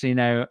don't actually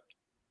know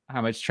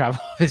how much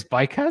travel this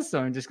bike has, so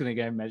I'm just gonna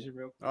go measure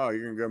real quick. Oh,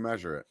 you're gonna go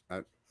measure it.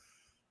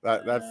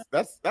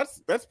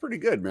 That's pretty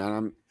good,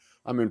 man.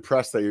 I'm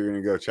impressed that you're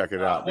gonna go check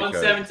it out.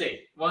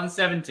 170.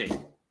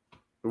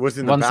 What's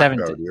in the back,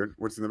 though, dude?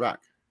 What's in the back?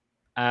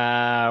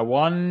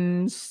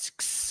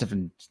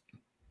 167.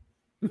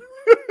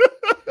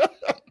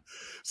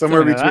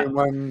 Somewhere between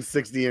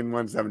 160 and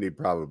 170,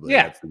 probably.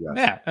 Yeah,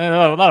 yeah.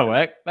 That'll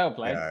work. That'll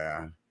play.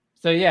 Yeah.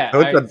 So yeah,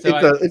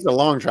 it's a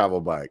long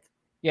travel bike.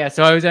 Yeah,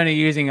 so I was only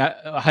using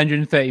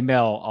 130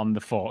 mil on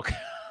the fork.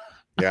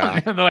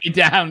 Yeah, on the way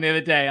down the other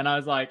day, and I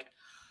was like,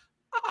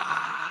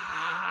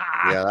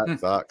 yeah, that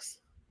sucks.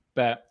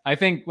 But I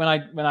think when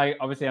I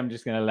obviously I'm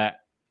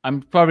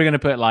probably gonna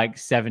put like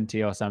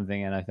 70 or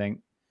something in, I think,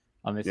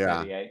 on this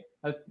 38.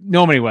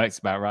 Normally works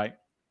about right.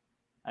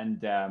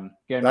 And that's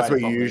right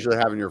what you usually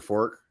have in your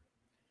fork.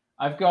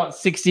 I've got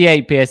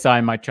 68 PSI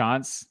in my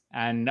trance,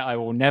 and I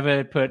will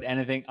never put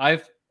anything.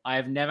 I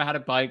have never had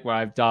a bike where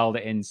I've dialed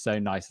it in so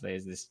nicely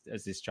as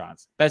this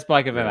trance. Best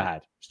bike I've ever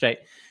had. Straight.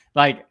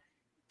 Like,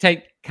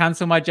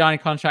 cancel my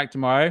Giant contract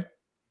tomorrow.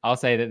 I'll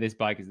say that this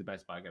bike is the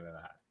best bike I've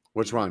ever had.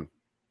 Which one?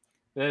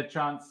 The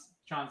Trance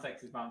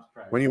X Advance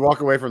Pro. When you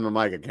walk away from the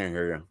mic, I can't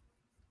hear you.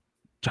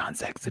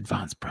 Trance X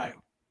Advance Pro.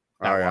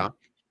 Yeah.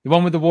 The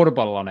one with the water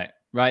bottle on it,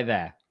 right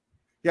there.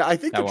 Yeah, I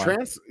think the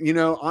Trance,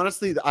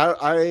 honestly,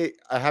 I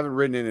haven't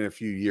ridden it in a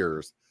few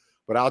years,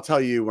 but I'll tell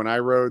you, when I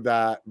rode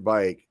that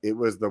bike, it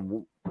was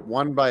the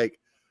one bike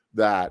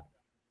that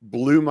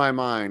blew my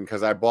mind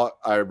because I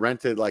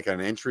rented like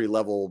an entry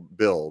level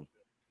build,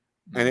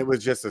 and it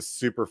was just a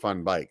super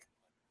fun bike.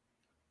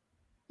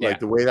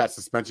 Like the way that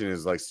suspension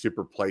is like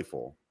super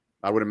playful.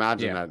 I would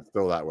imagine that's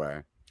still that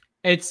way.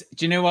 Do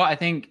you know what? I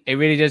think it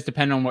really does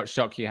depend on what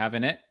shock you have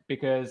in it,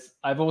 because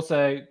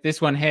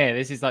this one here,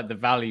 this is like the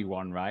value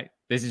one, right?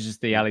 This is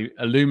just the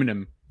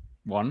aluminum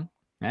one.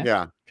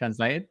 Yeah.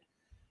 Translated.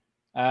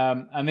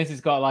 And this has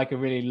got like a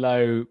really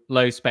low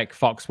spec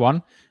Fox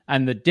one.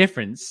 And the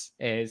difference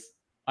is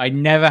I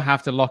never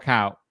have to lock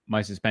out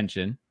my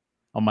suspension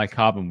on my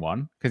carbon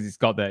one because it's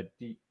got the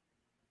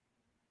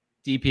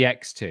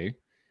DPX2.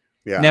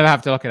 Yeah. Never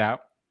have to lock it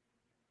out.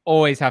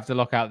 Always have to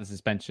lock out the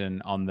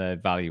suspension on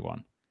the value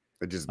one.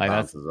 It just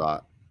bounces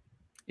out.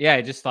 Yeah,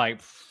 it just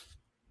like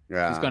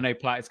it's got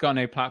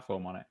no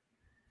platform on it.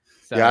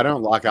 So, I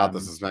don't lock out the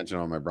suspension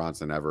on my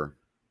Bronson ever.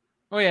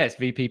 Oh yeah, it's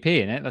VPP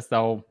in it. That's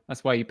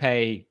why you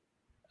pay.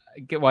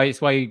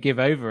 It's why you give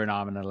over an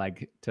arm and a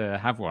leg to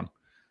have one.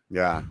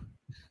 Yeah.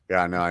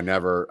 No, I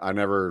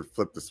never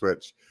flip the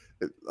switch.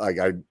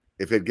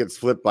 If it gets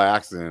flipped by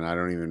accident, I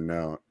don't even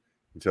know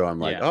until I'm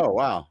like, oh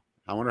wow,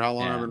 I wonder how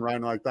long I've been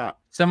riding like that.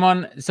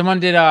 Someone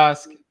did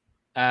ask,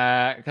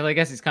 because I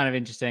guess it's kind of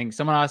interesting.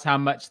 Someone asked how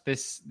much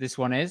this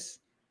one is,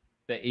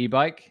 the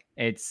e-bike.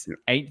 It's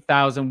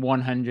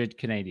 8,100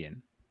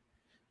 Canadian.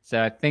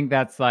 So I think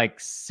that's like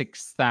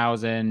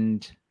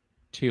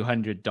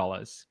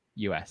 $6,200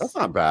 US. That's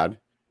not bad.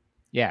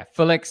 Yeah,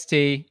 full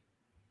XT,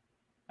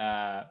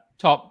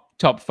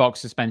 top Fox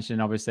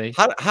suspension, obviously.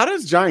 How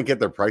does Giant get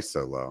their price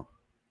so low?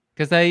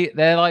 Because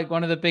they're like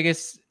one of the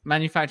biggest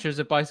manufacturers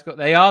of bicycles.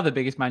 They are the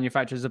biggest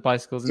manufacturers of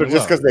bicycles in the world.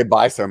 Just because they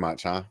buy so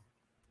much, huh?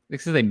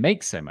 Because they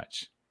make so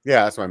much.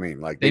 Yeah, that's what I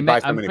mean. Like they buy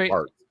so many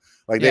parts.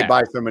 Like they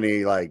buy so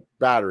many like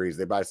batteries.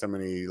 They buy so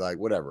many like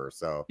whatever.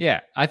 So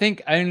yeah, I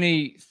think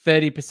only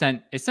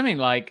 30%. It's something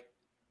like,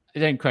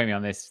 don't quote me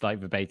on this like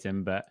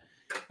verbatim, but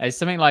it's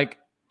something like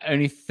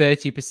only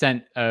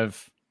 30%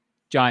 of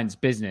Giant's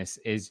business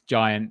is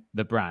Giant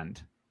the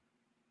brand.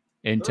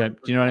 Do you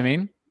know what I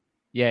mean?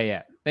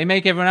 Yeah. They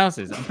make everyone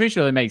else's. I'm pretty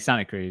sure they make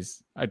Santa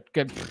Cruz.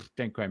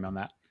 Don't quote me on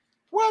that.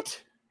 What?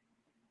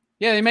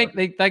 Yeah,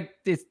 they like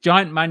it's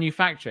Giant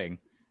manufacturing.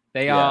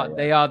 They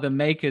are the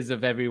makers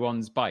of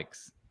everyone's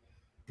bikes,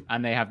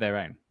 and they have their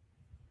own.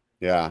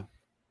 Yeah,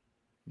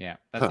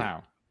 that's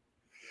how.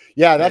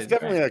 Yeah, that's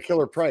definitely a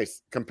killer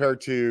price compared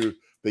to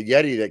the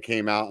Yeti that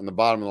came out, and the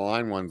bottom of the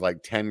line one's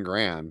like 10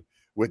 grand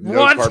with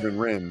no carbon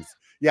rims.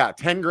 Yeah,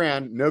 10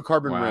 grand, no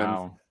carbon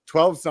rims,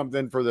 12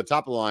 something for the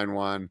top of the line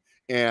one,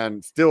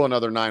 and still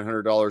another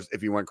 $900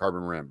 if you went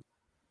carbon rim.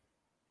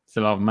 It's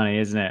a lot of money,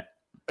 isn't it?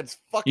 It's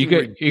fucking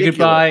ridiculous, you could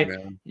buy,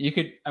 man.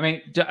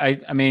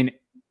 I mean,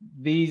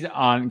 these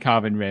aren't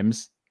carbon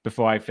rims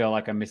before I feel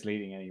like I'm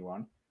misleading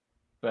anyone,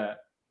 but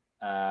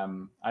I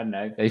don't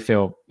know. They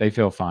feel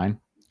fine.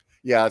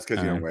 Yeah, that's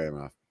because you don't weigh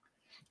enough.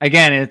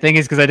 Again, the thing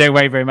is because I don't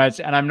weigh very much,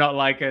 and I'm not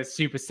like a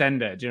super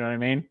sender. Do you know what I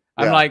mean?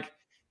 I'm like,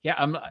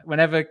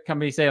 whenever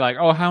companies say like,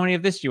 "Oh, how many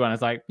of this do you want?"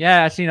 It's like,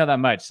 yeah, actually not that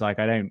much. Like,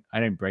 I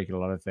don't break a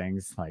lot of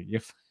things. Like,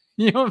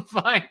 you're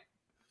fine.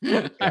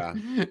 Yeah.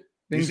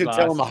 You should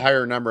tell them a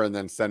higher number and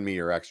then send me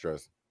your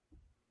extras.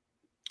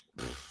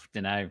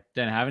 Don't have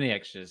any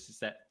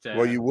extras.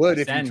 Well, you would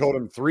if you told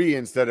them 3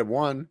 instead of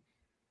 1.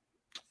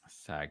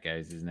 That's how it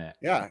goes, isn't it?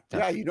 Yeah.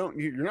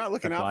 You're not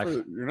looking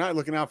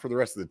out for the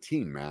rest of the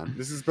team, man.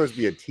 This is supposed to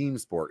be a team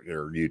sport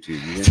here,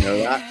 YouTube. You didn't know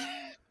that?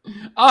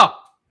 Oh,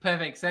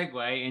 perfect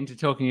segue into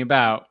talking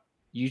about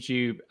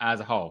YouTube as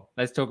a whole.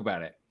 Let's talk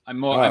about it.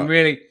 I'm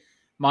really.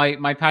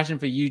 My passion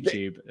for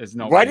YouTube is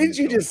not. Why didn't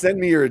you just send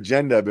me your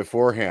agenda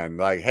beforehand?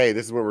 Like, hey,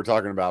 this is what we're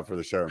talking about for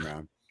the show,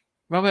 man.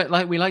 Robert,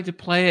 like we like to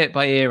play it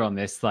by ear on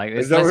this. Like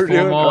it's less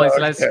formal, it's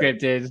less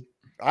scripted.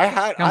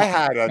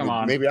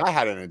 Maybe I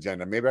had an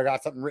agenda. Maybe I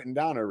got something written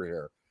down over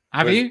here.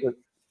 Have you?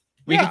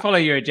 We can follow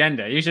your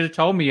agenda. You should have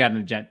told me you had an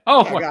agenda.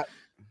 Oh,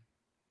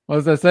 what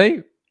does that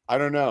say? I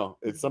don't know.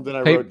 It's something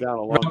I wrote down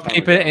a long time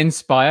ago.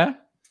 Inspire.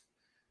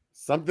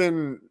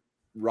 Something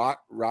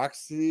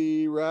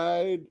Roxy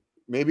Ride.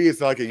 Maybe it's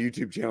like a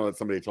YouTube channel that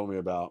somebody told me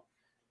about.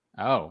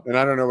 Oh, and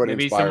I don't know what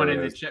maybe someone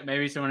in the chat.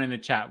 Maybe someone in the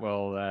chat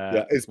will.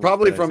 It's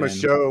probably from a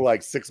show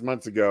like 6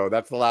 months ago.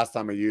 That's the last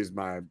time I used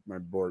my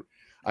board.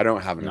 I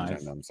don't have an Nice.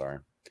 agenda. I'm sorry.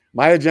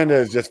 My agenda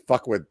is just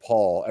fuck with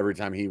Paul every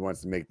time he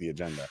wants to make the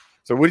agenda.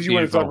 So what did you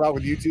want to talk about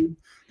with YouTube?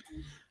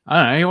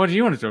 I don't know. What do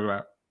you want to talk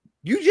about?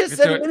 You just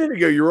said a minute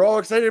ago you were all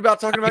excited about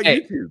talking about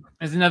YouTube.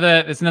 There's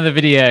another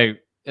video.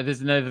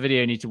 There's another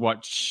video you need to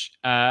watch.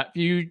 Do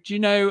you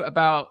know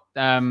about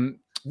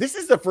this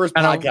is the first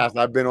podcast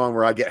I've been on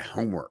where I get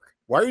homework.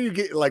 Why are you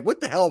getting like what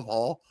the hell,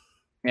 Paul?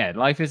 Yeah,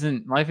 life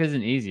isn't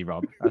easy,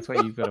 Rob. That's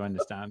what you've got to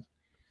understand.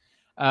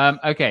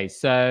 Okay,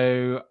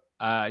 so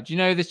do you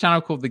know this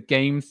channel called The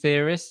Game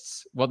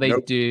Theorists? What they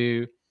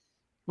do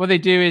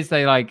is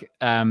they like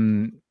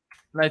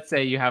let's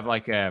say you have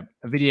like a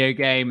video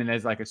game and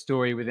there's like a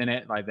story within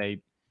it, like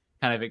they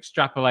kind of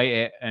extrapolate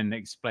it and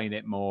explain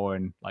it more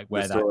and like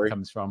where that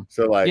comes from.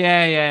 So like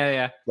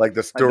like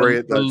the story,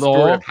 like the lore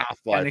story of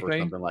Half-Life or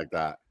something like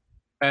that.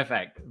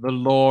 Perfect. The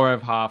lore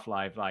of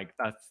Half-Life, like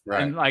that's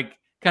right. And like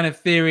kind of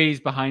theories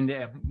behind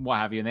it, what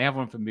have you. And they have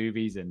one for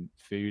movies and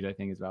food, I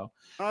think, as well.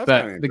 Oh,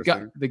 but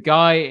the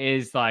guy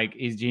is like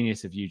he's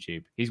genius of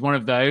YouTube. He's one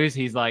of those.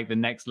 He's like the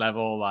next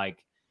level,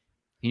 like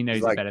he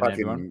knows it better than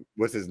everyone.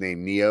 What's his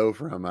name? Neo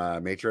from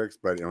Matrix,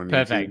 but on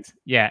perfect. YouTube.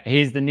 Yeah,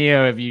 he's the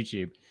Neo of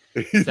YouTube.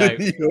 So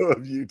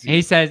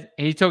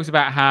he talks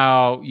about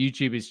how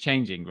YouTube is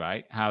changing,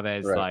 right? How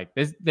there's like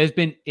there's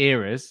been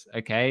eras,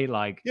 okay?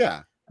 Like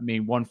I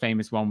mean, one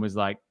famous one was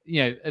like,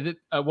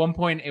 at one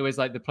point it was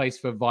like the place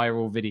for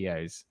viral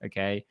videos,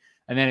 okay?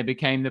 And then it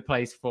became the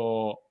place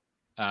for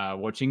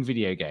watching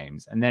video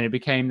games. And then it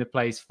became the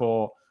place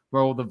for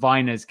where all the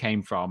Viners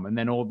came from. And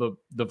then all the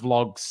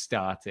vlogs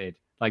started,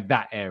 like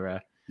that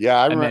era. Yeah,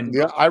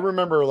 I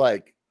remember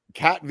like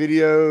cat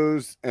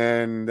videos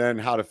and then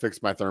how to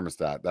fix my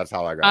thermostat. That's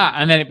how I got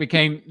and then it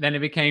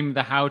became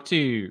the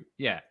how-to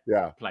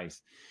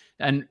place.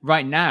 And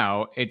right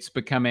now it's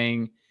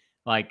becoming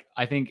like,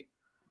 I think,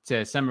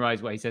 to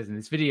summarize what he says in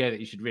this video that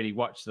you should really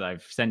watch that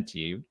I've sent to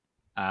you,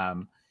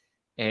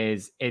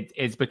 is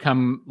it's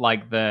become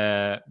like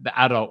the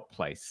adult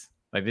place.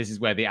 Like this is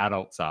where the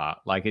adults are.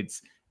 Like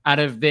it's out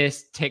of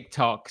this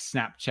TikTok,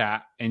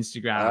 Snapchat,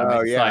 Instagram.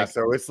 Oh yeah,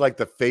 so it's like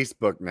the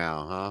Facebook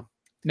now, huh?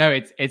 No,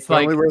 it's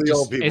like where the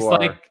old people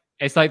are.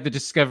 It's like the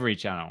Discovery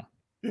Channel.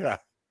 Yeah,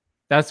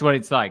 that's what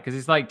it's like because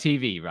it's like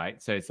TV,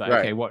 right? So it's like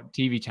okay, what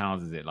TV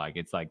channels is it like?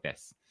 It's like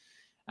this.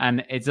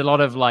 And it's a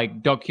lot of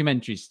like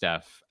documentary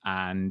stuff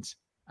and,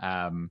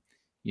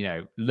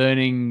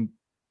 learning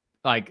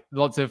like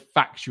lots of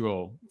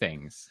factual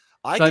things.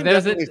 I can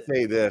definitely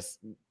say this,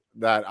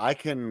 that I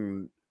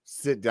can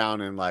sit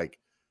down and like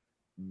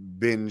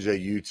binge a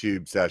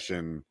YouTube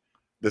session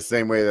the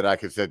same way that I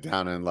could sit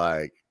down and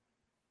like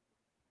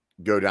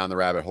go down the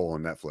rabbit hole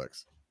on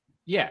Netflix.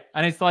 Yeah.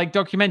 And it's like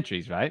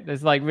documentaries, right?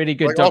 There's like really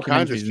good like documentaries. All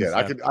kinds of shit.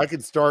 I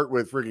could start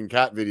with freaking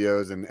cat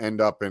videos and end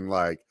up in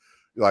like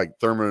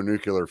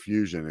thermonuclear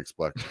fusion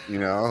like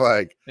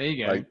there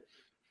you go. Like,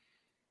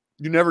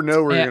 you never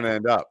know where you're gonna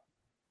end up.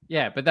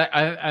 Yeah, but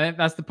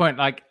that's the point.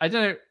 Like, I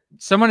don't know,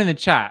 someone in the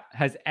chat,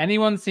 has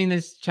anyone seen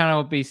this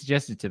channel be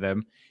suggested to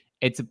them?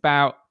 It's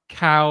about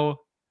cow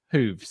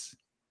hooves.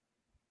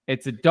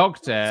 It's a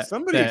doctor.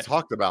 Somebody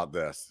talked about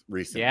this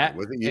recently. Yeah,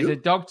 was it you? It's a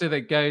doctor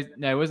that goes.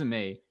 No, it wasn't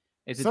me.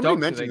 It's somebody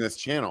mentioned this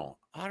channel.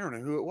 I don't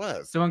know who it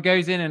was. Someone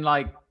goes in and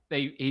like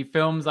he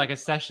films like a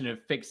session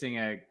of fixing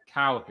a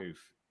cow hoof.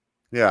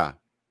 Yeah.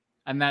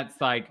 And that's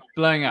like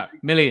blowing up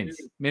millions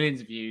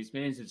of views,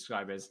 millions of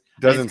subscribers.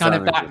 Doesn't it's kind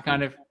of that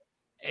kind of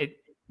it.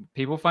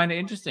 People find it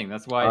interesting.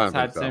 That's why it's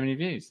had so many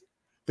views. I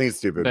think it's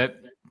stupid. But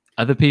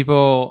other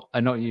people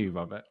are not you,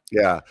 Robert.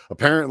 Yeah.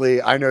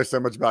 Apparently, I know so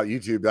much about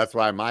YouTube. That's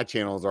why my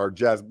channels are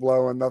just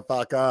blowing the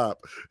fuck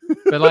up.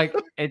 But like,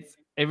 it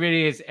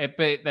really is.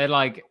 But they're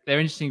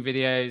interesting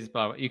videos.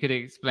 But you could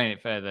explain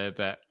it further.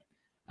 But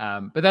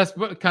that's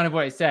kind of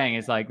what it's saying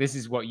is like this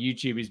is what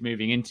YouTube is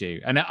moving into,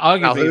 and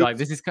arguably like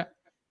this is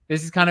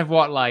kind of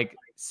what like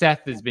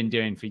Seth has been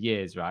doing for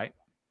years, right?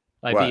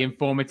 Like the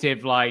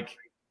informative, like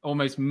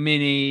almost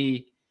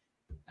mini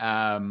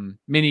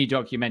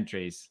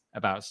documentaries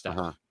about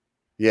stuff.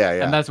 Yeah.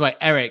 And that's why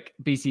Eric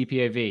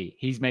BCPOV,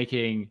 he's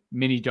making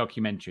mini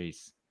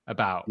documentaries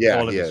about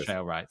all of his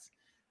trail rides,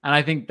 and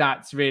I think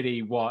that's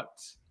really what.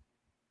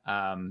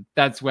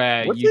 That's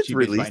where what's YouTube his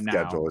release is right now.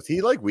 schedule? Is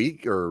he like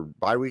week or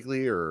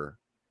bi-weekly or?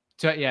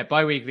 So, yeah,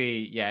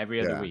 bi-weekly. Yeah, every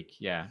other week.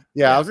 Yeah.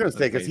 I was gonna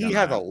say because he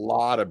has a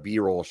lot of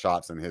B-roll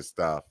shots in his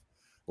stuff,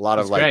 a lot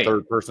of like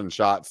third-person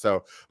shots.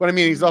 So, but I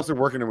mean, he's also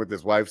working with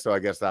his wife, so I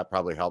guess that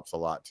probably helps a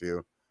lot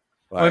too.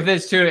 Like, well,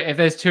 if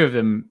there's two of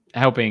them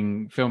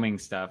helping filming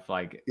stuff,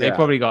 like they've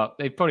probably got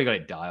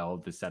it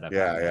dialed, the setup.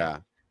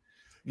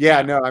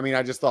 Yeah. No, I mean,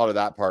 I just thought of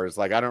that part. It's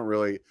like I don't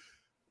really.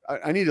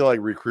 I need to like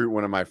recruit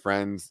one of my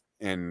friends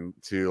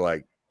into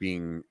like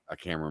being a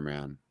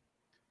cameraman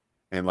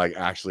and like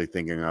actually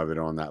thinking of it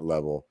on that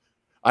level.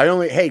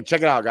 Hey,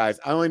 check it out, guys.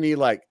 I only need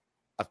like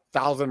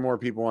 1,000 more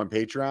people on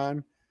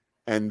Patreon,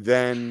 and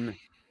then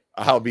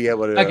I'll be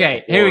able to.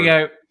 Okay, here we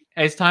go.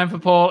 It's time for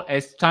Paul.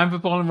 It's time for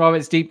Paul and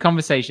Robert's deep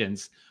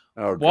conversations.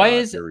 Oh, God, why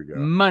is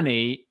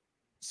money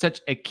such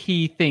a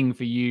key thing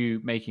for you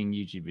making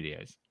YouTube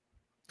videos?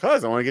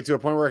 Because I want to get to a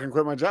point where I can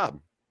quit my job.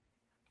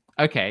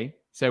 Okay,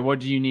 so what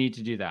do you need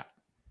to do that?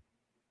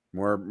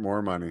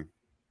 More money.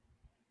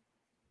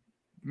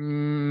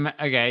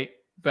 Okay,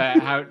 but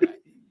how?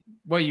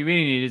 What you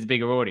really need is a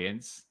bigger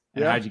audience.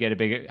 And how'd you get a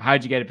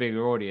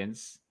bigger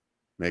audience?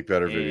 Make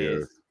better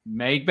videos.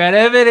 Make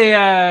better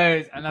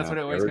videos, and that's what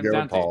it always There we comes go,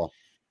 down Paul. to.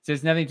 So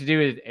it's nothing to do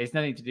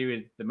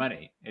with the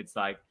money. It's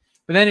like,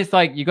 but then it's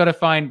like you got to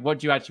find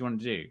what you actually want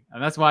to do,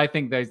 and that's why I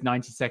think those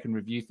 90-second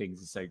review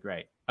things are so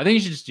great. I think you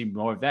should just do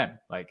more of them.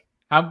 Like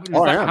how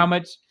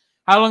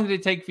long did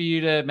it take for you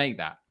to make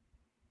that?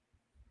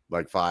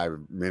 Like 5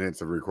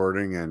 minutes of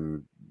recording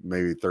and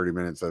maybe 30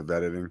 minutes of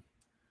editing.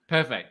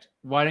 Perfect.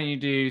 Why don't you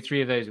do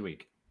 3 of those a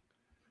week?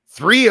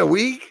 3 a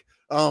week?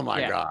 Oh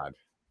my God.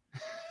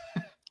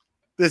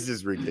 This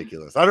is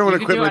ridiculous. I don't want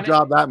to quit my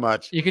job that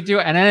much. You could do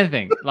it and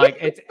anything. Like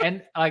it's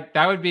and like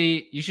that would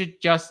be. You should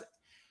just.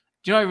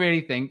 Do you know what I really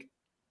think?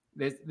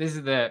 This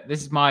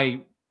is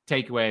my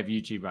takeaway of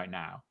YouTube right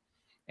now,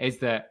 is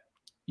that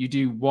you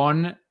do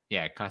one.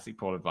 Yeah, classic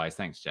Paul advice.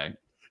 Thanks, Joe.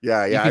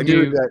 Yeah. I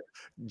knew that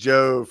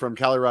Joe from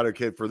Colorado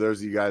Kid. For those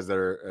of you guys that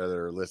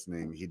are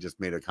listening, he just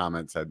made a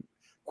comment, said,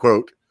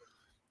 "Quote,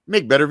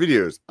 make better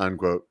videos."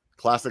 Unquote.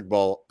 Classic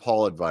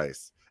Paul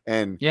advice.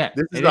 And yeah,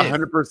 this is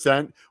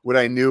 100% what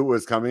I knew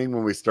was coming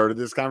when we started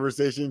this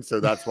conversation.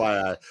 So that's why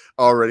I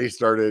already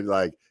started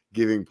like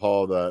giving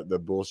Paul the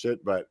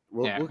bullshit. But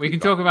we can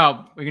talk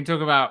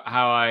about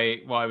how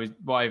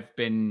I've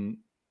been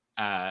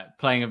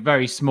playing a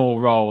very small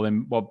role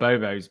in what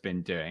Bobo's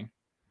been doing.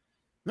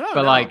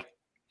 Like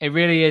it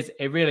really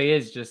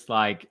is just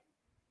like,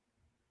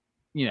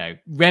 you know,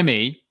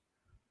 Remy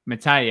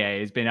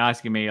Metaye has been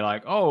asking me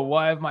like, oh,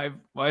 why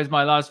is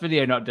my last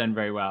video not done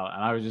very well?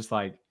 And I was just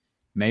like,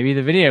 maybe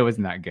the video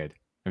wasn't that good.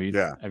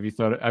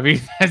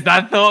 Has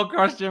that thought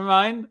crossed your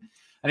mind?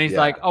 And he's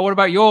like, oh, what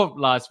about your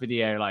last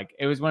video? Like,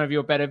 it was one of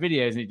your better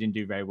videos and it didn't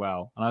do very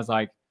well. And I was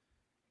like,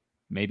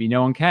 maybe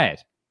no one cared.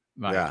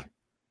 Like,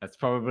 that's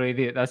probably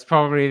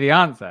the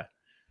answer.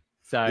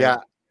 So yeah,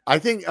 I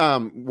think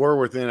War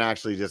Within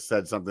actually just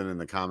said something in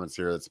the comments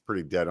here that's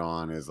pretty dead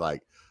on, is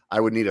like,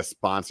 I would need a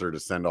sponsor to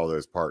send all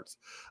those parts.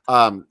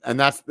 And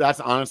that's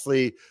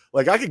honestly,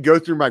 like, I could go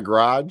through my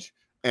garage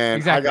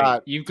and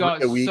you've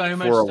got a week so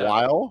much for a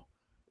while,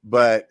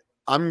 but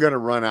I'm going to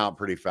run out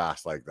pretty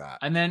fast like that.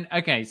 And then,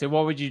 okay, so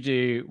what would you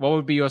do? What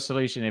would be your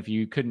solution if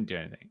you couldn't do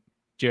anything?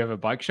 Do you have a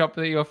bike shop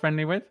that you're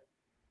friendly with?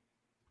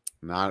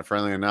 Not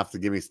friendly enough to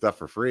give me stuff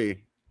for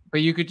free.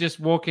 But you could just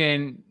walk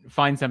in,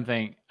 find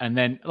something, and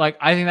then, like,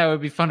 I think that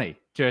would be funny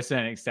to a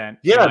certain extent.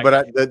 Yeah, like,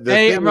 but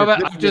hey,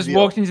 Robert, I've just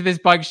walked into this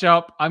bike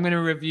shop. I'm going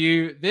to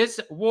review this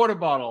water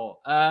bottle.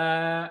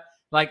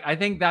 Like, I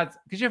think that's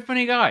because you're a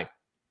funny guy.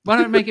 Why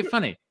not make it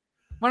funny?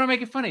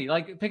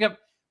 Like, pick up,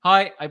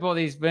 hi, I bought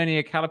these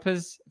vernier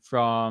calipers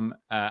from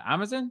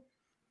Amazon,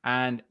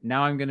 and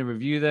now I'm going to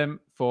review them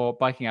for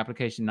biking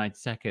application 90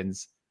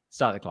 seconds.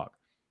 Start the clock.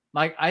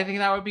 Like, I think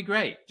that would be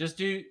great.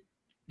 Just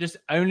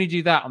only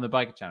do that on the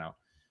biker channel.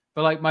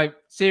 But like my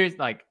serious,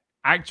 like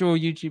actual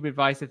YouTube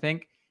advice, I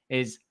think,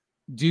 is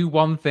do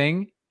one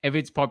thing. If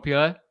it's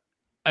popular,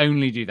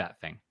 only do that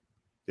thing.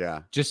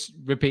 Yeah. Just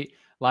repeat.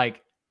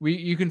 Like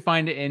you can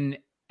find it in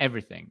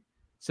everything.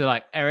 So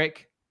like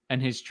Eric and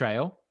his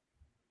trail.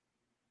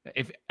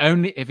 If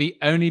he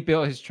only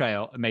built his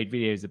trail and made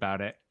videos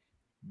about it,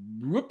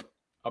 whoop,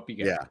 up you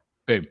go. Yeah.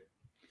 Boom.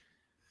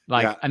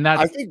 Like, and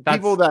I think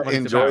people that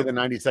enjoy the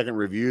 90-second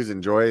reviews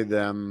enjoy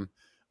them,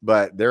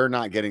 but they're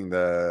not getting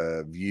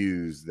the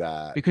views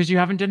that, because you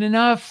haven't done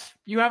enough.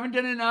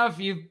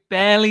 You've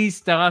barely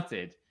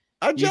started.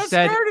 I just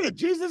started.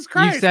 Jesus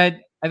Christ. You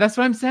said, that's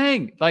what I'm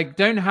saying. Like,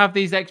 don't have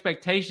these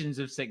expectations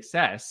of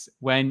success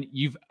when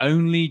you've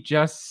only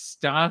just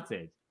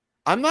started.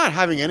 I'm not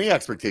having any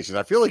expectations.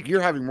 I feel like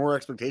you're having more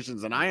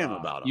expectations than I am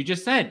about it. You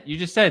just said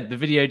the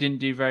video didn't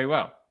do very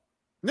well.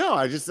 No,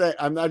 I'm just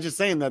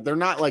saying that they're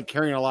not like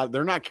carrying a lot.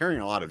 They're not carrying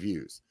a lot of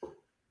views,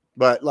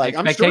 but like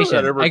I'm sure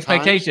that over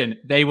time,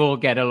 they will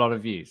get a lot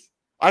of views.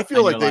 I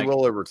feel like they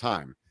will over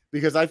time,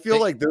 because I feel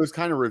like those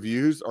kind of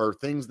reviews are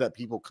things that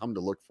people come to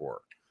look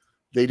for.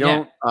 They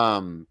don't,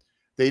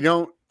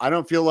 I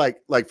don't feel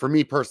like for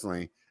me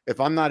personally, if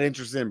I'm not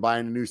interested in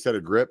buying a new set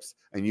of grips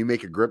and you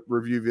make a grip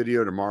review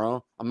video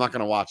tomorrow, I'm not going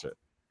to watch it.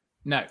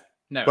 No.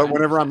 But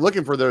whenever I'm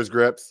looking for those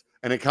grips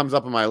and it comes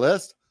up on my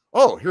list,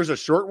 oh, here's a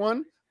short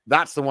one.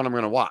 That's the one I'm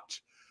going to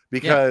watch,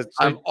 because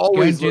I'm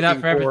always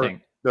looking for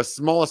everything. The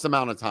smallest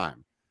amount of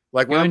time.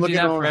 Like when I'm looking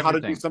on how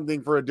to do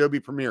something for Adobe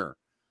Premiere,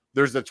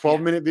 there's a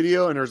 12-minute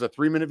video and there's a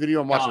 3-minute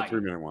video. I'm watching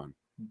the 3-minute one.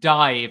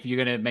 Die if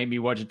you're going to make me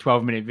watch a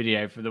 12-minute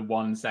video for the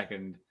 1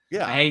 second.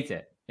 Yeah. I hate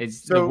it.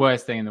 It's the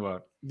worst thing in the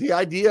world. The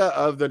idea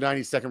of the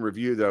 90-second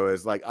review, though,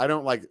 is like, I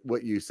don't like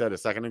what you said a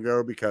second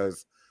ago,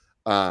 because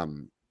I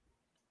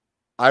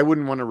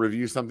wouldn't want to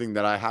review something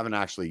that I haven't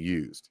actually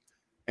used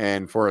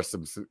and for a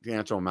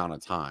substantial amount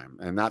of time.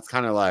 And that's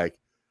kind of like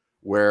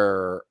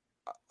where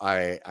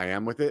I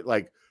am with it.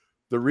 Like,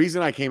 the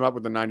reason I came up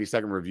with the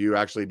 90-second review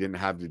actually didn't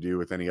have to do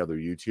with any other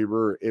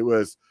YouTuber. It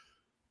was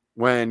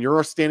when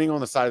you're standing on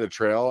the side of the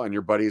trail and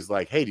your buddy's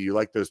like, hey, do you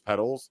like those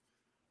pedals?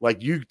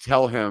 like you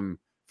tell him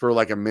for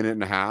like a minute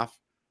and a half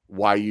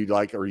why you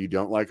like or you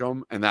don't like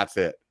them, and that's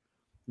it.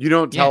 You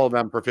don't tell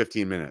them for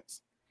 15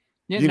 minutes.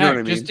 Yeah, you know what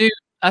I mean? Just do.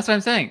 That's what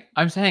I'm saying.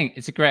 I'm saying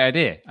it's a great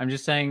idea. I'm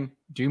just saying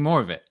do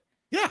more of it.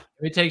 Yeah.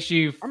 If it takes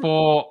you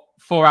 4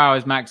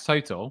 hours max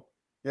total,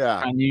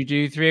 yeah, and you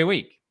do 3 a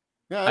week.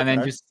 Yeah, and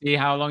then just see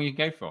how long you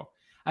can go for.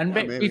 And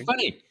be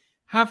funny.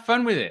 Have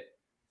fun with it.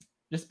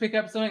 Just pick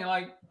up something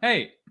like,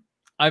 hey,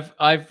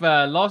 I've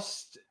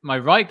lost my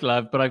right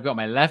glove, but I've got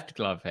my left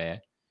glove here.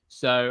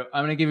 So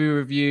I'm going to give you a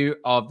review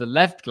of the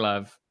left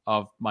glove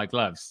of my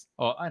gloves.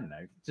 Or I don't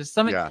know, just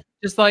something,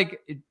 just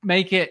like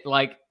make it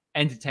like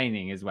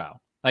entertaining as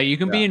well. Like you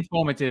can be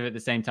informative at the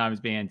same time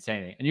as being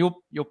entertaining, and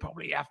you'll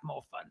probably have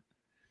more fun.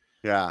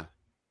 Yeah.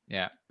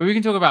 Yeah, but we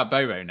can talk about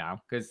Bobo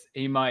now because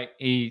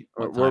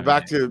we're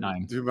back to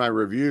do my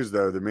reviews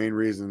though. The main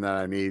reason that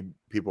I need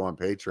people on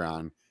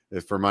Patreon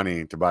is for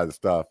money to buy the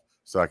stuff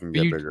so I can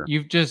get bigger.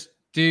 You've just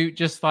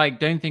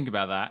don't think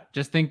about that.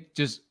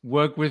 Just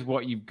work with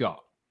what you've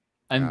got,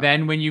 and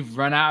then when you've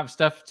run out of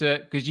stuff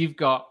because you've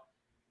got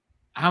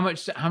how many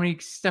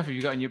stuff have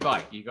you got on your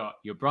bike? You got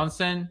your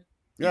Bronson,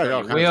 you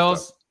got your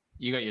wheels,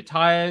 you got your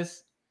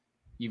tires,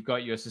 you've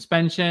got your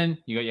suspension,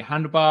 you got your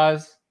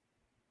handlebars.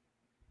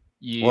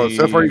 Well,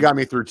 so far you got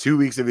me through 2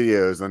 weeks of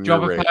videos on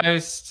drop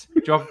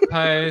a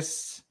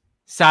post,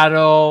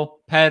 saddle,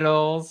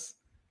 pedals,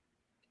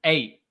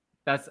 8.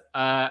 That's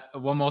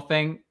one more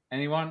thing.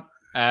 Anyone?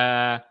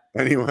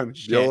 Anyone?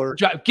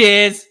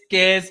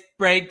 Gears,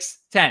 brakes,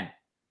 10.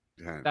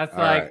 That's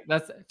right.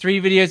 That's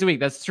 3 videos a week.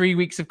 That's 3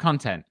 weeks of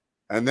content.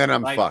 And then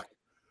I'm fucked.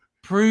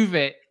 Prove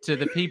it to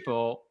the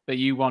people that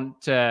you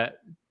want to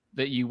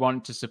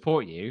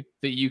support you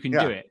that you can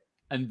do it,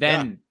 and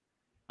then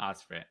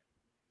ask for it.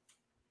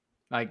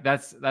 Like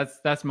that's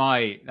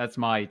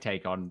my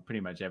take on pretty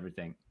much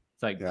everything.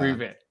 It's like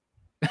prove it.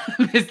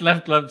 This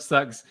left glove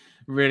sucks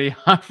really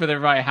hard for the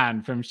right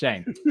hand from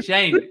Shane.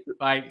 Shane,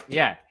 like,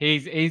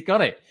 he's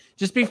got it.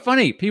 Just be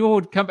funny. People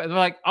would come back. They're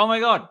like, oh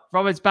my God,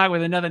 Robert's back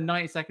with another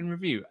 90-second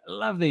review. I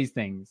love these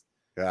things.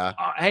 Yeah.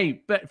 Oh,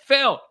 hey, but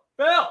Phil,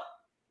 come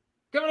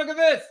and look at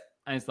this.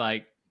 And it's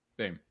like,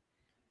 boom.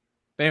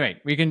 But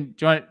anyway, we can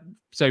join.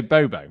 So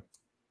Bobo,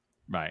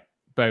 right?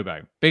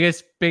 Bobo,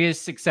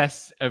 biggest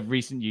success of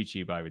recent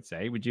YouTube, I would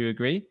say. Would you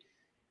agree?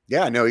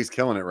 Yeah, no, he's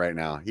killing it right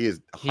now. He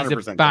is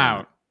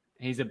 100%.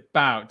 He's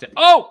about to.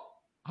 Oh,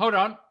 hold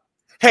on.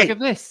 Hey, look at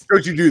this.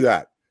 Don't you do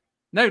that?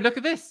 No, look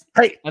at this.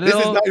 Hey, this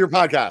is not your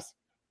podcast.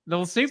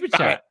 Little super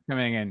chat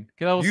coming in.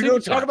 You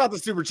don't talk about the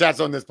super chats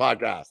on this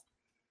podcast.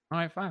 All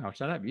right, fine. I'll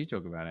shut up. You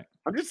talk about it.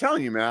 I'm just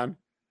telling you, man.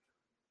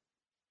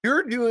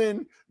 You're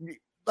doing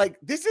like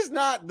this is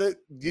not the.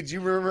 Did you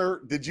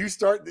remember? Did you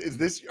start?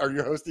 Are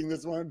you hosting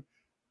this one?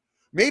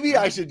 Maybe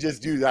I should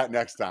just do that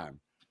next time.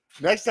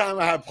 Next time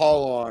I have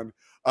Paul on,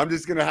 I'm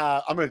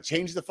gonna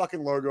change the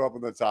fucking logo up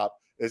on the top.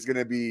 It's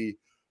gonna be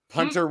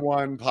Punter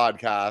One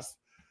Podcast,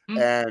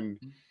 and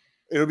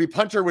it'll be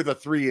Punter with a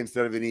 3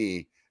 instead of an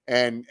E.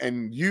 And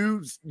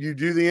you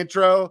do the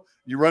intro,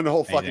 you run the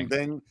whole fucking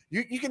thing.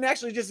 You can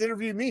actually just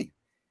interview me.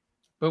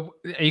 But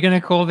are you gonna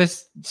call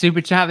this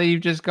super chat that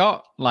you've just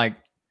got like?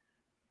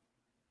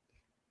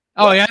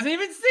 Oh, he hasn't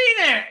even seen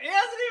it.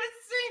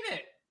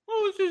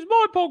 Oh, this is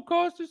my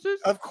podcast.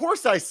 Of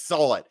course I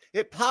saw it.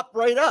 It popped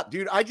right up,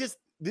 dude.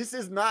 This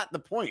is not the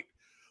point.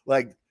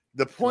 Like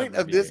the point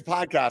of this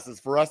podcast is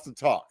for us to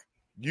talk,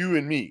 you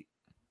and me.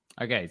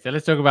 Okay, so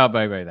let's talk about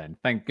Bobo then.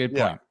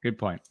 Good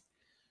point.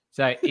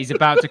 So he's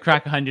about to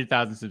crack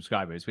 100,000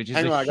 subscribers, which is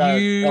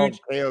huge.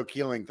 KO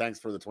Keeling, thanks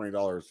for the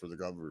 $20 for the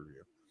glove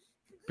review.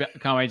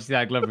 Can't wait to see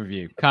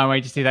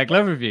that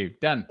glove review.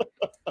 Done.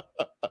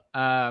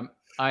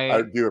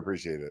 I do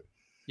appreciate it.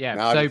 Yeah.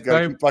 Now I just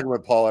gotta keep fucking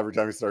with Paul every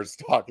time he starts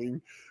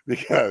talking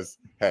because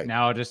hey.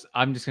 Now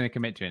I'm just gonna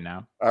commit to it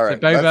now. All right. So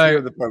Bobo, let's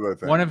hear the Bobo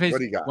thing. One of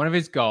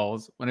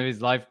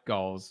his life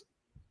goals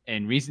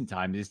in recent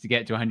times is to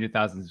get to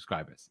 100,000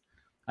 subscribers.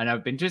 And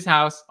I've been to his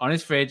house on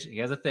his fridge. He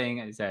has a thing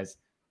and it says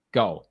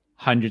goal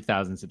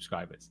 100,000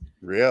 subscribers.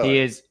 Really? He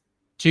is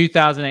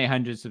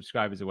 2,800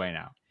 subscribers away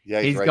now.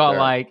 Yeah, he's got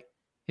like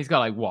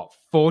what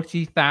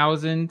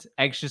 40,000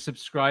 extra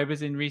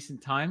subscribers in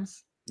recent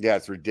times. Yeah,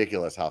 it's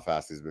ridiculous how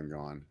fast he's been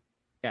going.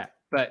 Yeah,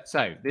 but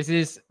so this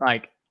is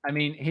like, I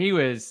mean, he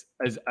was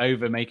as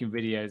over making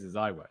videos as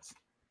I was,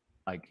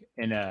 like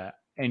in a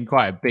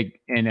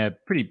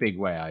pretty big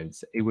way. I would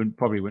say. He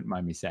wouldn't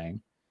mind me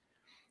saying.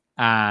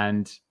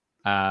 And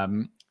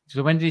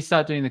so when did he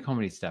start doing the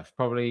comedy stuff?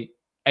 Probably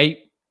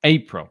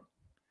April.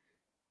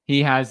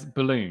 He has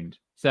ballooned.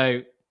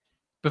 So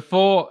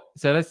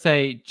let's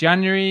say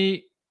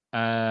January.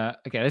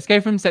 Okay, let's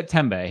go from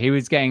September. He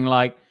was getting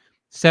like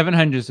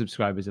 700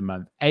 subscribers a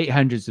month,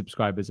 800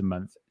 subscribers a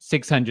month,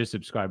 600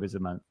 subscribers a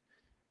month.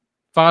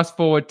 Fast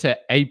forward to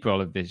April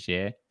of this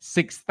year,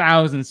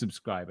 6,000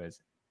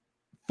 subscribers,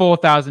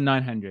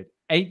 4,900,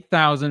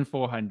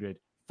 8,400,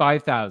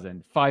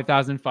 5,000,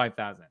 5,000,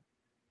 5,000.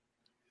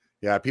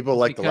 Yeah, people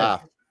like to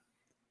laugh.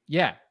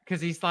 Yeah, because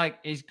he's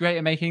great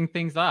at making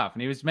things laugh.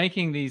 And he was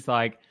making these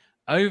like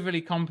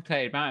overly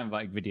complicated mountain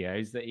bike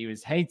videos that he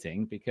was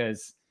hating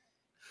because,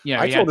 you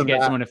know, I he had told to him get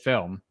that- someone to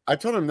film. I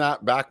told him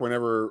that back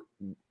whenever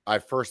I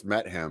first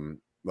met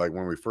him, like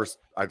when we first,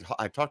 I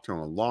talked to him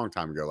a long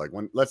time ago. Like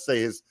when, let's say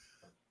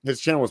his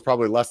channel was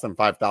probably less than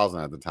 5,000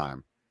 at the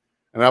time.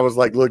 And I was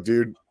like, look,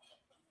 dude,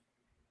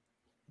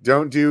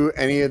 don't do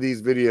any of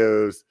these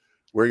videos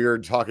where you're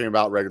talking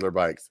about regular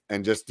bikes,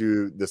 and just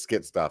do the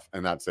skit stuff.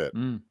 And that's it.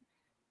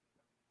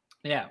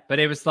 Yeah. But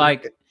it was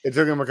like, it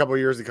took him a couple of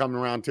years to come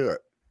around to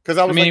it. Cause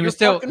I was mean, like, he you're was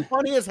still fucking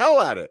funny as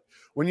hell at it.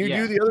 When you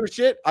do the other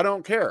shit, I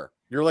don't care.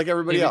 You're like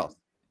everybody else.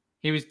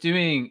 He was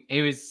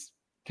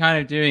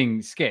kind of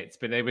doing skits,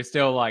 but they were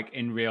still like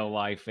in real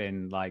life,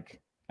 in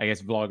like, I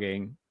guess,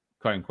 vlogging,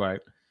 quote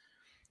unquote.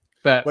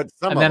 But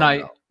some of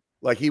them,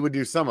 like he would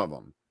do some of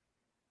them.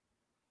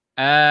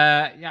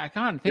 Yeah, I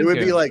can't think. It would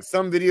be like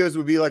some videos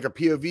would be like a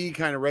POV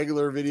kind of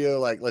regular video,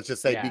 like let's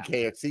just say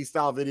BKXC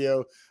style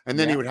video, and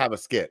then he would have a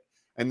skit.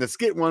 And the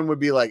skit one would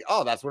be like,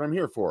 oh, that's what I'm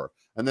here for.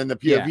 And then the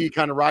POV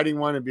kind of riding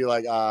one would be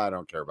like, I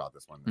don't care about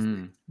this one this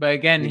week. But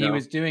again, he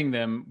was doing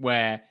them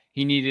where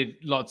he needed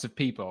lots of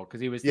people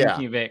because he was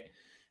thinking of it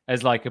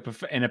as like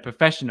in a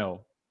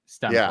professional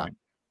standpoint.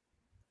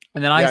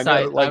 And then I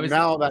started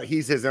now that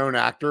he's his own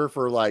actor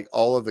for like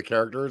all of the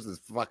characters is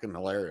fucking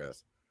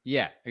hilarious.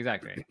 Yeah,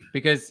 exactly.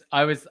 Because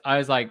I was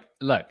like,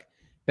 look,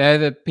 they're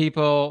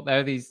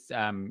these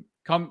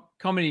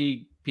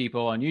comedy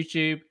people on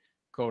YouTube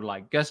called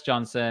like Gus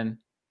Johnson,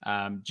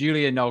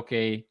 Julia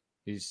Nolke,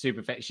 who's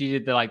super she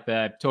did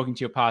the talking to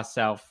your past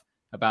self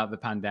about the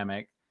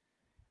pandemic.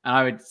 And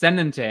I would send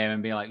them to him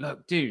and be like,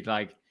 look, dude,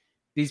 like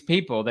these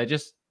people,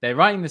 they're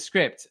writing the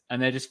script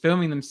and they're just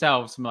filming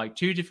themselves from like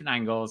 2 different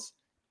angles,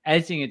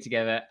 editing it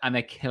together, and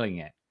they're killing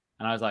it.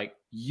 And I was like,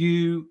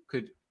 you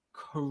could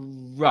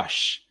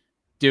crush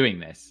doing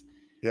this.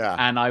 Yeah.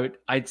 And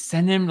I'd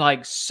send him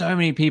like so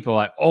many people,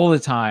 like all the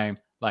time,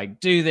 like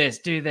do this,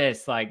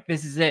 like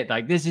this is it,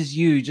 like this is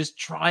you, just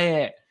try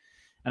it.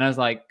 And I was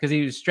like, because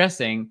he was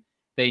stressing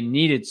they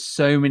needed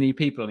so many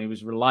people and he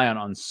was reliant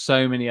on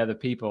so many other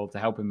people to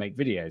help him make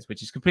videos,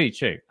 which is completely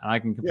true. And I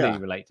can completely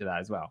relate to that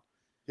as well.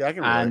 Yeah, I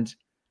can relate. And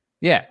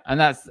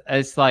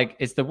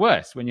it's the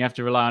worst when you have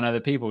to rely on other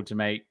people to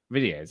make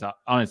videos,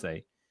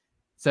 honestly.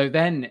 So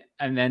then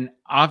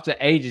after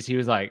ages, he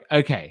was like,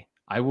 okay,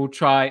 I will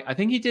try. I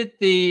think he did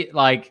the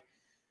like,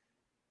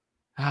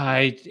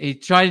 he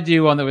tried to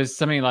do one that was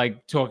something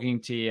like talking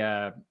to,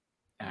 I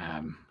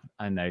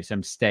don't know,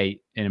 some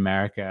state in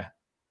America.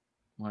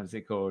 What is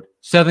it called?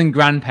 Southern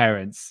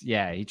grandparents.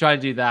 Yeah, he tried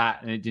to do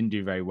that and it didn't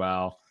do very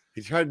well.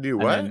 He tried to do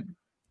what?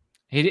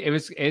 It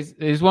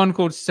was one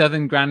called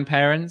Southern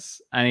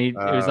Grandparents, and it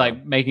was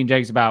like making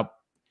jokes about.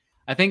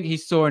 I think he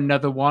saw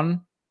another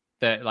one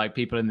that like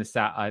people in the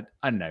South. I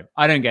don't know.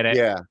 I don't get it.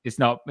 Yeah, it's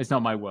not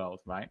my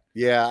world, right?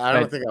 Yeah, I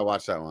don't think I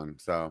watched that one.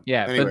 So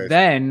yeah, anyways.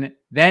 but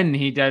then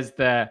he does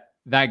that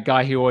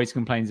guy who always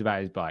complains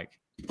about his bike.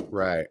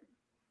 Right,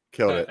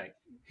 killed it.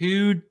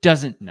 Who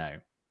doesn't know?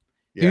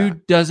 Yeah. Who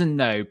doesn't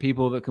know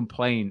people that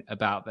complain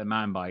about their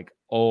mountain bike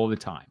all the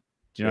time?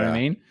 Do you know what I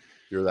mean?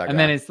 You're that guy.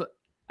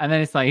 And then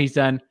it's like he's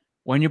done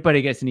When Your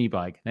Buddy Gets an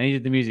E-Bike. Then he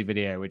did the music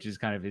video, which is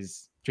kind of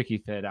his tricky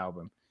third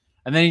album.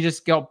 And then he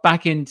just got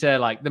back into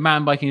like the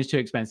mountain biking is too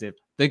expensive.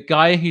 The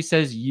guy who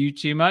says you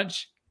too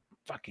much,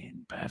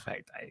 fucking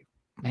perfect.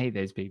 I hate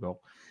those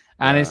people.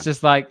 And it's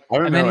just like I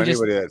don't know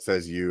anybody that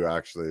says you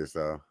actually.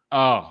 So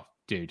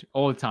dude,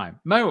 all the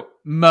time.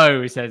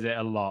 Mo says it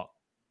a lot.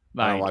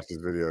 Like, I don't watch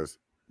his videos.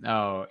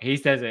 Oh, he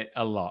says it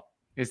a lot.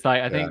 It's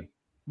like I think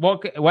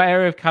what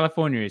area of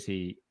California is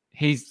he?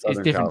 It's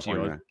different to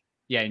yours.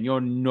 Yeah, and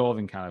you're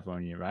Northern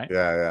California, right?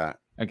 Yeah.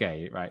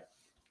 Okay, right.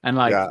 And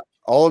like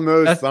all of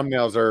those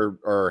thumbnails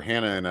are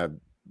Hannah in a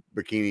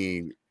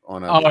bikini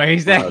on a. Oh,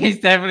 he's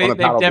definitely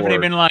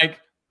been like,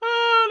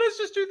 let's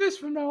just do this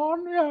from now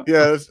on.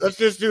 Yeah, let's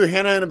just do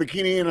Hannah in a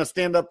bikini and a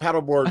stand-up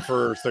paddleboard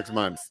for 6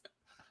 months.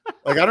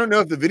 Like I don't know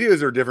if the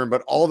videos are different,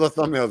 but all the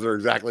thumbnails are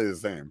exactly the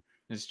same.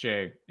 It's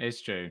true.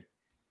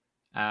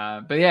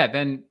 But yeah,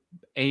 then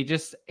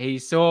he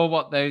saw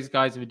what those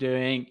guys were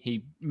doing.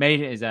 He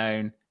made it his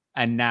own,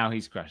 and now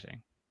he's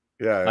crushing.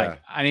 Yeah.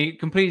 And he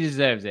completely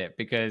deserves it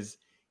because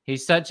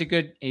he's such a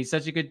good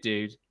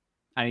dude,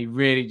 and he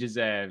really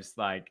deserves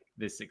like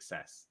this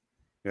success.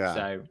 Yeah.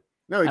 So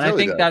no, I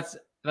think that's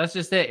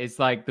just it. It's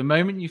like the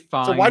moment you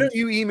find. So why don't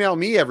you email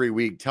me every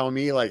week? Tell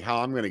me like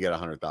how I'm going to get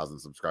 100,000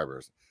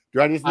 subscribers.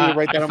 Do I just need to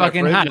write that on my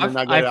fridge and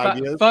not get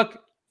ideas?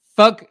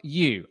 Fuck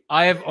you.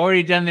 I have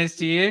already done this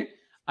to you.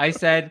 I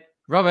said,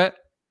 Robert,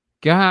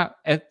 go out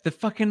at the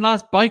fucking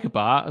last biker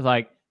bar. I was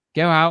like,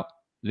 go out,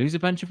 lose a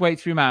bunch of weight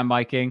through mountain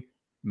biking,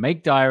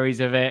 make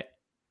diaries of it.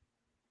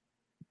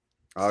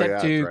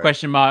 Step 2,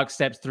 question mark.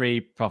 Steps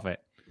 3, profit.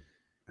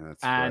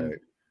 That's and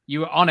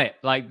you were on it.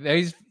 Like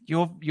those,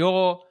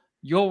 your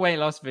weight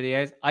loss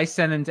videos, I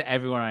send them to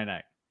everyone I know.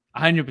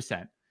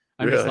 100%.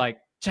 I'm just like,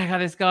 check out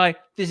this guy.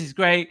 This is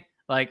great.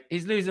 Like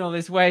he's losing all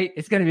this weight.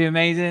 It's going to be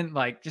amazing.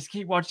 Like just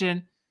keep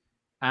watching.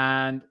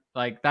 And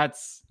like,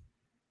 that's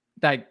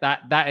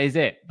that is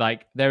it.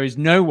 Like, there is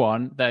no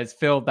one that has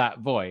filled that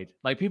void.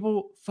 Like,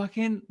 people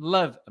fucking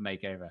love a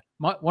makeover.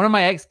 One of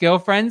my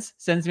ex-girlfriends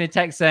sends me a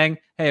text saying,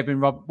 "Hey, I've been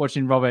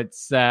watching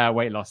Robert's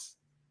weight loss."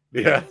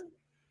 Yeah,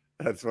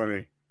 that's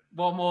funny.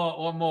 What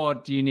more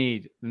do you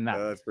need than that?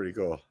 That's pretty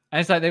cool. And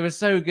it's like, they were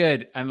so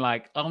good. And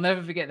like, I'll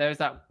never forget, there was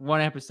that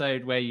one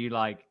episode where you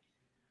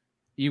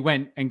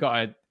went and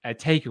got a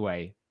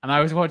takeaway, and I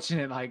was watching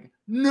it like,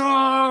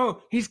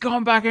 no, he's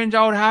gone back into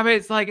old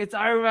habits. Like, it's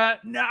over.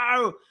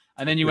 No.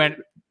 And then you went,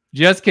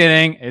 just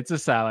kidding. It's a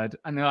salad.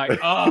 And they're like,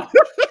 oh.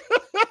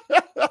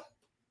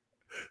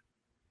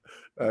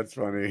 That's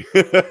funny.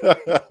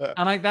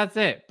 And like, that's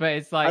it. But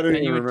it's like, and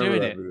you were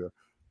doing it. Video.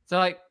 So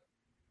like,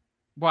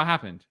 what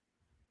happened?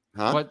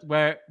 Huh?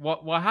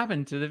 What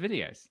happened to the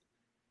videos?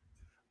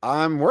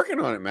 I'm working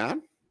on it,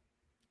 man.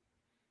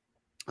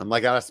 I'm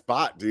like at a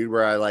spot, dude,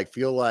 where I like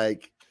feel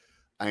like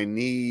I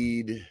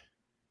need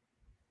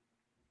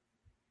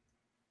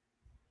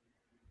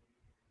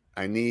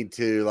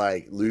to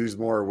like lose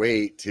more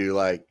weight to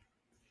like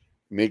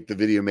make the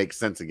video make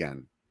sense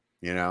again,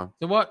 you know?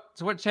 So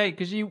what changed?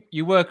 Because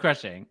you were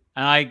crushing,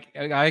 and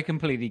I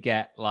completely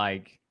get,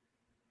 like,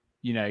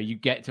 you know, you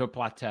get to a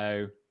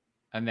plateau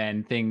and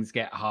then things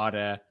get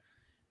harder,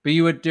 but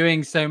you were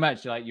doing so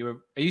much. Like,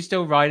 are you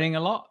still riding a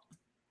lot?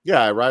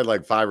 Yeah, I ride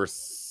like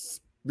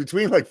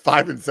between like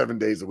 5 and 7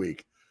 days a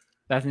week.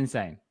 That's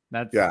insane.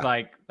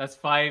 That's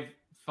 5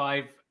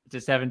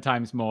 to 7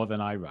 times more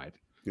than I ride.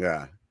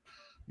 Yeah.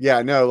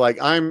 Yeah, no, like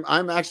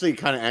I'm actually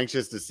kind of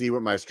anxious to see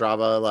what my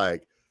Strava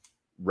like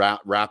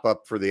wrap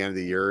up for the end of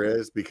the year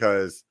is,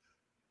 because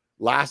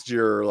last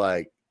year,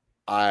 like,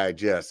 I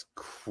just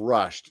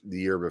crushed the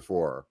year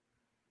before.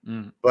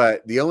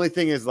 But the only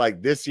thing is,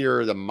 like, this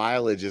year the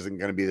mileage isn't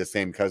going to be the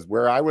same, because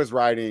where I was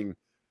riding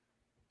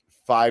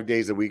 5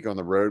 days a week on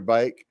the road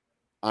bike,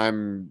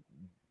 I'm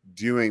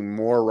doing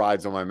more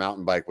rides on my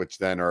mountain bike, which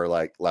then are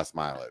like less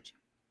mileage.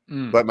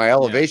 But my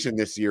elevation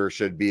this year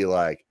should be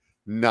like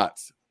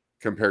nuts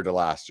compared to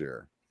last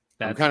year.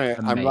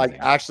 I'm like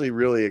actually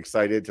really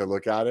excited to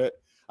look at it.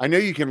 I know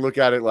you can look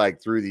at it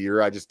like through the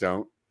year. I just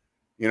don't,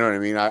 you know what I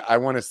mean? I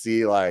want to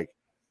see, like,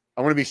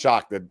 I want to be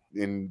shocked that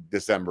in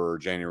December or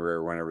January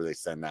or whenever they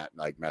send that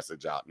like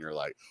message out and you're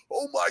like,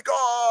 oh my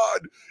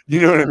God, you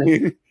know what I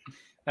mean?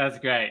 That's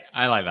great.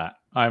 I like that.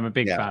 I'm a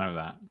big fan of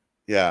that.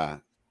 Yeah.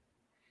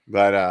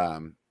 But,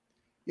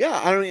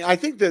 yeah, I mean, I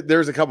think that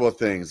there's a couple of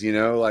things, you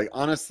know, like,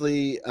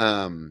 honestly,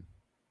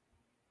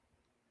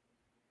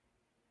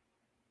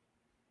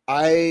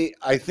 I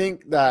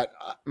think that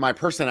my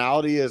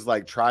personality is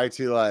like, try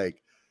to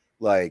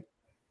like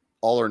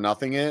all or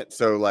nothing it.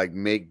 So like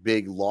make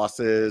big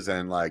losses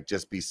and like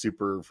just be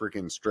super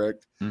freaking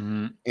strict.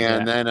 And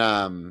then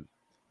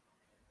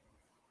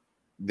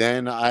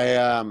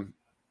I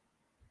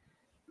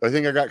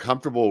think I got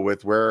comfortable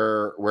with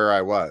where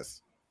I was.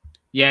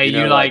 Yeah,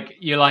 you're like,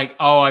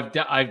 oh,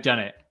 I've done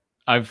it.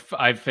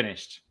 I've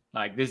finished.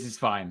 Like, this is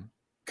fine.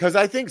 Because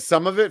I think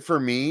some of it for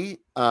me,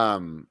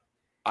 when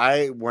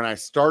I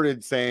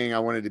started saying I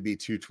wanted to be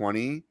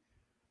 220,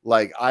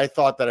 like, I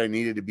thought that I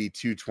needed to be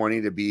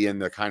 220 to be in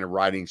the kind of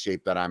riding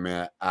shape that I'm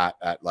at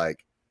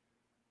like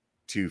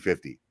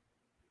 250.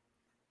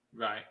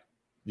 Right.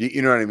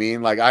 You know what I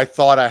mean? Like, I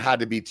thought I had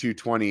to be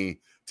 220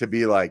 to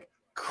be like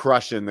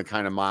crushing the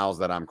kind of miles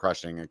that I'm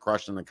crushing and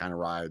crushing the kind of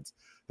rides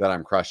that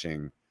I'm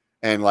crushing.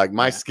 And like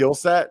my skill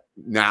set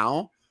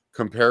now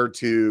compared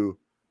to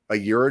a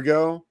year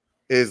ago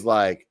is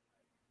like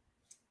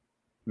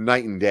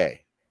night and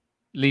day.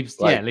 Leaps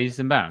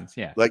and bounds.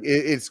 Yeah. Like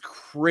it's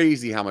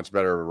crazy how much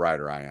better of a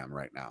rider I am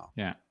right now.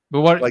 Yeah.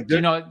 But what, like, do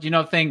you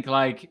not think,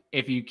 like,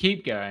 if you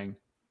keep going,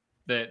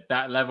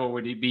 that level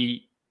would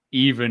be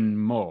even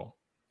more?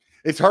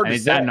 It's hard to say.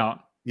 Is that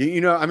not? You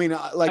know, I mean,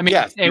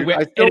 yes,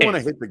 I still want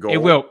to hit the goal. It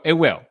will.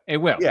 Yeah.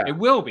 It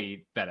will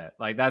be better.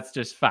 Like, that's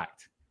just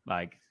fact.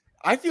 Like,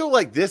 I feel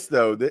like this,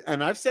 though,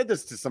 and I've said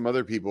this to some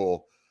other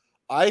people,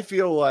 I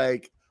feel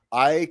like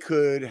I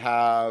could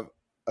have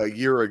a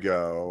year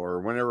ago, or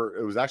whenever,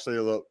 it was actually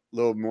a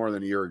little more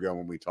than a year ago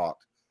when we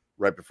talked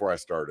right before I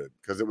started,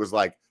 because it was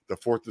like the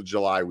 4th of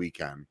July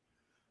weekend.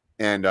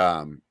 And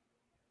I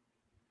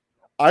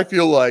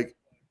feel like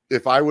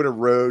if I would have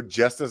rode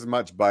just as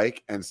much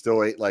bike and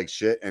still ate like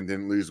shit and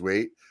didn't lose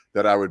weight,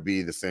 that I would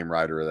be the same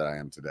rider that I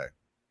am today.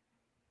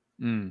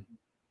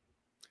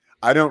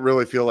 I don't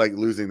really feel like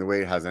losing the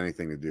weight has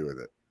anything to do with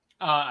it.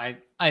 I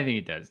think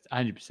it does,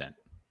 100%.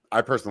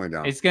 I personally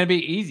don't. It's going to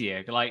be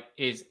easier. Like,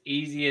 it's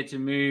easier to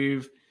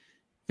move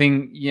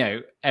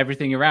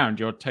everything around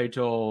your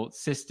total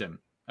system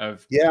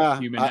of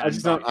human. I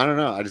just don't. I don't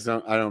know. I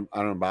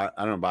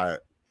don't buy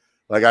it.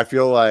 Like, I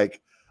feel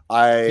like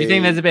Do you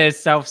think there's a bit of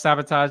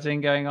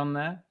self-sabotaging going on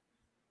there?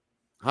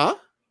 Huh?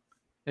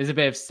 There's a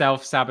bit of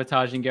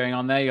self-sabotaging going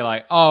on there. You're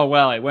like, oh,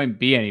 well, it won't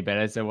be any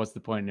better, so what's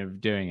the point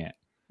of doing it?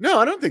 No,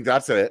 I don't think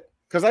that's it.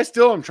 Because I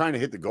still am trying to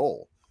hit the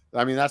goal.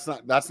 I mean, that's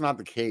not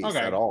the case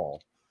at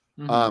all.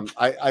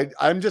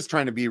 I'm just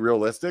trying to be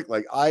realistic.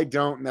 Like, I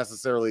don't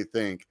necessarily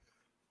think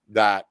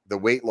that the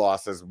weight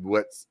loss is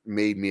what's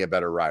made me a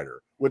better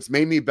rider. What's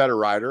made me a better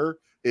rider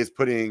is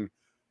putting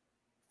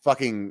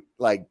fucking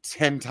like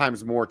 10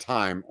 times more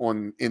time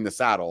in the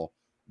saddle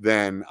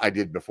than I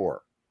did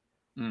before.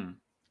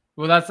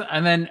 Well,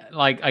 and then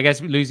like I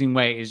guess losing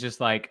weight is just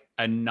like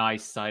a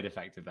nice side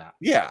effect of that.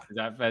 Yeah,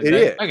 it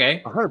is.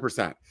 Okay,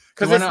 100%.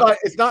 Because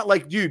it's not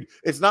like, dude,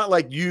 it's not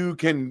like you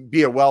can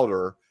be a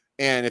welder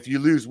and if you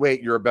lose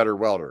weight, you're a better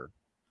welder.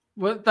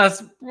 Well,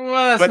 that's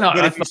not.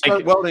 But if you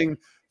start welding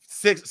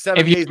 6-7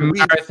 days a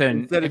week,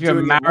 if you're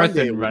a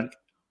marathon runner,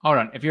 hold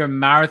on. If you're a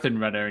marathon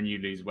runner and you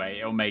lose weight,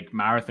 it'll make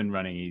marathon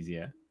running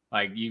easier.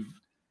 Like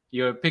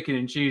you're picking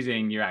and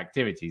choosing your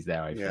activities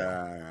there. I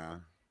feel.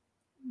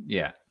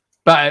 Yeah.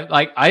 But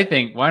like, I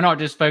think why not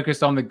just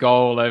focus on the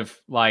goal of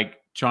like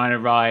trying to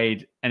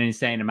ride an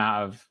insane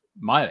amount of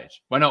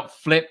mileage? Why not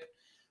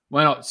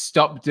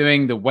stop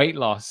doing the weight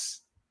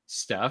loss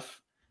stuff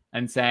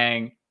and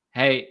saying,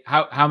 hey,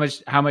 how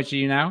much are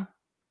you now?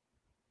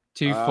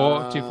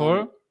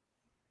 2.4?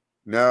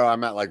 No,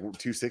 I'm at like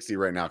 260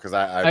 right now because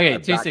I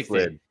 260.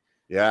 Backslid.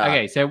 Yeah.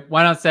 Okay, so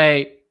why not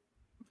say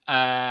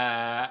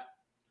I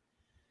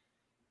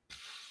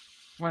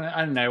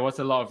don't know, what's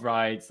a lot of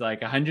rides?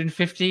 Like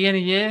 150 in a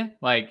year?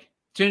 Like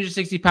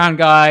 260-pound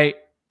guy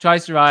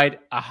tries to ride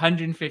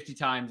 150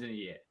 times in a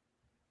year.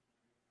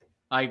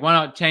 Like, why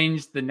not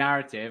change the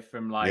narrative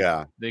from like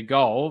the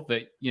goal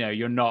that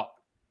you're not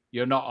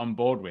on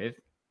board with,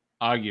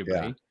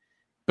 arguably,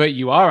 but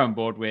you are on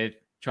board with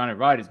trying to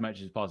ride as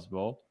much as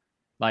possible.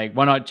 Like,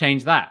 why not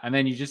change that? And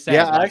then you just say,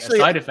 actually,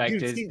 a side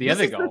effect is the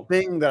other goal. The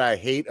thing that I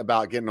hate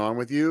about getting on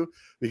with you,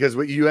 because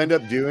what you end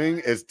up doing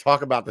is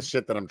talk about the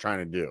shit that I'm trying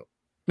to do.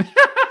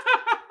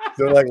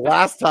 So like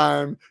last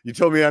time you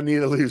told me I need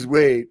to lose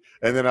weight,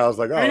 and then I was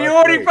like, oh, and you're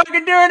already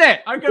fucking doing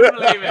it. I couldn't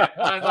believe it.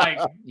 I was like,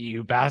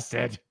 you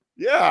bastard.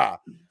 Yeah.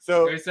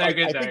 So, I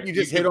think you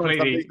just hit on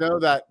something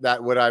though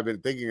that what I've been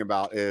thinking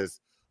about is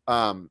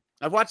I've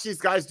watched these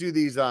guys do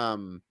these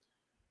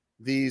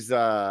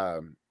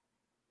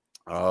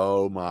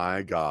oh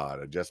my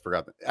god, I just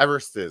forgot the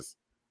Everest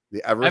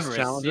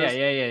challenges.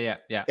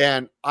 Yeah.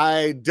 And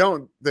I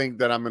don't think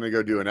that I'm gonna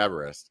go do an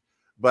Everest.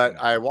 But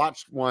I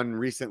watched one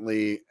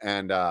recently,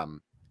 and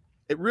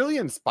it really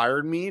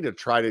inspired me to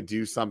try to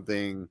do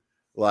something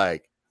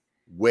like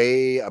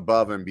way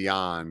above and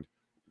beyond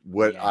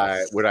what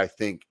I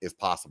think is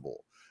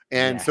possible.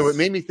 And so it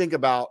made me think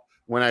about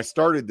when I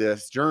started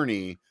this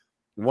journey,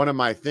 one of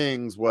my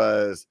things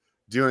was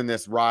doing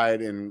this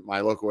ride in my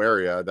local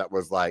area that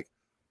was like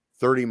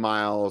 30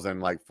 miles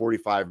and like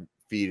 45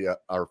 feet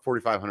or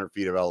 4,500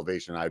 feet of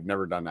elevation. I've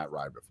never done that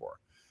ride before.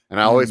 And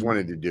I always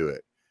wanted to do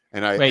it.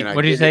 And what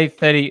did you say?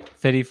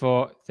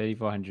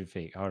 3,400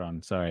 feet. Hold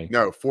on. Sorry.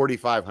 No,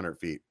 4,500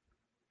 feet.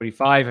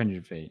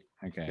 4,500 feet.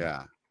 Okay.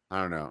 Yeah.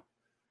 I don't know.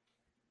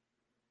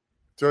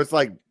 So it's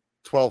like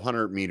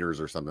 1,200 meters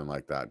or something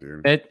like that,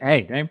 dude.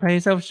 Hey, don't play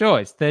yourself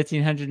short. It's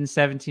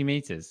 1,370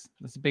 meters.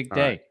 That's a big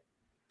day. Right.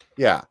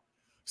 Yeah.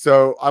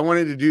 So I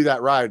wanted to do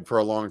that ride for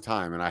a long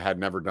time, and I had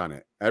never done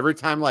it. Every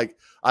time like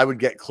I would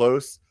get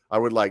close, I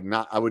would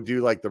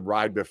do like the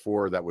ride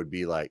before that would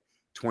be like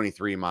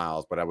 23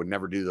 miles, but I would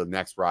never do the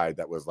next ride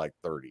that was like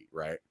 30,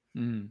 right?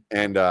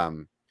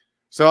 And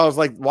so I was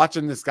like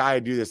watching this guy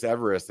do this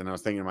Everest, and I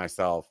was thinking to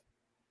myself,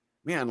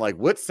 man, like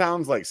what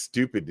sounds like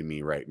stupid to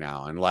me right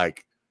now? And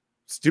like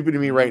stupid to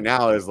me right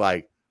now is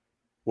like,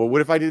 well,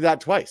 what if I did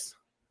that twice?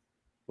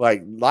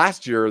 Like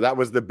last year, that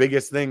was the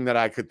biggest thing that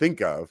I could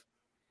think of.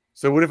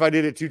 So what if I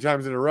did it 2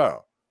 times in a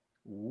row?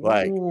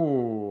 Like,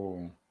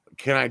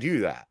 can I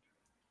do that?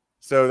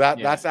 So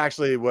that's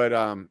actually what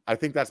I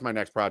think that's my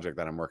next project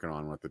that I'm working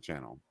on with the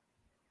channel.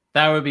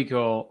 That would be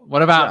cool.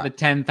 What about the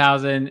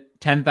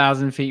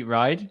 10,000 feet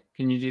ride?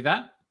 Can you do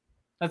that?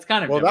 That's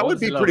kind of that would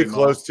be pretty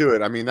close to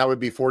it. I mean, that would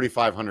be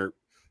 4,500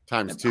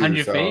 times 2.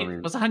 100 feet? I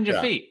mean, what's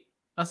 100 feet?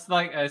 That's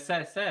like a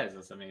set of stairs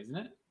or something, isn't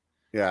it?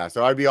 Yeah,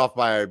 so I'd be off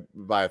by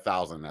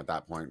 1,000 at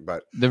that point.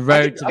 But the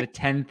road to the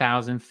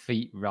 10,000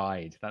 feet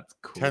ride. That's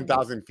cool.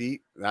 10,000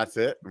 feet. That's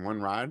it.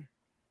 One ride.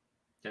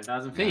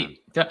 10,000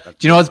 feet. Do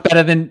you know what's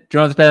better than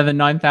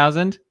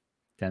 9,000?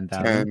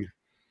 10,000. 10. Do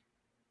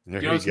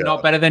you know what's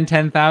not better than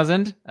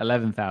 10,000?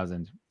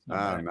 11,000.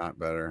 Not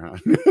better, huh?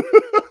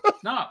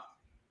 It's not.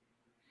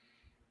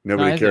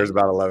 Nobody cares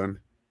about 11.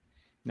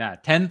 Nah,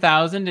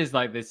 10,000 is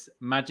like this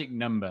magic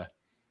number.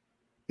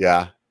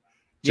 Yeah.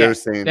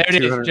 Joe's saying there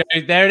it is, Joe.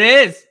 There it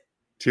is.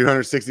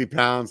 260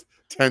 pounds,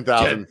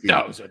 10,000 feet.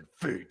 10,000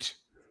 feet.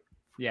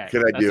 Yeah.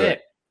 Could I do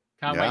it?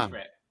 Can't wait for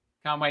it.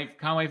 Can't wait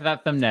for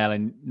that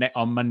thumbnail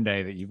on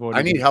Monday that you've already.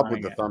 I need help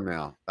with the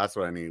thumbnail. That's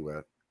what I need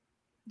with.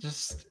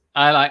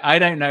 I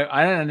don't know.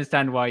 I don't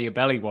understand why your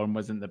belly one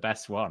wasn't the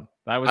best one.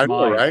 That was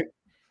mine. Right?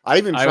 I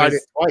even tried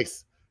it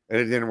twice and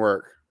it didn't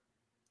work.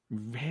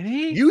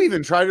 Really? You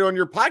even tried it on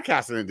your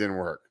podcast and it didn't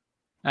work.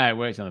 It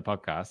worked on the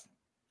podcast.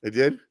 It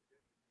did?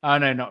 Oh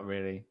no, not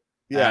really.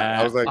 Yeah,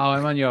 I was like,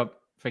 I'm on your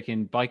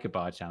freaking Biker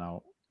Bar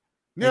channel.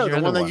 No,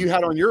 the one that you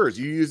had on yours.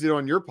 You used it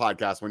on your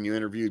podcast when you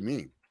interviewed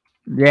me.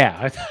 Yeah,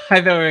 I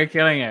thought we were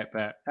killing it,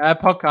 but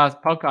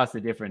podcasts are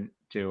different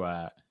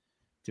to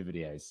to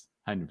videos,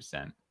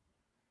 100%.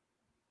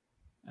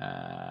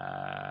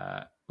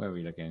 Where are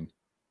we looking?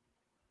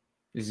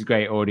 This is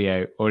great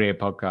audio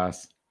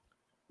podcast.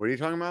 What are you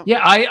talking about?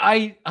 Yeah,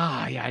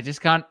 I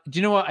just can't. Do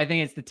you know what? I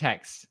think it's the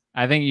text.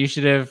 I think you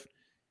should have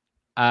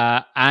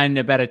and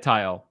a better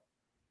title.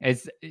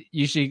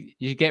 You should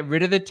get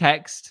rid of the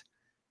text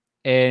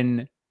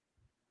in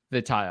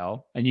the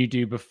title, and you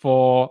do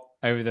before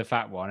over the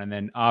fat one, and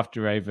then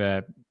after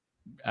over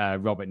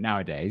Robert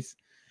nowadays,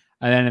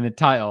 and then in the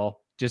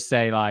title just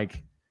say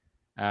like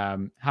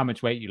how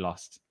much weight you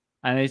lost,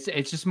 and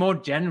it's just more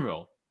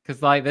general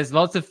because like there's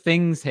lots of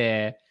things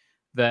here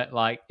that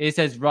like it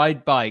says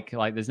ride bike,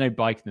 like there's no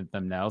bike in the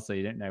thumbnail, so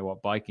you don't know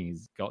what biking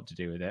has got to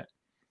do with it.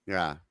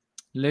 Yeah.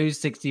 Lose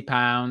 60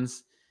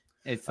 pounds.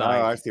 It's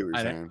like, I see what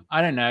you're saying.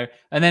 I don't know.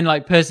 And then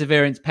like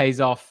perseverance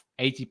pays off,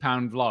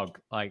 80-pound vlog.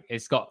 Like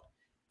it's got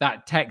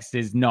that text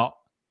is not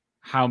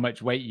how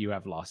much weight you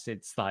have lost.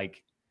 It's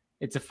like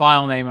it's a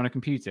file name on a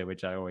computer,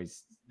 which I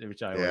always say.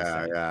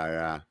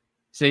 Yeah.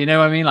 So you know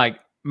what I mean?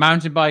 Like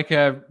mountain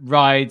biker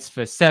rides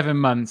for 7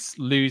 months,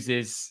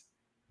 loses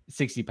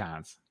 60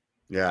 pounds.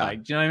 Yeah.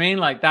 Like, do you know what I mean?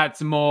 Like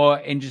that's a more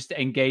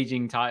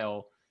engaging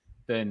title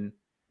than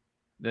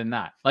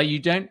that. Like you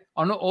don't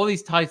on all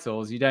these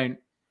titles, you don't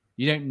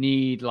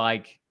need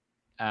like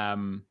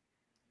the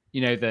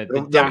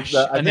dash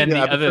and then the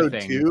other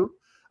thing.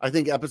 I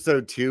think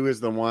episode 2 is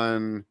the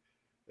one.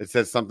 It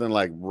says something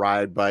like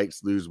ride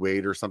bikes, lose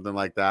weight or something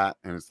like that,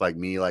 and it's like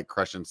me like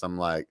crushing some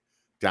like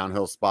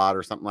downhill spot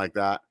or something like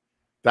that.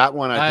 That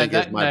one I think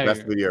is my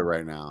best video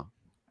right now.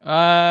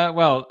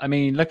 Well, I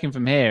mean, looking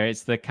from here,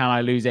 it's the can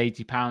I lose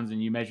 80 pounds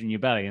and you measuring your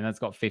belly, and that's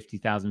got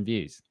 50,000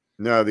 views.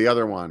 No, the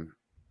other one.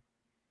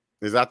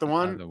 Is that the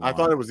one? I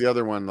thought it was the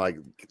other one, like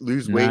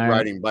lose weight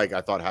riding bike.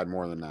 I thought had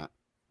more than that.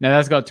 No,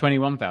 that's got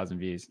 21,000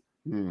 views.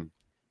 Hmm.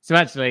 So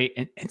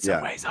actually, in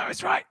some ways, I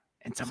was right.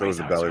 In some ways, it was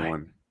the belly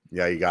one.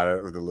 Yeah, you got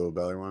it with the little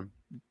belly one.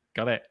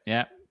 Got it.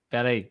 Yeah,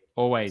 belly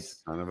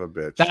always. Son of a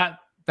bitch. That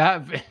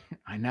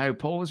I know.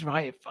 Paul was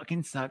right. It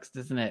fucking sucks,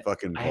 doesn't it?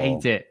 Fucking Paul.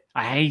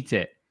 I hate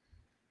it.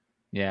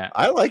 Yeah.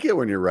 I like it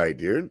when you're right,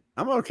 dude.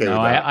 I'm okay with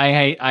that. I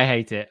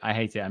hate it. I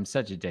hate it. I'm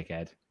such a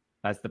dickhead.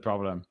 That's the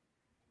problem.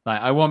 Like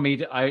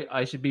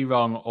I should be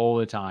wrong all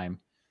the time.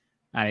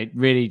 And it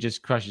really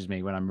just crushes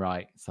me when I'm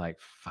right. It's like,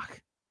 fuck.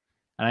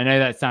 And I know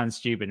that sounds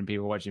stupid and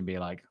people watching be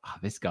like, oh,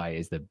 this guy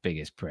is the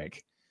biggest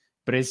prick.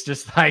 But it's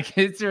just like,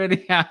 it's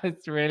really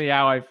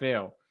how I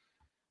feel.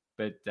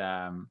 But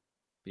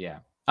yeah,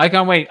 I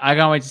can't wait. I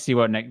can't wait to see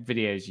what next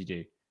videos you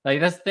do. Like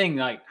that's the thing,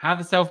 like have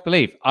the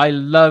self-belief. I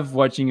love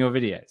watching your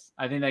videos.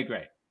 I think they're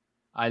great.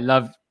 I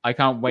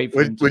can't wait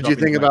for What'd you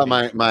think about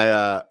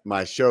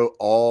my show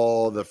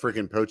all the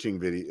freaking poaching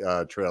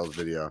video trails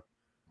video?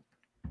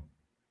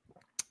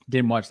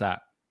 Didn't watch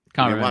that.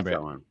 Can't remember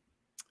that one.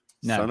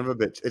 No. Son of a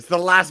bitch. It's the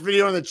last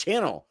video on the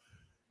channel.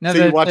 No,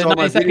 so you watch all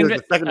my videos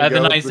a second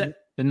ago.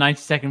 The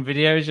 90-second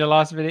video is your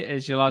last video?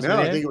 No,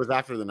 I think it was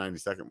after the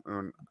 90-second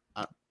one.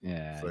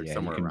 Yeah, like yeah.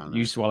 Somewhere around there.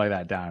 You swallow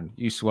that down.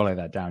 You swallow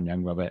that down,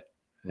 young Robert.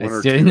 The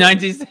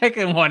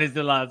 90-second one is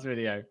the last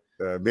video.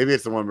 Maybe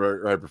it's the one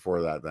right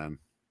before that then.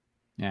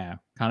 Yeah,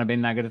 kind of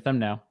been that good a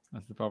thumbnail.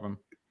 That's the problem.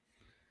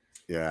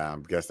 Yeah, I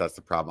guess that's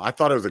the problem. I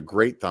thought it was a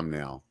great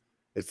thumbnail.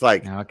 It's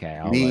like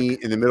me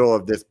in the middle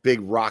of this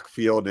big rock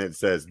field and it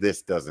says,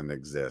 this doesn't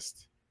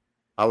exist.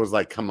 I was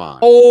like, come on.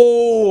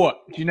 Oh,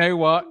 do you know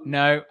what?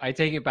 No, I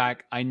take it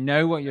back. I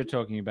know what you're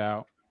talking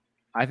about.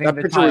 I think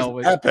that picture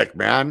was epic,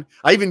 man.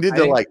 I even did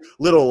the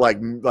little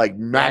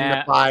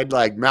magnified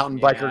like mountain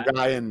biker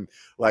guy and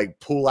like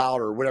pull out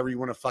or whatever you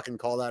want to fucking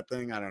call that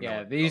thing. I don't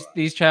know. Yeah,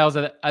 these trails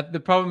are the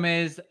problem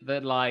is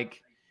that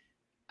like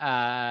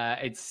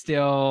it's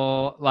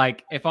still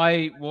like if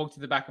I walk to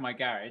the back of my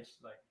garage,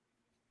 like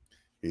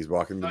he's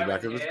walking to the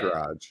back of his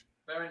garage.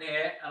 We're in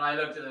here and I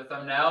looked at the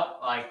thumbnail,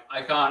 like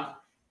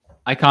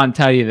I can't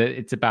tell you that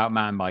it's about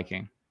mountain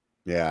biking.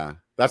 Yeah.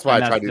 That's why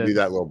I tried to do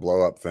that little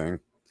blow up thing.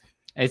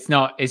 It's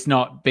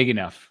not big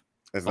enough.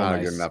 It's not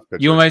a good enough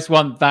picture. You almost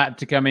want that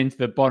to come into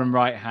the bottom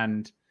right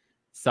hand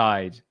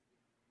side.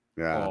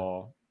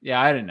 Yeah.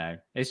 I don't know.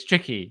 It's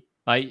tricky.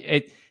 Like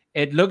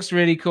it looks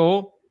really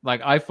cool.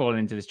 Like I've fallen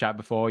into this trap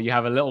before. You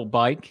have a little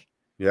bike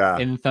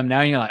in the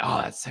thumbnail and you're like,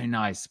 oh, that's so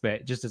nice, but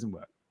it just doesn't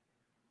work.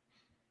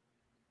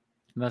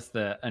 And that's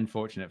the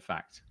unfortunate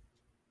fact.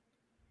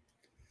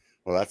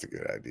 Well, that's a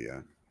good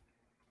idea.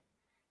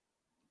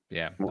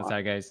 Yeah, that's how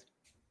it goes.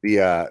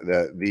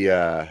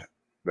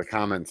 The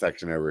comment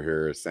section over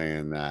here is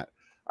saying that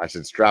I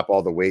should strap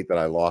all the weight that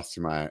I lost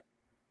to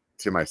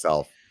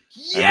myself.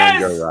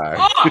 Yes! And then go ride.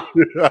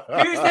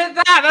 Oh, who said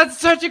that? That's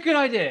such a good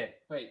idea.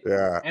 Wait.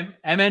 Yeah.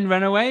 MN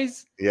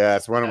Runaways? Yeah,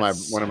 it's one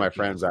of my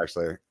friends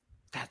actually.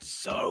 That's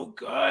so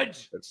good.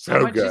 It's so good.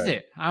 How much is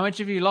it? How much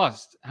have you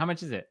lost? How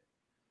much is it?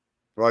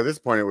 Well, at this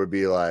point, it would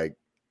be like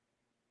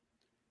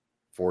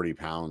 40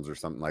 pounds or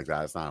something like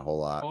that. It's not a whole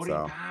lot. 40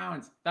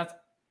 pounds.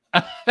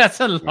 That's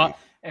a lot.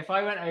 If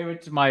I went over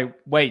to my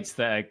weights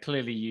that are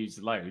clearly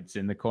used loads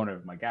in the corner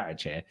of my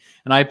garage here,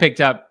 and I picked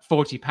up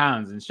 40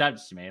 pounds and strapped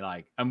it to me,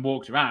 like, and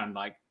walked around,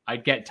 like,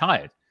 I'd get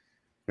tired.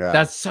 Yeah.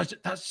 That's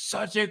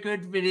such a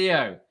good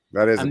video.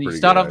 That is. And you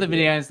start off the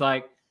video and it's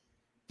like,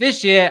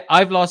 this year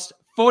I've lost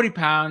 40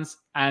 pounds,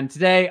 and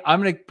today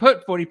I'm going to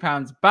put 40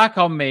 pounds back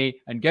on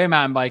me and go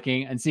mountain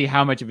biking and see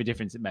how much of a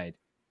difference it made.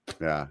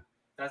 Yeah.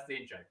 That's the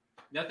intro.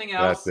 Nothing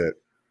else. That's it.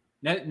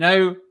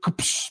 No.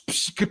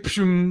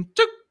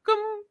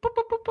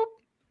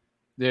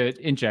 The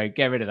intro.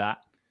 Get rid of that.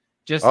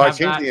 Just I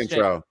changed the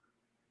intro.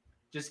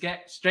 Just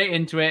get straight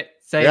into it.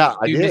 Say, yeah,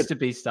 do Mr.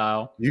 B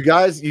style. You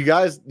guys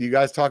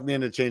talked me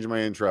into changing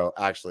my intro.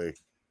 Actually,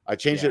 I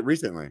changed it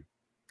recently.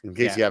 In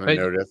case you haven't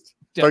noticed.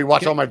 So you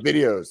watch all my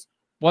videos.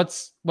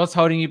 What's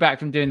holding you back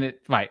from doing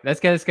it? Right.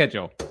 Let's get a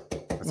schedule.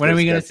 When are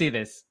we going to see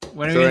this?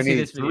 When are we going to see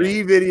this video?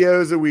 3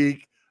 videos a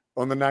week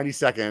on the 90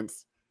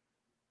 seconds.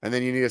 And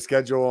then you need a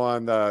schedule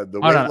on the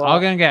weight loss. I'll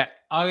go and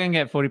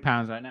get 40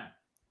 pounds right now.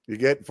 You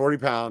get 40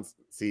 pounds.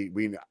 See,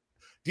 dude,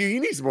 you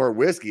need some more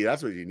whiskey.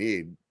 That's what you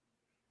need.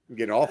 I'm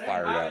getting all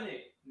fired up.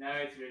 No,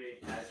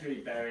 it's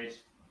really buried.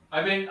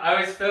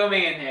 I was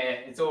filming in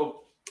here. It's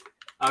all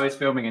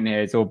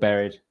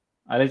buried.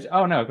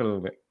 Oh no, I got a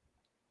little bit.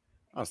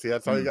 Oh, see,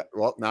 that's all you got.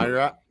 Well, now you're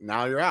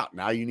out.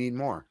 Now you need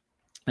more.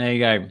 There you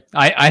go.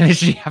 I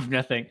literally have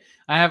nothing.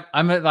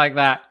 I'm like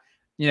that.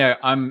 You know,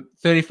 I'm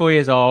 34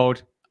 years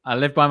old. I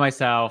live by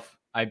myself.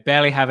 I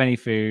barely have any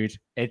food.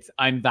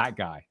 I'm that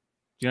guy.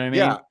 Do you know what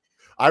I mean? Yeah,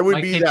 I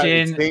would be that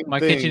same thing. My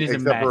kitchen is a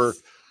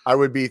mess. I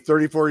would be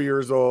 34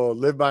 years old,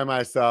 live by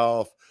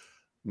myself.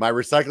 My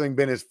recycling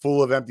bin is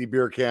full of empty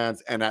beer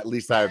cans, and at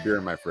least I have beer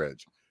in my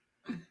fridge.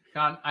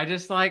 I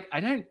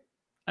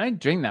don't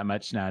drink that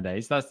much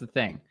nowadays. That's the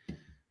thing.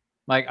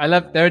 Like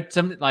there are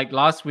some, like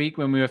last week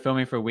when we were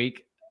filming for a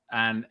week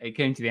and it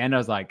came to the end, I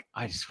was like,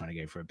 I just want to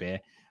go for a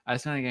beer. I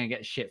just want to go and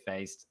get shit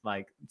faced.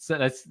 Like, so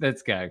let's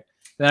go.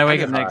 Then I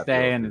wake up the next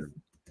day and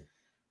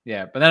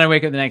but then I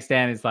wake up the next day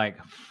and it's like,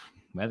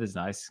 weather's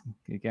nice.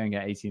 Go and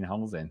get 18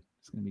 holes in.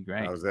 It's gonna be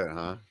great. That was it,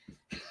 huh?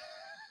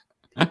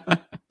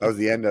 That was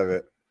the end of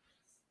it.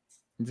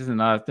 It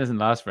doesn't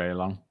last very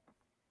long.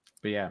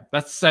 But yeah,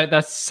 that's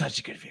such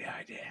a good video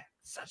idea.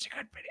 Such a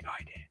good video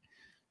idea.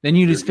 Then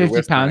you lose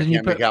 50 pounds and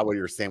you make out what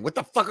you're saying. What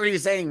the fuck are you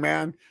saying,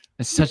 man?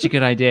 It's such a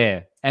good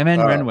idea. MN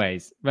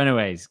Runaways,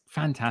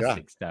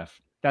 fantastic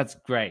stuff. That's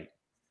great.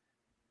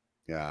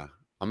 Yeah,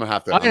 I'm gonna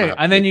have to.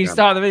 And then you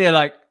start the video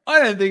like, I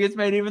don't think it's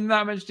made even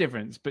that much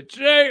difference, but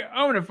today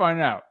I want to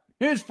find out.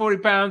 Here's 40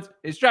 pounds.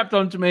 It's strapped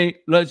onto me.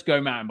 Let's go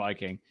mountain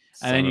biking.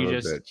 And then you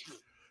just. Bitch.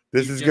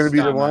 This is going to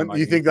be the one.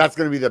 You think that's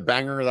going to be the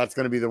banger? That's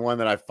going to be the one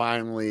that I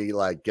finally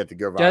get to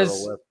go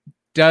viral with.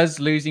 Does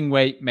losing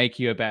weight make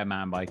you a better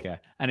mountain biker?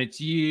 And it's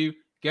you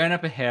going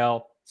up a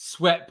hill,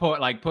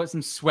 put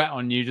some sweat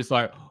on you, just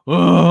like,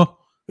 oh,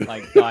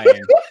 like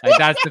dying. Like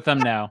that's the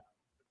thumbnail.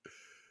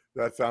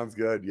 That sounds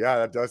good. Yeah,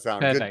 that does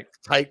sound perfect.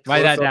 Good. Tight.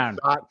 Write that down.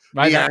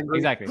 Write that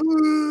exactly.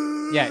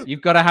 Yeah,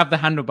 you've got to have the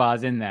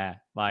handlebars in there.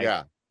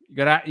 Like,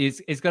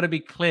 it's got to be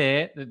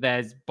clear that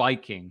there's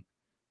biking.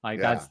 Like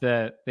that's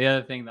the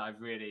other thing that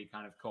I've really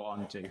kind of caught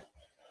on to,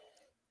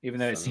 even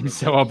though it seems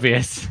so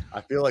obvious. I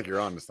feel like you're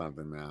onto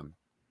something, man.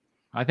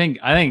 I think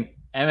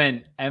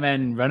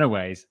MN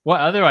Runaways.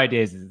 What other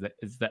ideas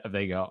have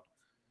they got?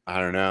 I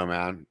don't know,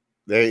 man.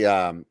 They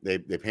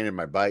painted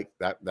my bike.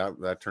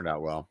 That turned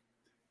out well.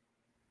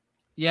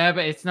 Yeah,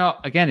 but it's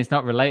not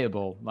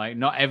relatable. Like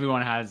not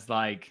everyone has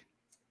like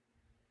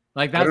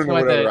that's I don't know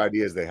why what other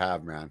ideas they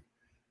have, man.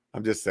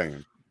 I'm just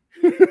saying.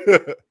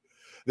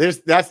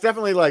 That's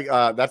definitely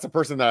that's a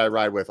person that I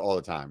ride with all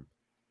the time.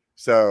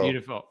 So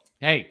beautiful.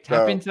 Hey,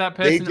 tap into that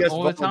person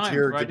all the time. They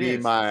just volunteered to be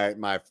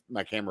my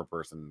camera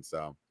person.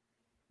 So,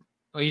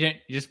 well, you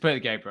just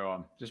put the GoPro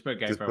on. Just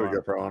put a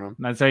GoPro on them.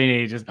 That's all you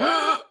need. Just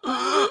that's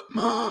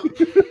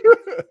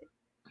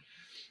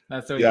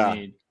all you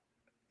need.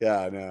 Yeah,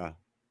 I know.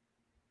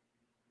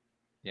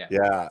 Yeah.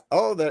 Yeah.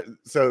 Oh,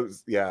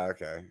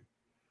 okay.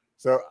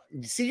 So,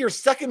 see, you're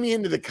sucking me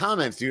into the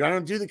comments, dude. I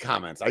don't do the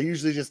comments. I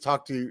usually just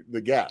talk to the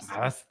guests.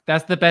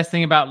 That's the best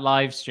thing about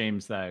live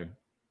streams, though.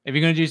 If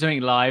you're going to do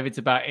something live, it's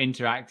about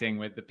interacting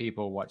with the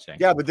people watching.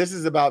 Yeah, but this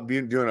is about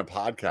doing a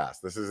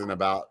podcast. This isn't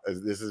about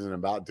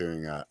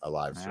doing a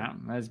live stream.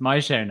 Yeah, that's my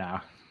show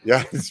now.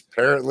 Yeah,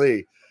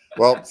 apparently.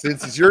 Well,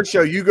 since it's your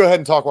show, you go ahead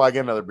and talk while I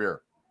get another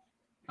beer.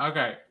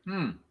 Okay.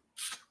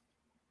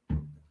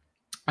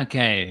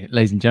 Okay,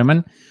 ladies and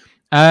gentlemen.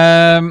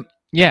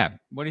 Yeah.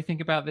 What do you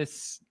think about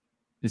this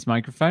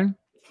microphone?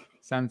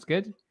 Sounds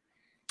good.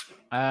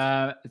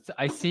 I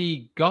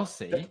see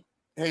Gossy.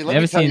 Hey,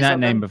 never seen that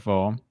name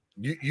before.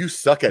 You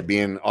suck at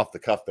being off the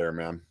cuff there,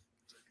 man.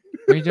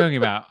 What are you talking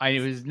about? I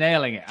was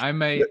nailing it.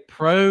 I'm a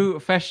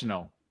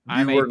professional.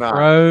 I'm a not.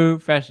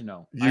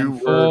 Professional. You I'm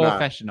were not.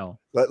 Professional.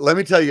 Let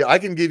me tell you, I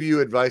can give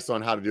you advice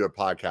on how to do a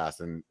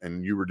podcast,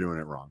 and you were doing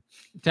it wrong.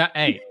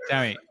 Hey,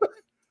 Tammy.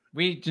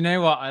 Do you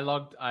know what?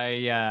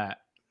 I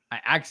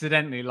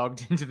accidentally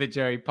logged into the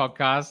Joey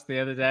podcast the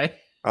other day.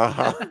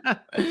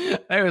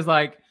 It was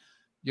like,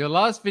 your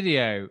last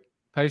video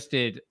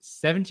posted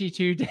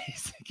 72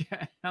 days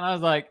ago. And I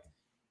was like,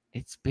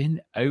 it's been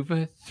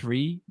over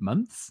 3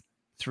 months?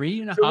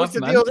 3.5 months? What's the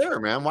deal there,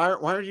 man? Why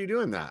are you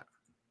doing that?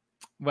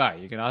 Well,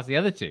 you can ask the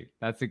other two.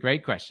 That's a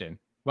great question.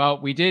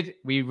 Well,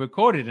 we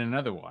recorded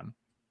another one,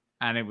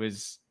 and it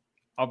was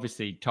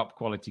obviously top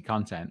quality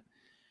content,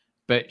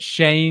 but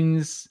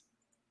Shane's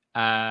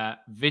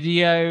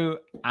video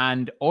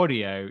and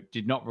audio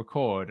did not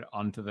record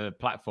onto the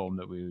platform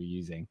that we were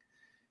using.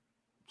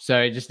 So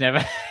it just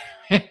never,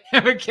 it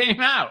never came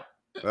out.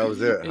 That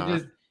was it.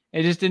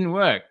 It just didn't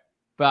work.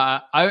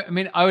 But I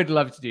mean, I would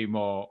love to do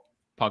more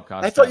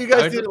podcasts. I thought you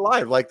guys did it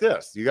live like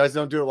this. You guys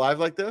don't do it live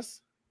like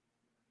this?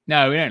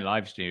 No, we don't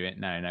live stream it.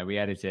 No, we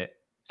edit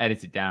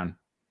it down.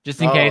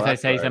 Just in case I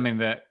say something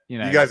that, you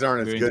know, you guys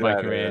aren't as good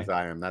at it as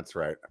I am. That's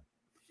right.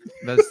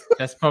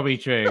 That's probably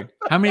true.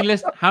 How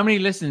many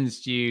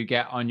listens do you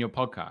get on your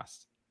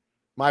podcast?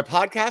 My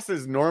podcast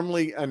is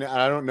normally, and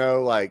I don't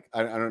know, like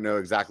I don't know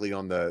exactly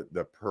on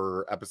the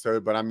per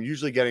episode, but I'm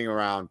usually getting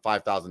around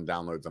 5,000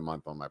 downloads a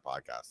month on my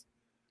podcast.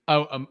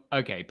 Oh,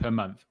 okay, per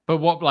month. But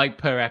what, like,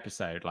 per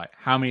episode? Like,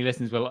 how many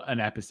listens will an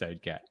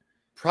episode get?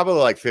 Probably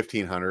like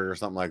 1,500 or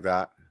something like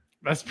that.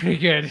 That's pretty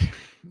good.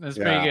 That's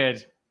pretty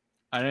good.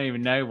 I don't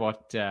even know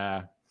what.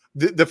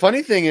 The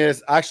funny thing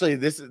is, actually,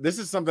 this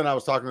is something I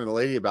was talking to the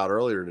lady about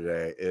earlier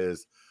today.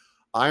 Is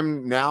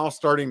I'm now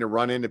starting to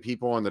run into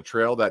people on the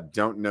trail that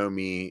don't know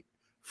me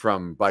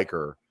from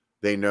Biker.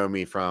 They know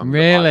me from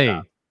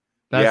really.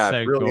 That's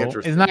so really cool.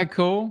 interesting. Isn't that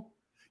cool?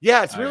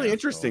 Yeah, it's really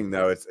interesting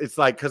though. It's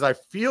like, because I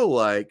feel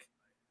like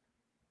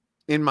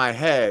in my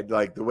head,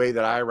 like the way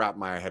that I wrap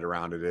my head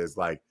around it is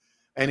like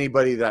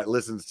anybody that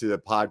listens to the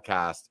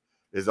podcast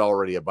is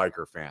already a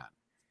Biker fan.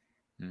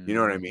 You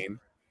know what I mean?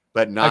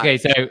 But not okay.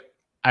 So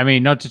I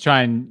mean, not to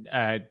try and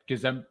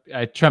because I'm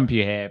trump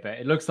you here, but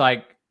it looks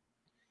like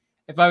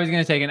if I was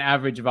going to take an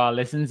average of our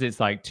listens, it's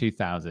like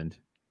 2,000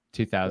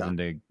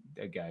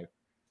 a go.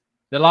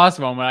 The last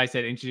one, when I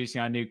said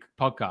introducing our new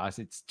podcast,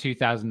 it's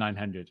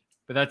 2,900.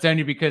 But that's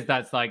only because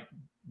that's like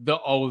the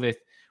oldest.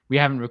 We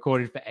haven't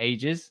recorded for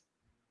ages.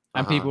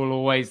 And people will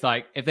always,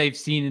 like, if they've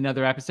seen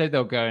another episode,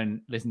 they'll go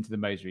and listen to the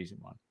most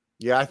recent one.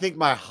 Yeah, I think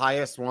my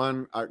highest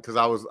one, because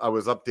I was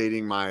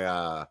updating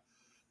my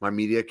my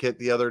media kit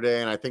the other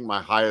day, and I think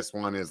my highest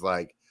one is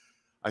like,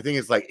 I think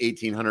it's like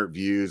 1,800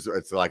 views.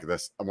 It's like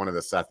this one of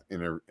the Seth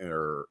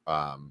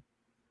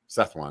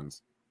Seth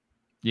ones.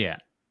 Yeah.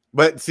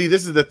 But see,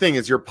 this is the thing: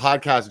 is your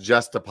podcast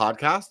just a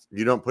podcast?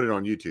 You don't put it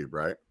on YouTube,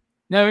 right?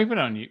 No, we put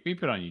it on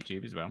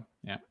YouTube as well.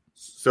 Yeah.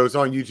 So it's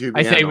on YouTube.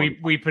 I say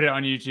we put it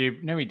on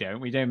YouTube. No, we don't.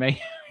 We don't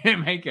make them. Do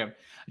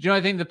you know what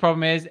I think the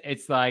problem is?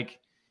 It's like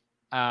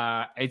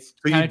it's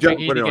so you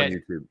don't put it on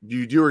YouTube. Do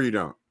you do or you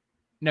don't?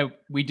 No,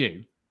 we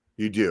do.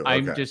 You do.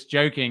 I'm okay. just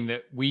joking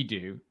that we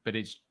do, but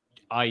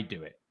I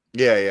do it.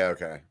 Yeah,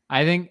 okay.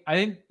 I think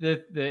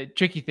the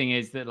tricky thing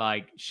is that,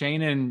 like,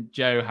 Shane and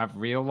Joe have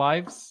real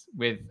lives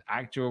with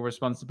actual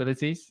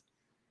responsibilities.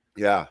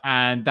 Yeah.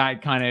 And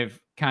that kind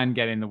of can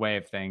get in the way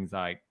of things.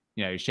 Like,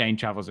 you know, Shane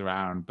travels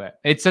around, but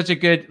it's such a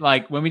good,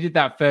 like, when we did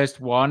that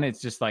first one,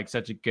 it's just like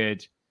such a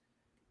good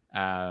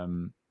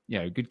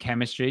good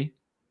chemistry.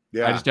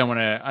 Yeah. I just don't want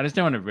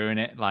to ruin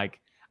it. Like,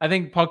 I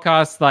think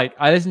podcasts, like,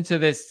 I listened to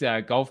this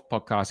golf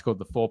podcast called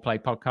the Foreplay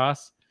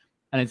Podcast,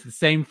 and it's the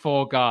same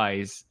four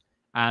guys.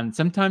 And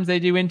sometimes they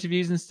do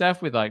interviews and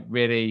stuff with, like,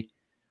 really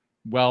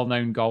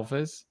well-known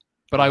golfers.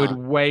 But I would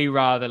way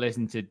rather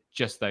listen to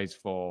just those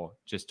four,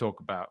 just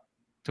talk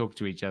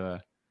to each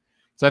other.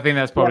 So I think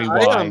that's probably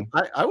why.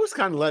 I was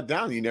kind of let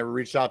down. You never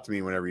reached out to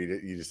me whenever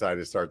you decided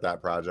to start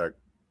that project.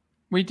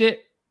 We did.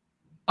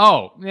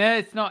 Oh, yeah,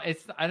 it's not.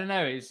 I don't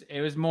know.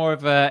 It was more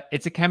of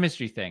it's a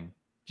chemistry thing.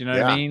 Do you know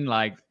what I mean?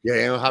 Like, yeah,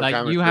 you don't have like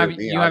chemistry you have with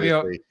me, you have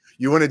your.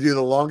 You want to do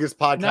the longest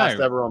podcast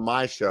ever on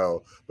my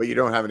show, but you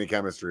don't have any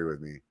chemistry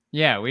with me.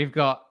 Yeah, we've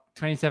got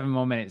 27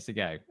 more minutes to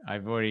go.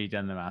 I've already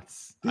done the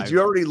maths. Did you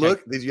already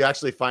look? Did you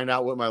actually find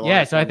out what my longest?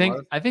 Yeah, so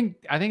I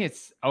think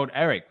it's old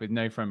Eric with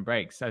no front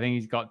breaks. I think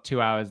he's got 2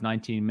 hours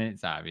 19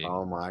 minutes out of you.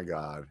 Oh my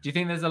god! Do you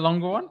think there's a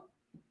longer one?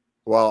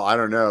 Well, I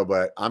don't know,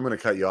 but I'm gonna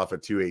cut you off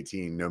at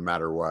 2:18 no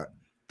matter what.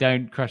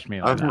 Don't crush me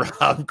on that.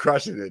 I'm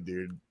crushing it,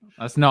 dude.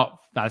 That's not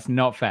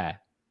fair.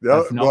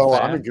 No, well,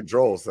 fair. I'm in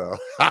control, so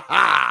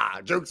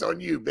joke's on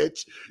you,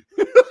 bitch.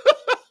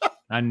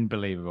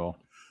 Unbelievable.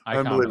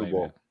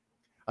 Unbelievable.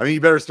 I mean,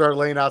 you better start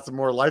laying out some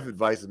more life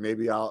advice, and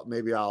maybe I'll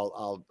be.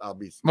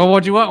 Well,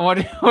 what do you want?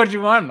 What do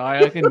you want?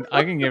 I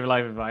can give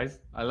life advice.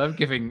 I love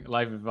giving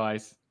life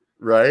advice.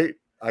 Right,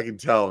 I can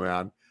tell,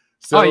 man.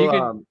 So, you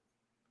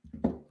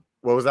could...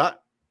 what was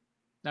that?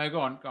 No,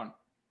 go on.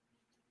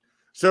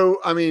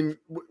 So, I mean,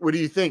 what do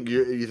you think?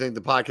 You think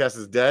the podcast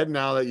is dead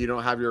now that you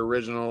don't have your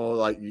original?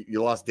 Like,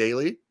 you lost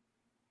Daily?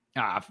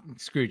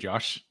 Screw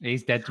Josh.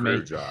 He's dead to me.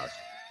 Screw Josh.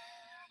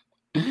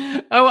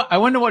 Oh, I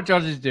wonder what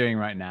Josh is doing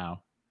right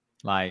now.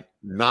 Like,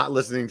 not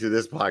listening to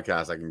this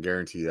podcast, I can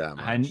guarantee you that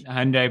much.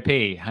 Hundo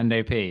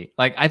P.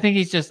 Like, I think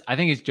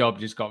his job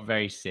just got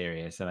very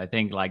serious, and I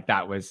think, like,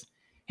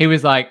 he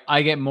was like,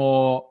 I get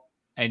more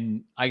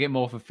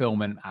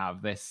fulfillment out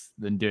of this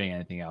than doing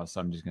anything else,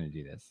 so I'm just going to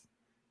do this.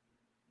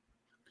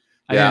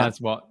 I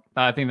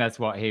think that's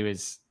what he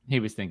was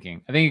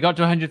thinking. I think he got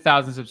to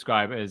 100,000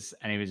 subscribers,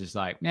 and he was just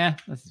like, yeah,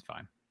 this is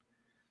fine.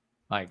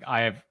 Like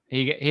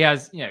he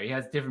has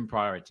different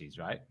priorities,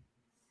 right?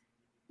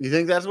 You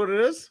think that's what it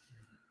is?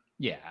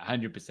 Yeah,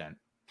 100%.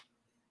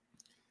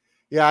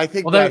 Yeah, I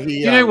think Although, that he. Do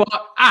you know what?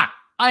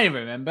 I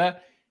remember.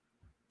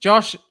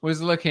 Josh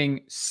was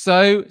looking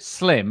so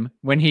slim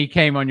when he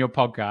came on your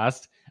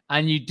podcast,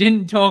 and you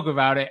didn't talk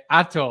about it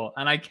at all.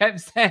 And I kept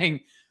saying,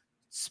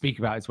 speak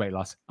about his weight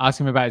loss. Ask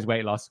him about his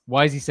weight loss.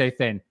 Why is he so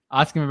thin?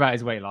 Ask him about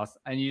his weight loss.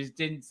 And you just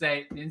didn't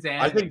say anything.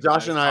 I think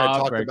Josh and I had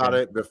talked about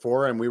it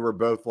before, and we were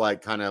both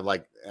like kind of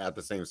like at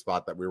the same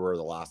spot that we were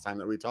the last time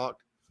that we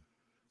talked.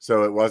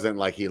 So it wasn't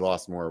like he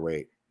lost more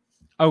weight.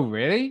 Oh,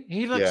 really?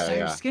 He looked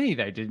skinny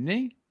though, didn't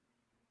he?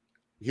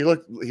 He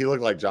looked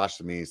like Josh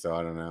to me, so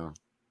I don't know.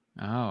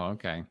 Oh,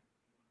 okay.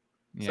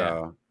 Yeah.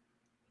 So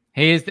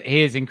he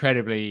is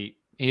incredibly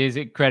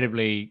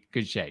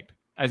good shape,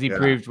 as he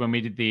proved when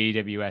we did the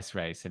EWS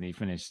race and he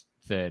finished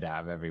third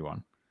out of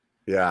everyone.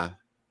 Yeah.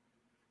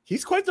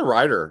 He's quite the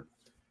rider.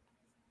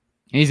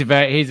 He's a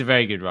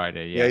very good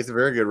rider. Yeah, he's a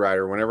very good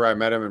rider. Whenever I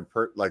met him in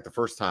like the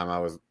first time,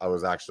 I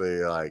was actually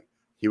like,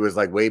 he was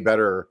like way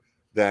better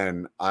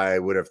than I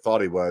would have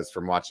thought he was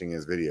from watching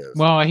his videos.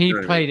 Well, he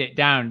played it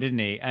down, didn't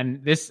he?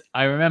 And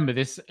I remember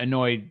this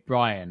annoyed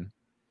Brian.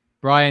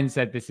 Brian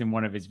said this in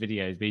one of his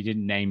videos, but he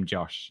didn't name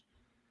Josh.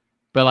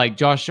 But like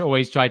Josh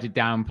always tried to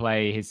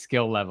downplay his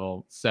skill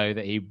level so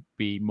that he'd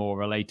be more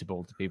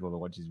relatable to people that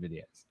watch his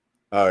videos.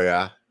 Oh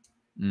yeah.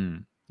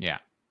 Yeah.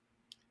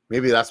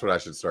 Maybe that's what I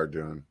should start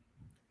doing.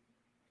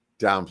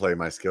 Downplay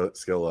my skill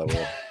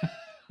level.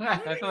 I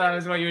thought that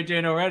was what you were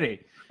doing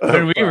already.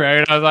 When we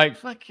rode, I was like,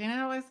 "Fucking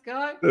hell, this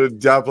guy!"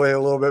 Downplay a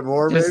little bit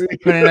more, just maybe.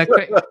 put in a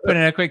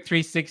quick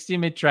 360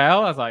 mid trail.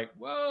 I was like,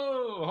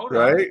 "Whoa, hold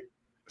on!" Right?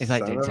 It's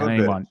like, don't tell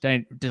anyone.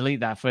 Don't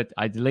delete that foot.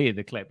 I deleted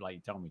the clip like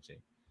you told me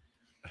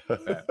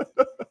to.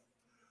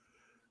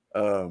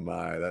 Oh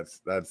my,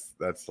 that's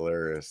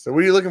hilarious. So,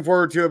 what are you looking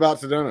forward to about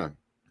Sedona?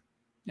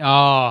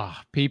 Oh,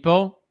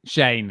 people,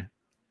 Shane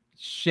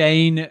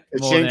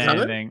more than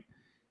anything.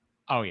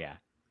 Oh yeah.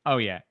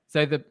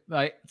 So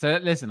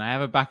listen, I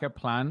have a backup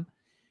plan.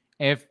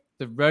 If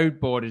the road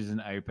border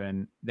isn't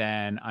open,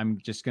 then I'm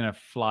just gonna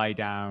fly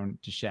down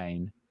to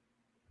Shane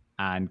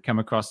and come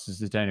across to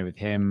Sedona with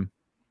him.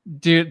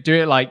 Do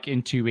it like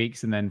in 2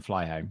 weeks and then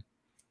fly home.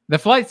 The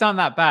flights aren't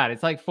that bad.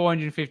 It's like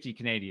 450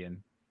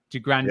 Canadian to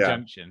Grand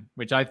Junction,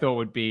 which I thought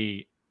would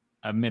be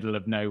a middle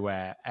of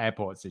nowhere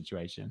airport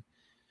situation.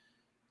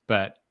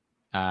 But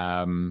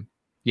so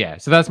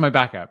that's my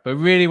backup. But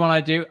really what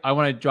I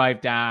want to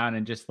drive down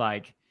and just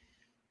like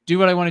do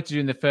what I wanted to do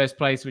in the first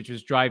place, which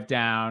was drive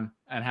down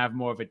and have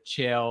more of a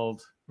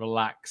chilled,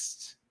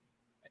 relaxed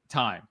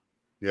time.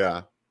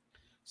 Yeah.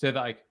 So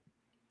that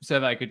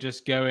I could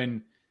just go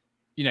and,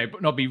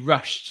 but not be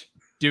rushed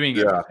doing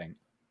everything.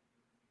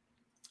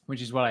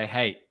 Which is what I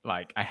hate.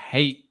 Like I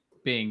hate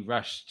being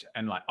rushed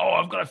and like, oh,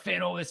 I've got to fit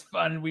in all this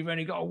fun. We've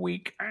only got a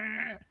week.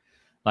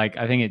 Like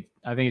I think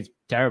it's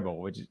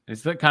terrible, which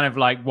is kind of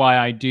like why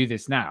I do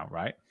this now,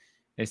 right?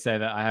 Is so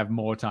that I have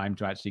more time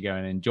to actually go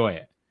and enjoy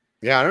it.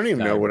 Yeah, I don't even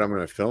know what I'm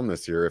going to film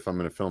this year. If I'm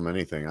going to film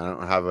anything, I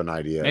don't have an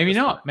idea. Maybe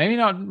not.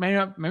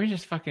 Maybe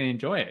just fucking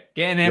enjoy it.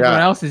 Get in everyone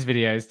else's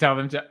videos. Tell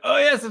them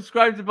to,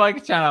 subscribe to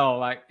Biker Channel.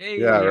 Like,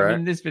 hey, I'm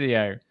in this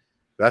video.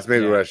 That's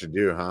maybe what I should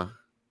do, huh?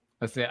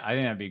 That's it. I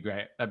think that'd be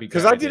great.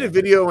 Because I did a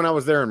video when I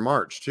was there in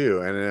March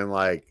too, and then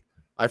like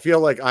I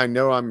feel like I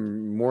know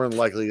I'm more than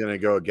likely going to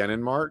go again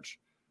in March,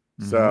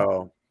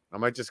 so I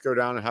might just go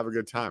down and have a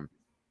good time.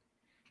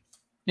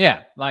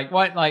 Yeah, like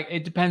what? Like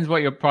it depends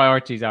what your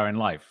priorities are in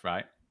life,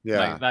 right?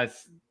 Yeah, like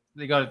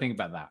you got to think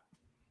about that.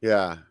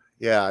 Yeah.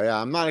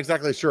 I'm not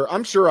exactly sure.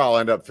 I'm sure I'll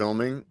end up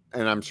filming,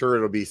 and I'm sure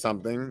it'll be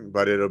something,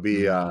 but it'll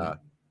be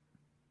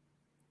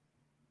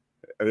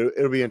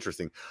it'll be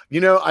interesting.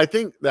 I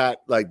think that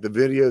like the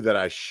video that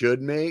I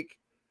should make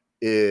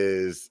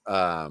is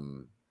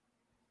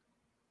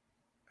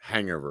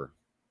Hangover,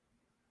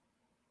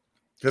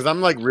 because I'm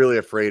like really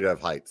afraid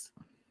of heights.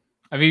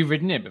 Have you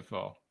ridden it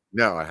before?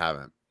 No, I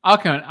haven't. I'll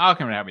come and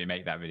help you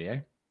make that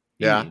video.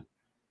 Yeah.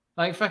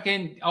 Like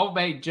fucking old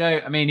mate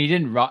Joe. I mean, he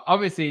didn't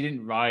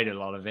ride a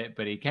lot of it,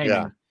 but he came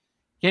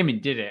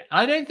and did it.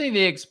 I don't think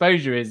the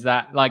exposure is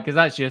that like, because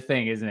that's your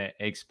thing, isn't it?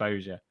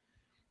 Exposure.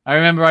 I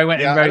remember I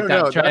went and rode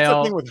that trail. That's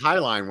the thing with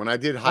Highline. When I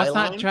did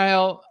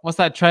Highline, what's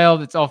that trail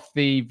that's off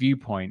the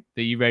viewpoint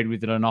that you rode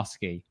with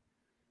Lanoski?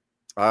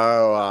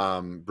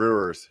 Oh,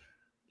 Brewers.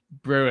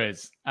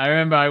 I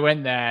remember I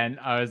went there and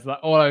I was like,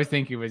 all I was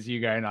thinking was you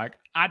going like,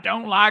 I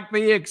don't like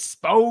the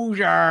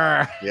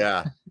exposure.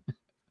 Yeah.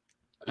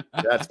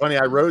 That's funny.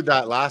 I rode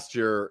that last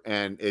year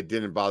and it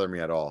didn't bother me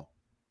at all.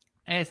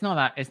 It's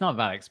not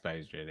that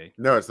exposed, really.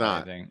 No, it's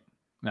not.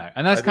 No,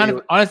 and that's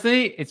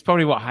honestly, it's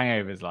probably what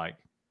Hangover's like,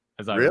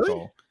 as I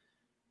recall.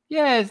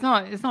 Yeah, it's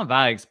not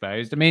that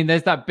exposed. I mean,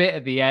 there's that bit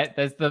at the end.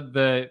 There's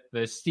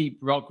the steep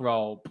rock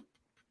roll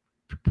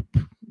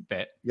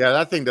bit. Yeah,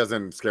 that thing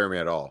doesn't scare me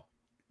at all.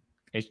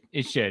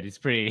 It should. It's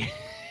pretty.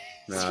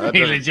 No, it's that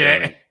pretty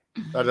legit.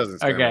 That doesn't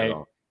scare me at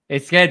all.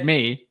 It scared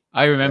me.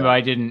 I remember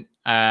I didn't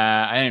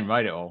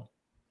ride it all,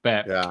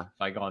 but if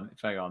I go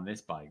on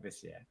this bike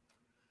this year,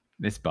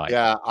 This bike.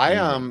 Yeah,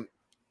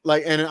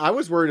 like, and I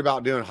was worried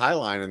about doing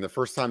Highline, and the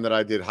first time that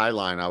I did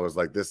Highline, I was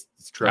like, this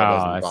trail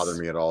doesn't bother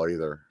me at all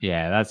either.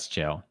 Yeah, that's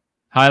chill.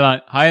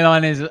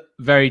 Highline is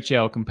very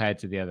chill compared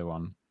to the other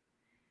one,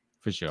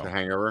 for sure. The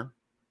Hangover.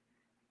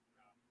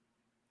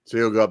 So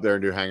you'll go up there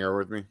and do Hangover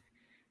with me?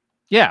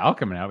 Yeah, I'll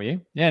come and help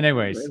you. Yeah, no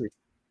worries.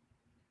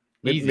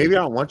 Maybe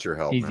I don't want your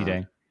help. Easy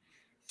day.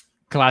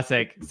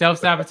 Classic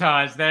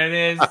self-sabotage. There it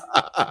is,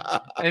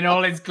 in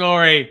all its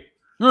glory.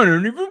 I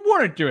don't even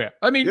want to do it.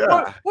 I mean,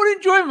 what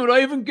enjoyment would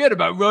I even get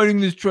about riding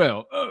this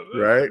trail?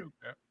 Right.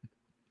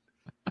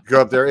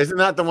 Go up there. Isn't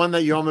that the one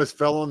that you almost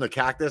fell on the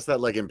cactus that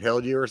like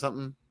impaled you or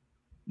something?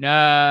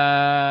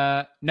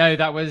 No,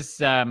 that was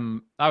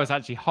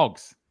actually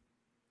hogs.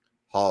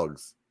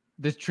 Hogs.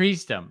 The tree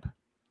stump.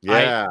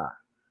 Yeah.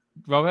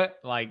 Robert,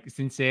 like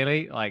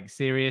sincerely, like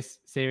serious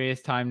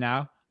time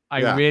now.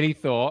 I really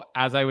thought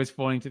as I was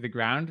falling to the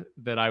ground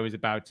that I was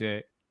about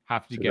to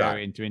have to go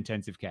into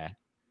intensive care.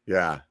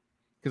 Yeah.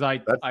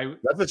 Because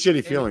that's a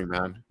shitty feeling,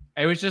 man.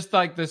 It was just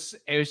like this.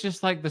 It was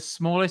just like the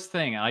smallest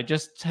thing. I've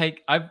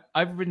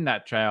ridden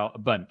that trail a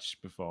bunch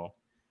before,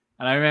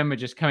 and I remember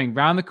just coming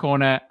round the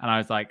corner, and I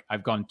was like,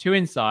 I've gone too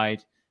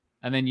inside,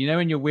 and then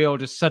when your wheel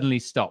just suddenly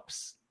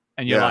stops,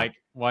 and you're like,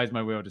 why is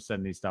my wheel just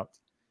suddenly stopped?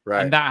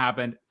 Right. And that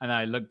happened, and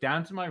I looked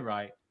down to my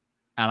right,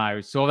 and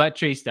I saw that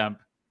tree stump,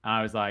 and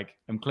I was like,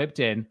 I'm clipped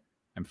in,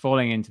 I'm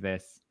falling into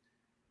this,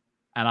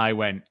 and I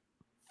went,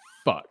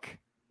 fuck.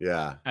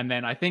 Yeah. And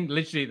then I think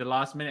literally the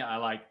last minute I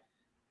like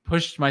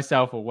pushed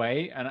myself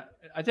away. And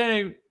I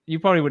don't know, you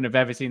probably wouldn't have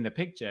ever seen the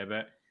picture,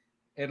 but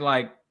it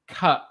like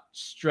cut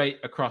straight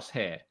across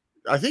here.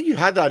 I think you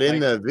had that in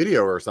the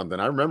video or something.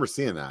 I remember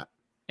seeing that.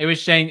 It was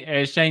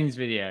Shane's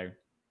video.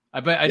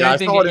 But I don't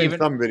think I saw it in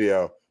some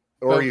video.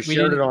 Or you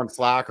shared it on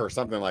Slack or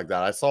something like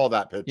that. I saw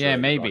that picture. Yeah,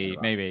 maybe.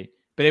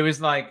 But it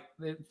was like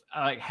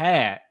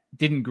hair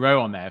didn't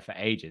grow on there for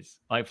ages.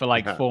 Like for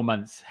 4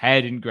 months,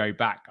 hair didn't grow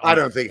back. I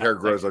don't think hair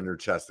grows on your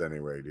chest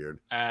anyway, dude.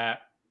 I'm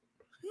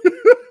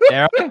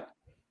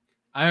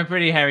a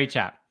pretty hairy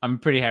chap.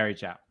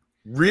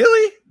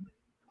 Really?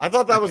 I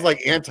thought that was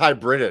like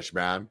anti-British,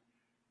 man.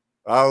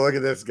 Oh, look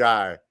at this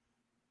guy.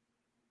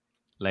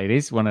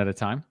 Ladies, one at a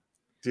time.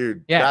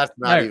 Dude, that's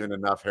not even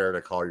enough hair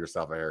to call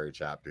yourself a hairy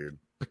chap, dude.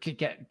 But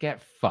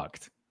get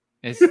fucked.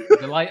 It's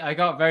the light. I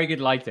got very good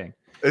lighting.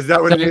 Is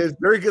that what it is?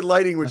 Very good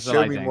lighting would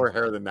show me more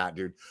hair than that,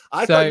 dude.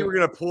 I thought you were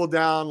gonna pull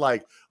down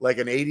like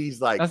an 80s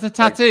like. That's a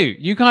tattoo.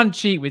 You can't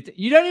cheat with.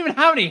 You don't even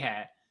have any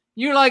hair.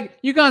 You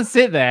can't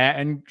sit there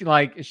and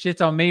like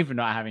shit on me for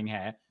not having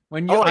hair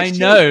when you.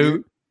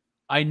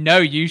 I know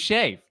you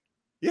shave.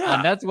 Yeah,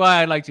 and that's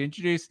why I'd like to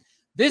introduce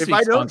this. If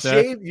I don't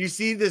shave, you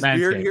see this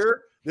beard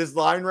here. This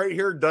line right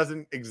here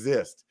doesn't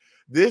exist.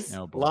 This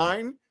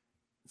line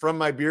from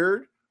my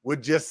beard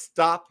would just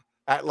stop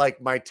at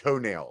like my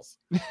toenails.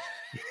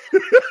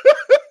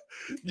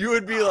 You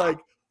would be like,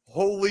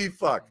 holy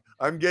fuck,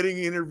 I'm getting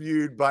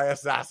interviewed by a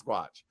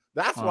Sasquatch.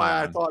 That's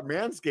why I thought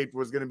Manscaped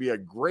was going to be a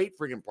great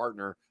freaking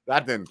partner.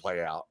 That didn't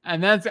play out.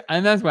 And that's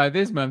why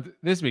this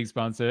week's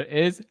sponsor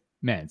is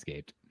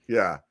Manscaped.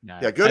 Yeah.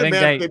 Yeah. Go to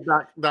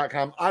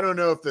manscaped.com. I don't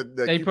know if the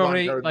they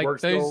probably like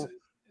works those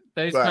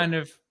kind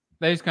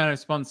of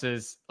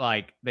sponsors,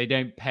 like they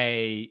don't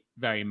pay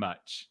very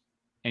much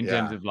in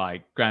terms of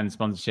like grand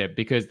sponsorship,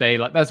 because they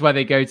that's why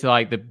they go to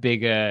like the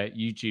bigger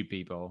YouTube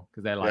people,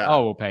 because they're like,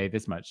 oh, we'll pay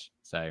this much.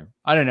 So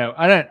I don't know.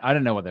 I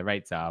don't know what the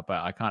rates are,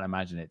 but I can't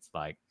imagine it's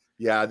like.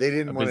 Yeah, they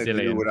didn't want to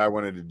do what I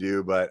wanted to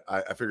do, but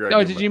I figured.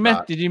 Oh, did you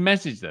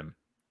message them?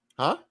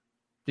 Huh?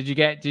 Did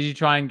you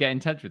try and get in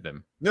touch with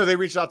them? No, they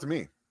reached out to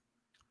me.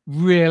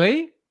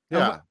 Really?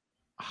 Yeah.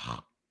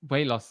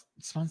 Weight loss.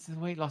 Sponsor the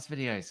weight loss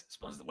videos.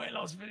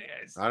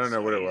 I don't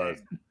know what it was,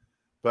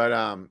 but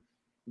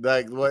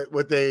like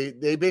what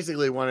they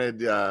basically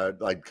wanted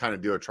like kind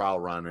of do a trial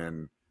run,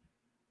 and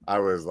I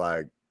was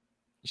like,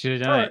 you should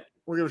have done it.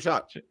 We'll give it a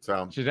shot.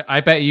 So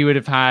I bet you would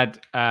have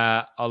had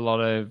a lot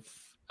of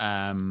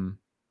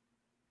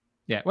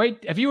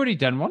Wait, have you already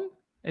done one?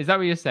 Is that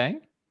what you're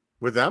saying?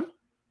 With them?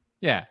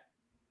 Yeah.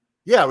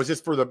 Yeah, it was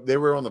just they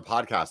were on the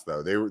podcast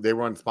though. They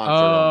weren't sponsored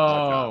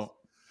on the podcast.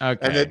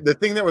 Okay. And the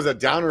thing that was a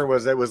downer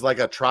was it was like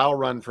a trial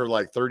run for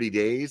like 30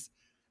 days,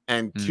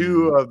 and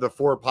 2 of the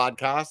 4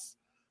 podcasts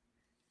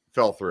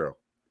fell through.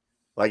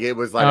 Like it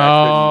was like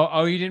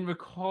you didn't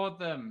record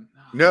them.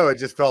 No, it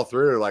just fell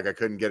through. Like I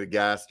couldn't get a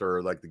guest,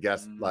 or like the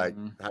guest like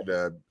had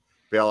to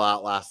bail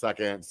out last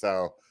second.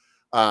 So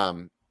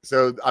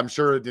so I'm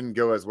sure it didn't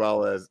go as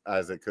well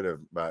as it could have,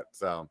 but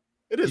so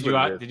it is.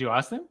 Did you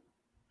ask them?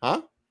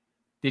 Huh?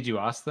 Did you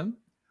ask them?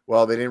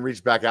 Well, they didn't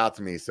reach back out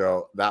to me,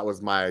 so that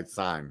was my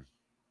sign.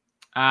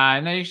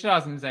 No, you should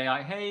ask them and say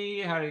like,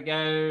 "Hey, how did it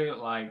go?"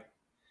 Like,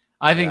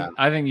 I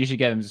think you should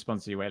get them to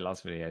sponsor your weight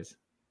loss videos,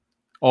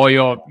 or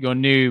your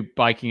new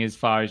biking as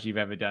far as you've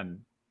ever done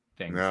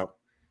things. No,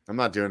 I'm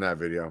not doing that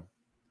video.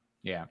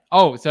 Yeah.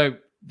 Oh, so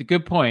the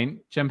good point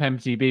Jump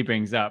MTB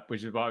brings up,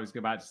 which is what I was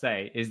about to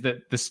say, is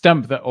that the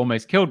stump that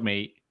almost killed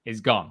me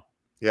is gone.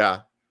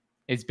 Yeah,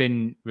 it's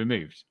been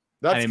removed.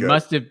 That's and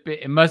good.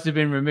 it must have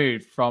been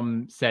removed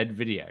from said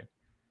video.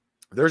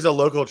 There's a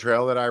local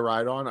trail that I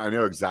ride on. I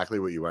know exactly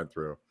what you went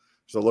through.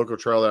 There's a local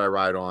trail that I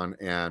ride on,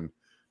 and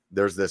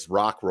there's this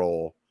rock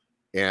roll.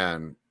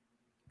 And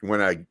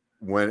when I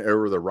went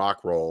over the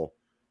rock roll,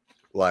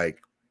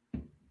 like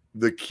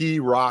the key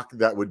rock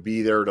that would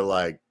be there to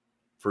like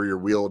for your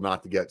wheel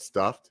not to get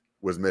stuffed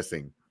was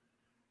missing.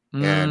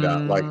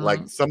 And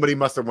like somebody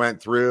must have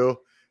went through,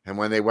 and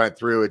when they went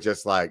through, it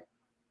just like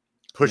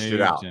pushed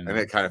it out, and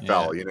it kind of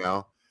fell, you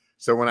know.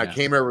 So when I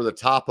came over the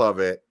top of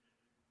it,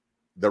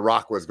 the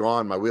rock was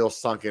gone. My wheel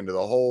sunk into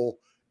the hole,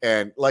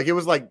 and like it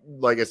was like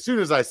as soon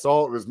as I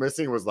saw it was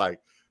missing, it was like,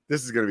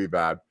 this is gonna be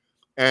bad.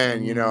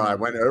 And you know, I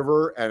went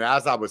over, and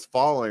as I was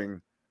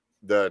falling,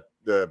 the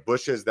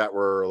bushes that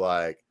were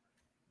like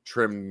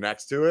trimmed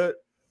next to it,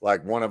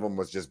 like one of them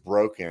was just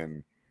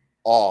broken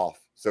off,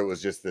 so it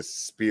was just this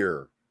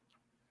spear.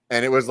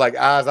 And it was like,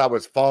 as I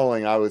was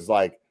falling, I was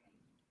like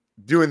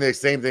doing the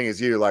same thing as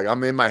you. Like,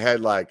 I'm in my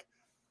head, like,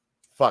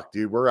 fuck,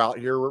 dude, we're out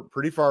here. We're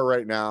pretty far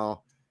right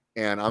now.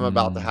 And I'm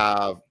about to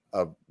have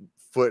 1.5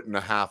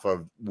 foot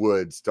of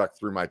wood stuck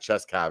through my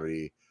chest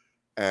cavity.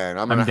 And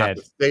I'm going to have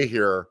to stay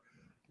here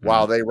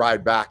while they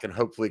ride back and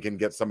hopefully can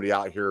get somebody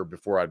out here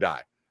before I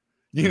die.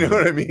 You know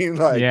what I mean?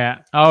 Like,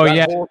 that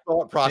whole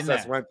thought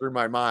process went through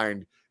my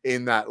mind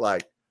in that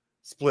like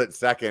split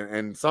second.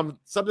 And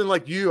something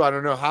like you, I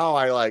don't know how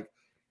I like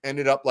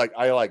ended up like,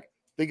 I like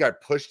think I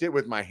pushed it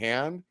with my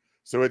hand.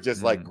 So it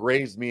just like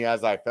grazed me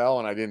as I fell,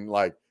 and I didn't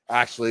like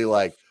actually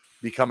like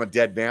become a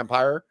dead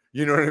vampire.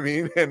 You know what I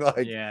mean? And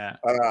like,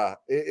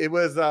 it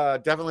was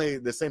definitely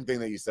the same thing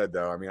that you said,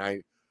 though. I mean,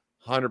 I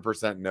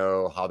 100%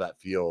 know how that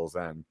feels.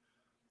 And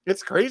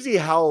it's crazy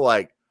how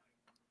like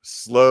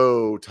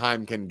slow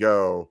time can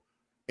go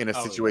in a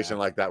situation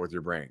like that with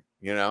your brain,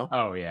 you know?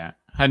 Oh yeah.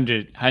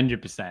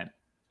 100%.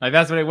 Like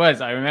that's what it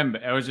was. I remember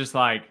it was just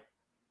like,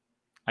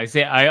 I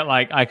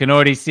can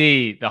already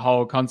see the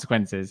whole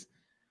consequences,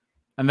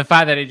 and the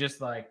fact that it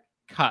just like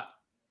cut,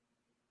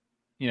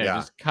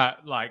 just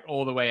cut like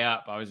all the way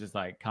up. I was just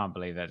like, can't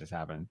believe that just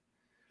happened.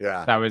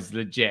 Yeah, that was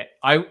legit.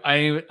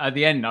 I at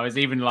the end, I was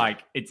even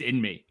like, it's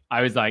in me.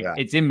 I was like,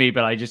 it's in me,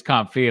 but I just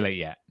can't feel it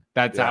yet.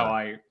 That's what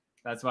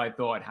I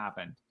thought had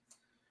happened.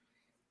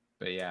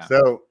 But yeah.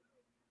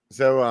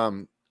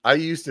 So I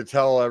used to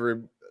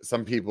tell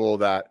some people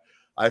that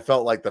I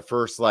felt like the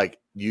first like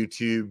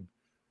YouTube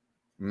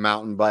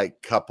mountain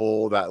bike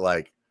couple that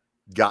like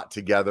got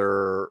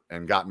together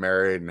and got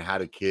married and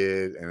had a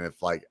kid, and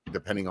if like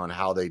depending on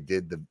how they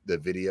did the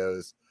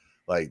videos,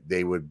 like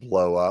they would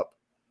blow up.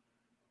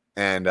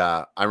 And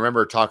I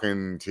remember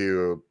talking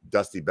to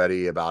Dusty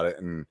Betty about it,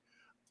 and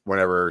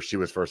whenever she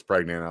was first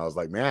pregnant, I was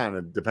like, man,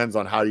 it depends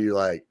on how you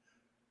like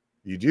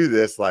you do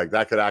this. Like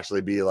that could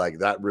actually be like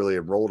that really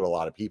enrolled a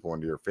lot of people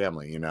into your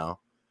family, you know.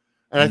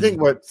 And I think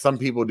what some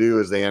people do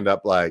is they end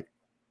up like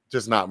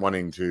just not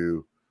wanting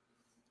to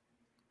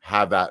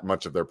have that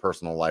much of their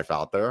personal life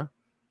out there.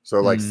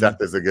 So like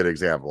Seth is a good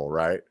example,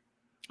 right?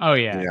 Oh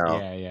yeah, you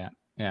know?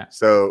 Yeah.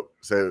 So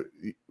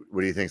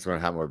what do you think is going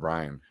to happen with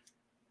Brian?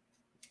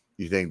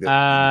 You think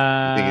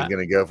that you think he's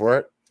going to go for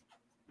it?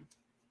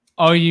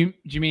 Oh, do you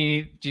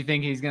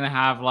think he's going to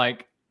have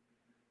like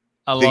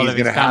a lot of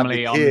his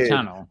family on the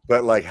channel,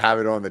 but like have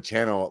it on the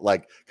channel,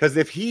 like because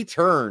if he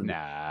turned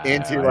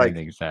into like, I don't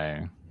think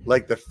so.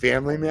 Like the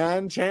Family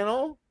Man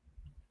channel,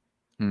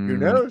 who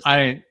knows?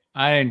 I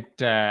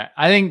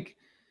think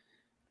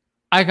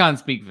I can't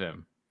speak for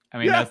him. I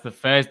mean, that's the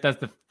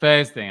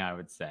first thing I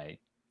would say.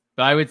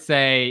 But I would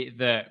say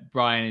that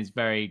Brian is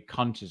very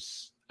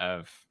conscious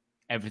of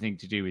everything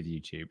to do with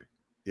YouTube.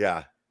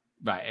 Yeah.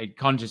 Right.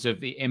 Conscious of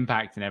the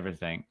impact and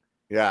everything.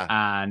 Yeah.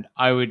 And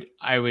I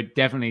would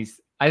definitely,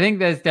 I think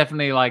there's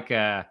definitely like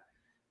a,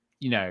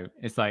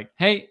 it's like,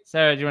 hey,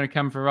 Sarah, do you want to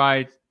come for a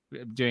ride?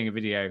 I'm doing a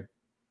video.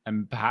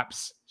 And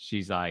perhaps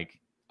she's like,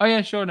 oh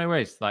yeah, sure. No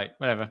worries. Like,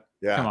 whatever.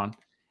 Yeah. Come on.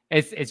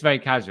 It's very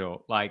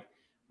casual. Like,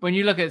 when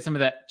you look at some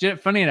of that,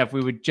 funny enough,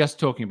 we were just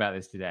talking about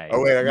this today.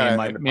 Oh wait, I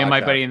got me and my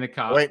buddy in the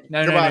car. Wait,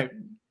 no,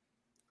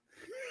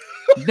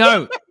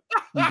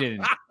 you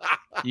didn't.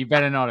 You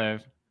better not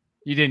have.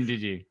 You didn't,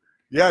 did you?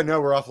 Yeah, no,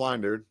 we're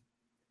offline, dude.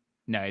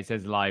 No, it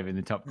says live in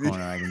the top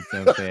corner. I can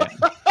still see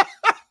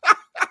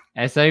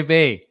it.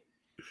 SOB.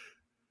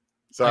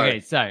 Sorry. Okay,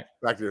 so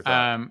back to your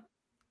thought.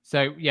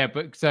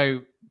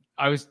 So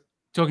I was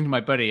talking to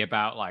my buddy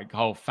about like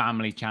whole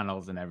family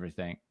channels and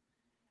everything.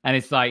 And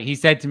it's like, he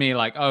said to me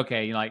like,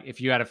 okay, like if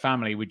you had a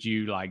family, would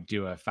you like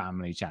do a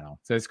family channel?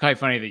 So it's quite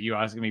funny that you're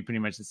asking me pretty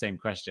much the same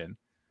question.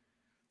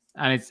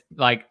 And it's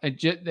like,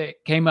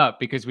 it came up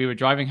because we were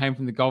driving home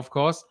from the golf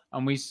course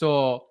and we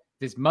saw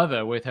this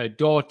mother with her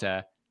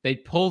daughter. They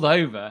pulled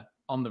over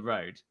on the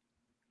road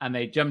and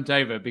they jumped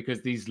over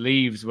because these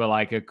leaves were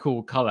like a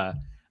cool color.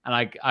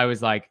 And I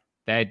was like,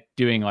 they're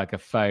doing like a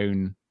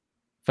phone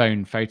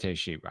photo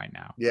shoot right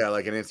now. Yeah,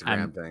 like an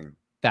Instagram thing.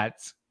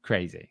 That's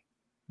crazy.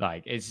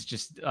 Like, it's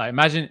just,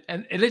 imagine,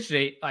 and it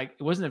literally, like,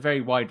 it wasn't a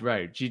very wide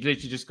road. She'd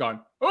literally just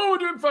gone, oh, we're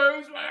doing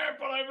phones, man.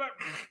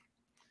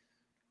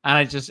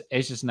 And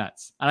it's just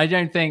nuts. And I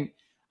don't think,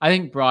 I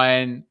think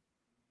Brian.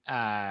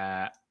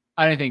 I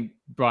don't think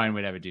Brian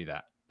would ever do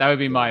that. That would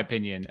be my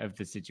opinion of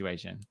the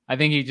situation. I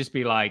think he'd just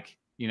be like,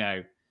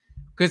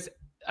 because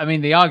I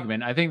mean, the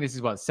argument. I think this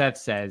is what Seth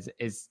says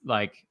is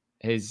like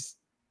his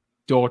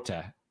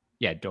daughter.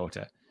 Yeah,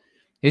 daughter.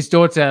 His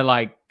daughter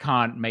like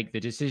can't make the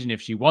decision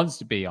if she wants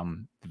to be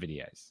on the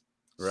videos.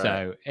 Right.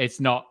 So it's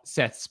not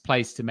Seth's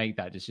place to make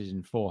that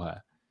decision for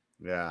her.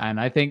 Yeah. And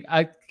I think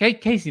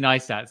Casey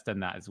Neistat's done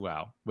that as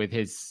well with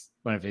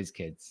one of his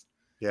kids.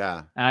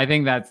 Yeah. And I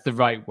think that's the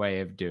right way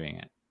of doing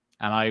it.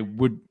 And I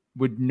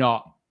would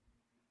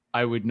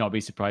not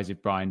be surprised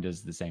if Brian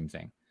does the same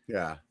thing.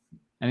 Yeah.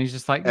 And he's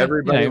just like,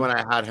 everybody when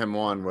I had him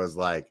on was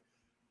like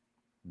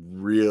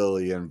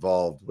really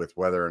involved with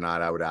whether or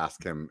not I would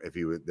ask him if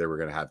they were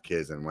going to have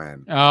kids and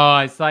when. Oh,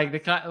 it's like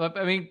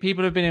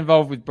people have been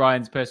involved with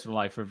Brian's personal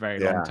life for a very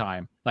long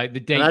time. Like the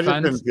date. I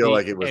just didn't feel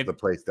like it was the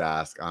place to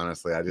ask.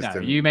 Honestly, I just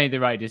didn't. You made the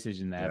right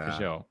decision there for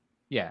sure.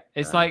 Yeah,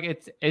 it's like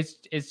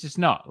it's just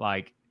not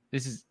like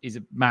this is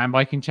a man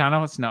biking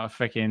channel. It's not a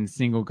freaking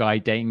single guy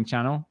dating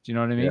channel. Do you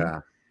know what I mean? Yeah,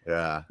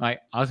 yeah. Like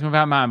asking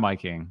about man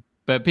biking,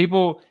 but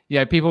people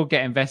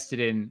get invested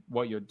in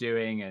what you're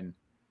doing and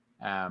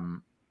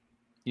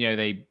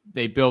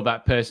they build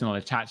that personal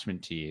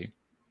attachment to you.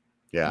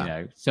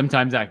 Yeah.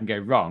 Sometimes that can go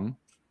wrong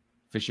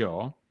for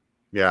sure.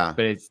 Yeah.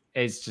 But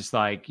it's just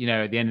like,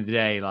 at the end of the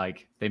day,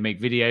 like they make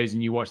videos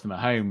and you watch them at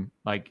home.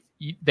 Like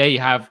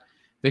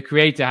the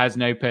creator has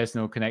no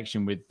personal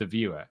connection with the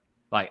viewer,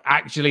 like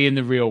actually in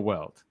the real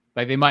world.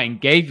 Like they might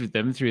engage with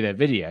them through their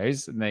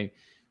videos and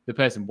the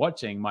person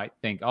watching might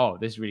think, oh,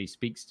 this really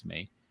speaks to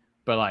me.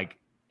 But like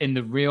in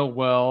the real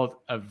world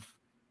of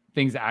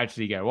things that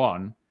actually go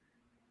on,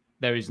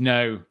 there's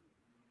no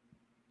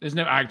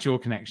actual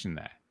connection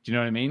there. Do you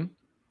know what I mean?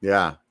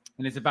 Yeah.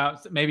 And it's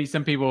about, maybe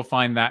some people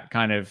find that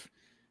kind of,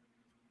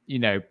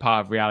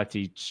 part of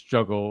reality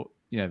struggle.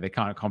 They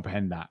can't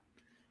comprehend that.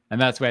 And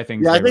that's where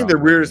things. Yeah, I think the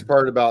weirdest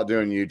part about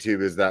doing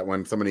YouTube is that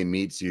when somebody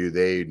meets you,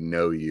 they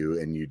know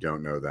you and you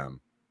don't know them.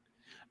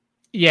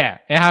 Yeah,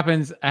 it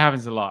happens. It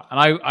happens a lot. And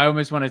I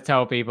almost want to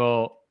tell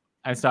people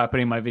and start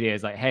putting my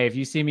videos like, hey, if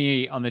you see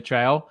me on the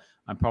trail,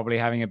 I'm probably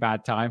having a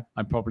bad time.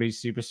 I'm probably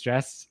super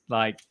stressed.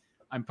 Like,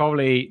 I'm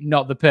probably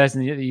not the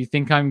person that you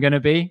think I'm going to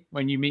be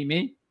when you meet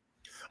me.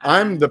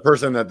 I'm the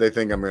person that they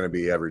think I'm going to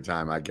be every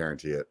time. I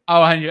guarantee it.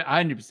 Oh,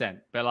 100%.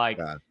 But like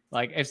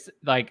if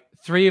like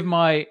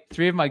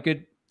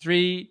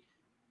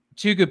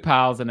two good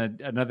pals and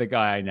another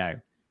guy I know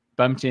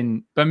bumped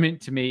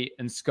into me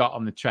and Scott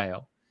on the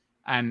trail.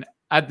 And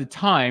at the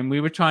time we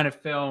were trying to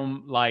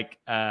film like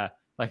a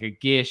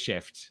gear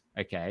shift.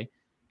 Okay.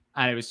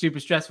 And it was super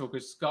stressful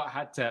because Scott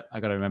had to, I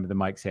got to remember the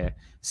mics here.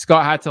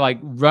 Scott had to like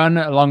run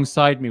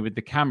alongside me with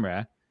the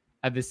camera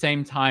at the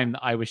same time that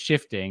I was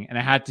shifting, and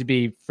it had to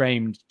be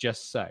framed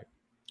just so.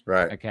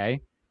 Right.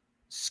 Okay.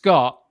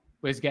 Scott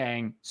was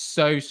getting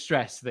so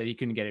stressed that he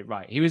couldn't get it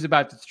right. He was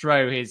about to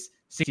throw his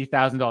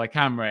 $60,000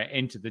 camera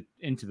into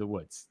the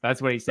woods.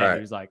 That's what he said. Right.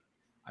 He was like,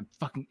 I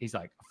fucking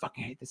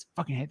hate this.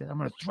 I'm going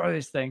to throw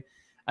this thing.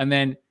 And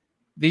then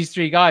these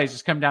three guys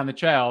just come down the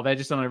trail. They're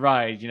just on a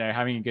ride,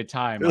 having a good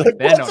time. Like,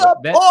 they're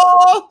not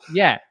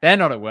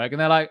at work.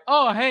 And they're like,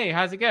 oh, hey,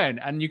 how's it going?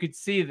 And you could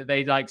see that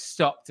they like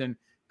stopped and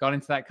got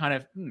into that kind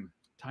of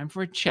time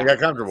for a chat. They got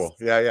comfortable.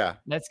 Yeah.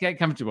 Let's get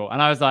comfortable.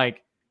 And I was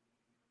like,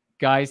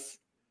 guys,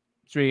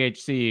 it's really great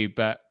to see you,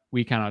 but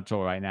we cannot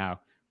talk right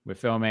now. We're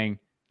filming.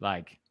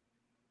 Like,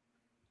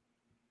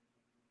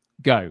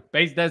 go.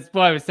 Basically, that's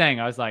what I was saying.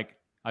 I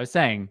was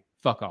saying,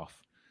 fuck off.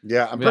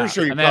 Yeah, I'm pretty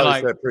sure you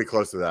probably said pretty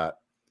close to that.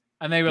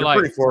 And they were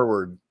pretty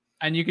forward.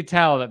 And you could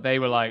tell that they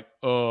were like,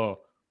 oh,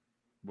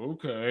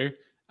 okay.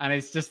 And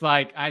it's just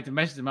like, I had to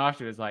message them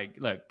afterwards, like,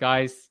 look,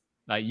 guys,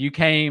 like you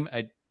came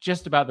at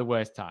just about the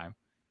worst time.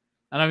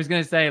 And I was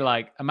going to say,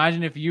 like,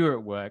 imagine if you were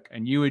at work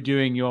and you were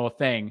doing your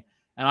thing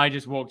and I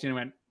just walked in and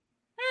went,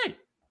 hey,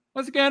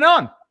 what's going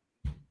on?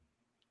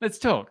 Let's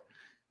talk.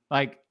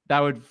 Like, that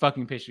would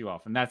fucking piss you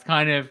off. And that's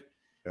kind of,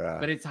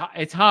 but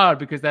it's hard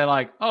because they're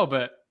like, oh,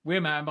 but we're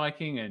mountain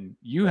biking and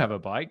you have a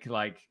bike.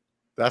 Like,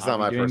 that's not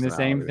my doing the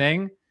same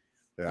thing.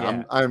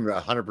 Yeah. I'm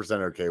 100%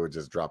 okay with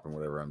just dropping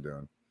whatever I'm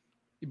doing.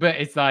 But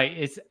it's like,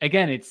 it's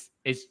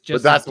just.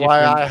 But that's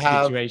why I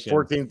have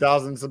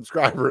 14,000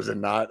 subscribers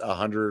and not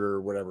 100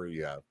 or whatever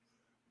you have.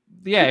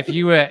 Yeah, if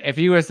you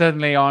were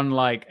suddenly on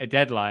like a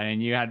deadline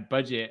and you had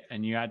budget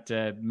and you had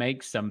to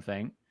make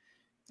something,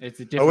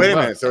 it's a different. Oh, wait a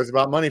minute. So it's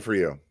about money for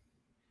you.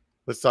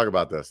 Let's talk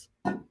about this.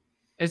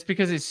 It's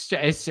because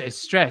it's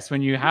stress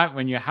when you have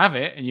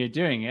it and you're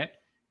doing it.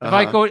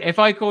 If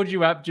I called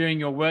you up during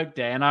your work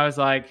day and I was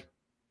like,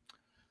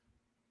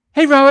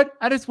 hey, Robert,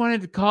 I just wanted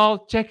to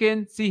call, check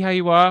in, see how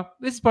you are.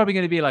 This is probably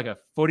going to be like a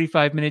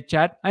 45-minute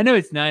chat. I know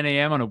it's 9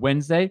 a.m. on a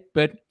Wednesday,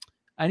 but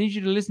I need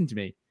you to listen to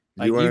me.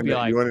 Like, you want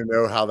to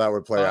know how that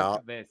would play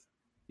out?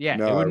 Yeah,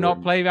 no, it would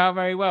not play out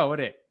very well, would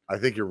it? I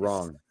think you're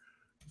wrong.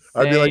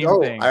 I'd be like,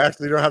 oh, I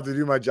actually don't have to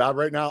do my job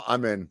right now.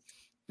 I'm in.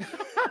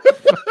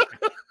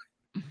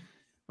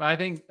 But I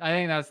think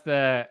that's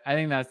the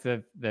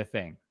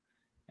thing.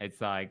 It's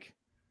like,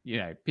 you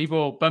know,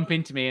 people bump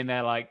into me and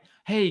they're like,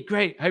 "Hey,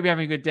 great, hope you're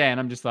having a good day," and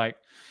I'm just like,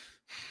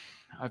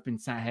 I've been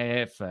sat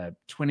here for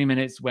 20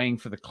 minutes waiting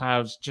for the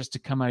clouds just to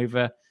come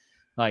over,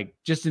 like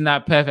just in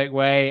that perfect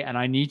way, and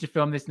I need to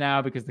film this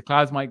now because the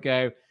clouds might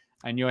go,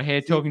 and you're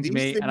here talking to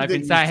me, and I've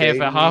been sat here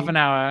for half an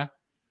hour.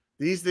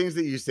 These things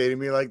that you say to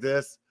me like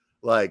this,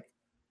 like,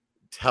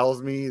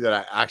 tells me that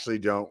I actually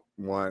don't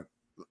want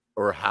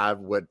or have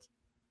what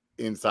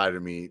inside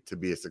of me to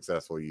be a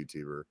successful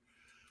YouTuber.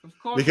 Of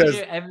course, because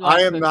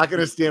I am not going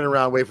to stand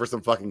around wait for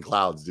some fucking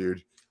clouds,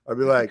 dude. I'd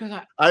be like,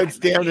 I'd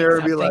stand there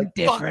and be like,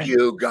 fuck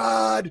you,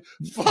 God,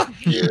 fuck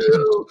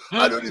you.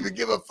 I don't even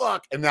give a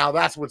fuck. And now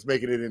that's what's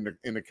making it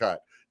in the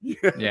cut.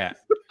 Yeah,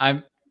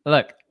 I'm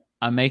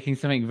making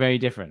something very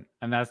different,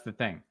 and that's the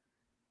thing.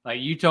 Like,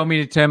 you told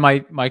me to turn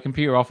my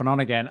computer off and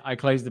on again. I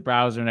closed the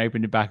browser and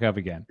opened it back up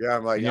again. Yeah,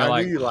 I'm like,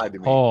 I knew you lied to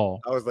me.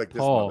 I was like,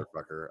 this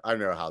motherfucker. I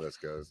know how this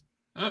goes.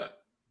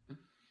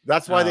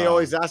 That's why they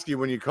always ask you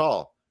when you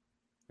call,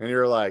 and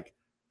you're like,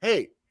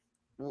 hey,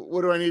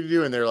 what do I need to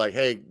do? And they're like,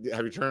 hey,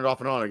 have you turned it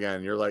off and on again?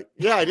 And you're like,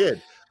 yeah, I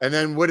did. And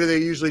then what do they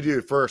usually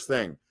do? First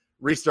thing,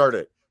 restart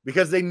it,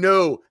 because they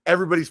know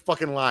everybody's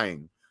fucking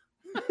lying.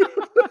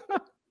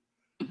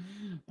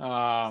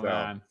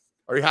 Man.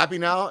 Are you happy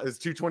now? Is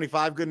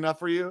 225 good enough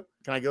for you?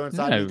 Can I go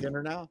inside and eat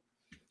dinner now?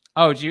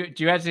 Oh, do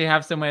you actually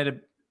have somewhere to? Do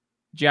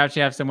you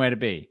actually have somewhere to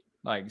be?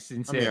 Like,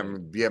 sincerely, I'm gonna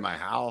be at my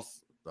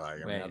house.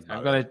 Like, wait,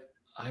 I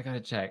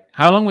gotta check.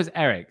 How long was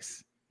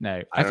Eric's?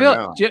 No, I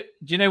feel. Do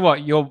you know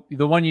what?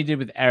 The one you did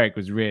with Eric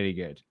was really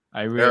good.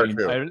 I really.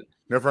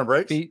 No Front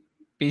Brakes.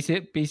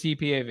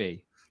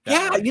 BCPOV.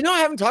 Yeah, you know, I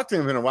haven't talked to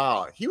him in a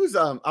while. He was.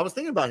 I was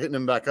thinking about hitting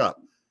him back up.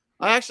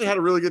 I actually had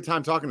a really good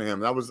time talking to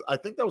him. I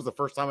think that was the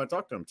first time I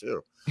talked to him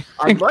too.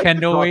 Like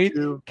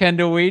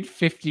Kendall Weed,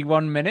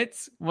 51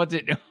 minutes. What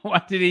did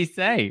he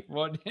say?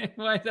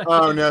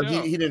 Oh no,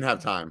 he didn't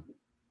have time.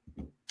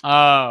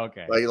 Oh,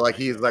 okay. Like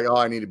he's like, oh,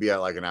 I need to be at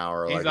like an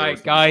hour. He's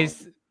like,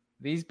 guys,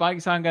 these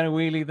bikes aren't going to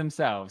wheelie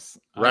themselves.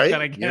 Right?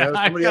 Somebody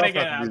else has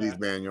to do these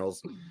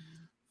manuals.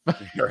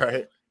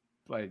 Right?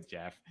 But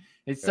Jeff,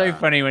 it's so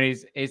funny when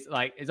it's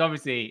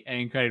obviously an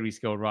incredibly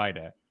skilled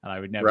rider, and I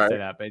would never say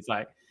that, but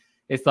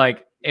it's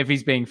like if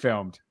he's being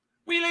filmed,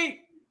 wheelie.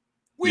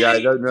 Yeah,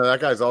 no, that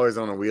guy's always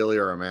on a wheelie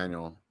or a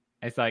manual.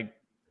 It's like,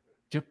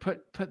 just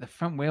put the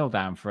front wheel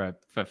down for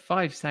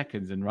 5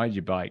 seconds and ride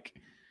your bike.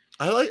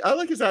 I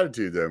like his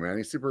attitude though, man.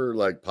 He's super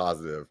like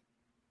positive.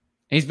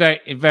 He's very,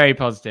 very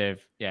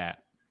positive. Yeah,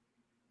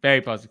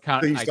 very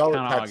positive. You saw the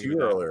tattoo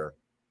earlier.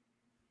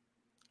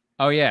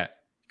 Oh yeah.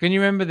 Can you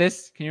remember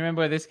this? Can you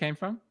remember where this came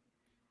from?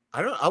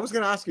 I was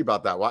going to ask you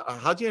about that.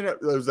 How'd you end up?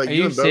 It was like, are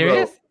you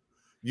serious?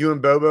 You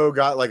and Bobo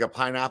got like a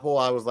pineapple.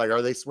 I was like,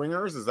 are they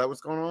swingers? Is that what's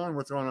going on?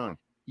 What's going on?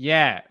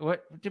 Yeah.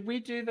 What did we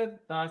do the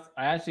last?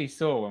 I actually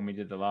saw when we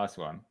did the last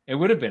one. It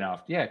would have been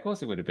after. Yeah, of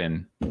course it would have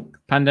been.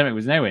 Pandemic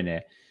was nowhere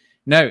near.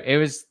 No, it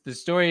was. The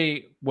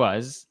story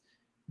was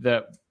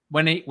that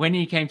when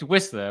he came to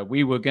Whistler,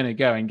 we were going to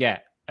go and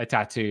get a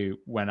tattoo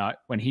when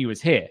he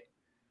was here,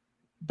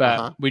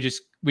 but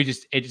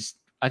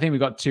I think we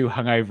got too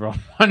hungover on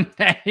one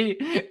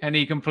day, and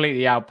he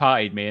completely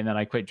out-partied me, and then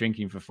I quit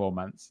drinking for 4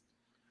 months.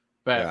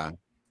 But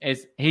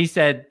he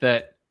said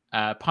that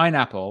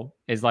pineapple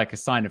is like a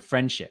sign of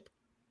friendship.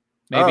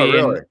 Maybe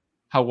in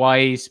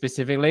Hawaii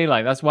specifically,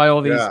 like that's why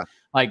all these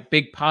like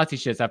big party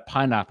shirts have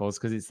pineapples,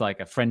 because it's like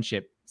a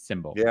friendship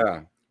symbol.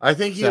 Yeah, I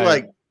think he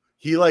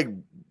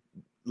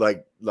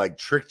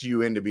tricked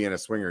you into being a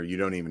swinger. You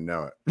don't even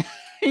know it.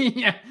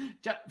 Yeah,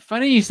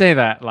 funny you say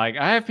that. Like,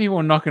 I have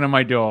people knocking on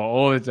my door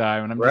all the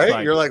time, and I'm just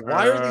like, you're like,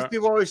 why are these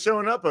people always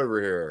showing up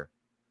over here?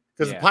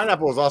 Because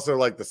pineapple is also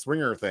like the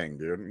swinger thing,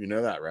 dude. You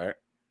know that, right?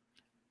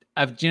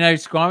 Do you know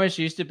Squamish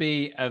used to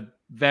be a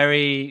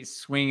very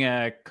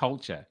swinger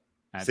culture?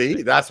 Actually.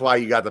 See, that's why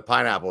you got the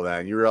pineapple.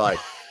 Then you were like,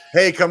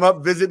 hey, come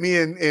up, visit me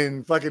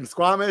in fucking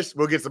Squamish.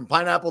 We'll get some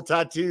pineapple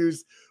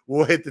tattoos.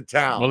 We'll hit the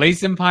town. We'll eat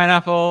some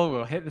pineapple.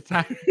 We'll hit the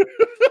town.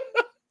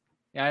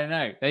 Yeah, I don't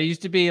know. There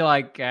used to be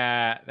like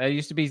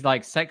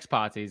sex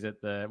parties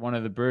at one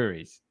of the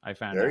breweries. I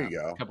found there. You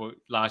go. A couple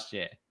last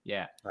year.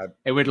 Yeah,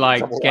 it would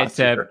like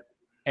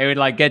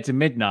get to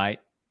midnight,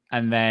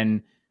 and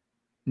then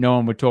no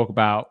one would talk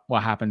about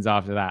what happens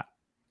after that.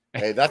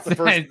 Hey, that's the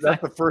first.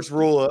 That's the first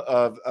rule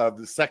of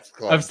the sex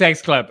club. Of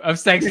sex club.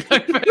 First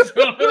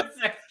rule of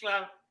sex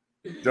club.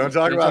 Don't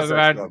talk about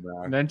sex club,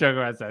 man. Don't talk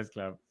about sex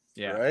club.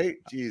 Yeah. Right.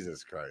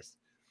 Jesus Christ.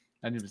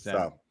 100%.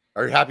 So,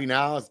 are you happy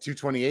now? Is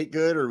 228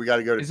 good, or we got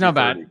to go to? It's not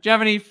bad. Do you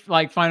have any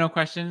like final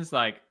questions?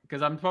 Like,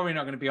 because I'm probably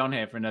not going to be on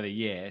here for another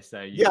year.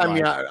 So you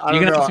can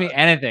ask me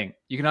anything.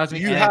 You can ask me.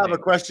 Do you have a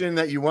question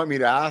that you want me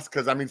to ask?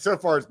 Because I mean, so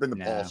far it's been the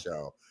Paul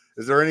show.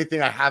 Is there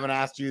anything I haven't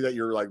asked you that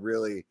you're like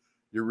really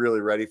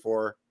ready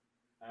for?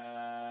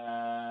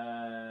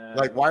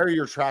 Like, why are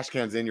your trash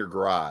cans in your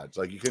garage?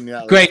 Like, you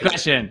couldn't. Great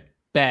question.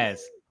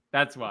 Bears.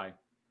 That's why.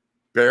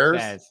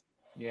 Bears.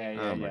 Yeah.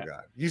 Oh my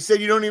God! You said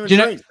you don't even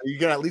drink. So you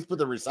can at least put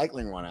the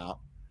recycling one out.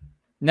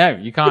 No,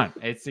 you can't.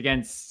 It's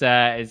against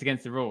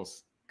the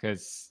rules,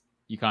 because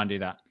you can't do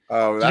that.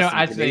 Oh, that's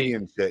some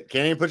Canadian shit.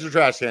 Can't even put your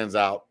trash cans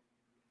out.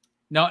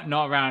 Not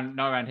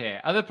around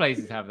here. Other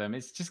places have them.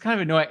 It's just kind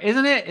of annoying,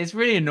 isn't it? It's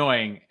really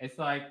annoying. It's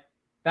like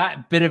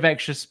that bit of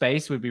extra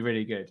space would be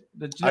really good.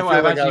 Do you know I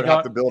feel like I would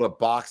have to build a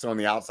box on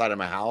the outside of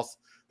my house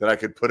that I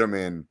could put them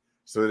in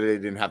so that they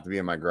didn't have to be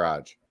in my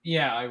garage.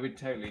 Yeah, I would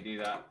totally do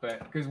that. But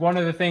because one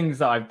of the things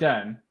that I've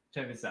done,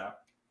 check this out.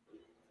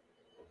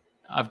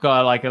 I've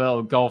got like a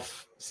little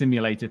golf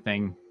simulator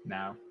thing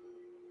now.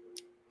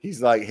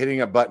 He's like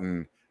hitting a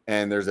button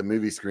and there's a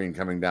movie screen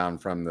coming down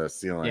from the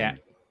ceiling. Yeah.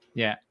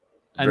 Yeah.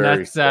 And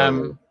that's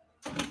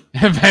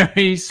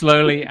very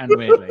slowly and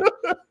weirdly.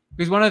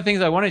 Because one of the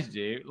things I wanted to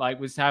do, like,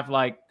 was have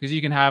like, because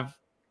you can have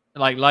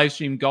like live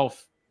stream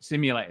golf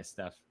simulator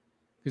stuff.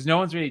 Because no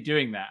one's really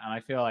doing that, and I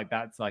feel like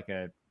that's like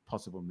a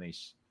possible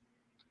niche.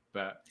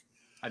 But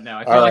I don't know.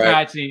 I feel like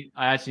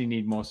I actually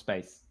need more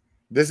space.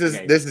 This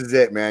is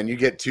it, man. You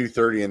get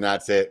 230 and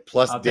that's it.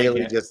 Plus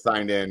Daily just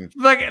signed in.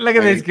 Look at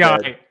this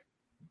guy.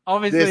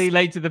 Obviously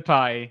late to the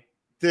party.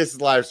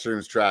 This live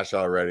stream's trash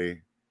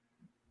already.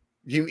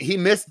 He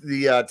missed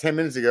the 10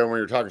 minutes ago when we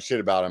were talking shit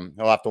about him.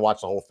 He'll have to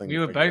watch the whole thing. We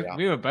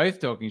were both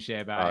talking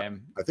shit about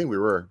him. I think we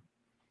were.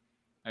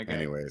 Okay.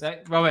 Anyways,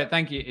 Robert,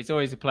 thank you. It's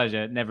always a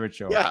pleasure. Never a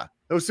chore. Yeah,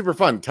 it was super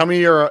fun. Tell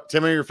me your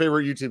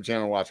favorite YouTube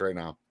channel to watch right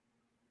now.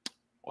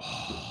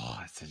 Oh,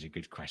 that's such a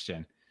good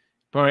question.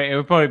 It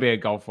would probably be a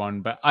golf one,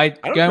 but I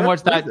go and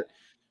watch that.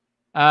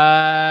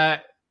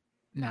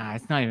 Nah,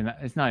 it's not even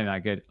that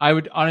good. I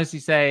would honestly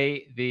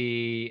say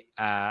the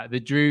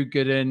Drew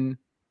Gooden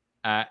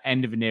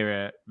end of an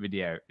era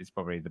video is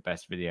probably the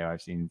best video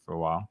I've seen for a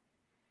while.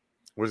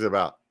 What is it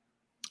about?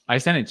 I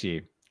sent it to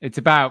you. It's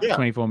about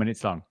 24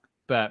 minutes long,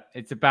 but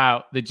it's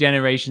about the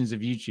generations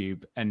of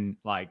YouTube and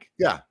like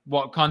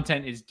what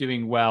content is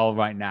doing well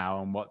right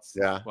now and what's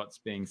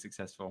being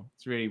successful.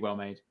 It's really well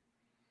made.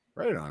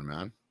 Right on,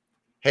 man.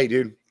 Hey,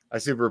 dude, I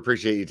super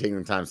appreciate you taking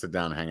the time to sit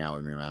down and hang out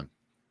with me, man.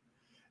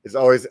 It's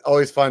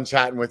always fun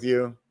chatting with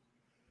you.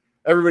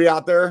 Everybody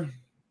out there,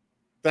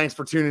 thanks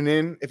for tuning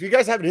in. If you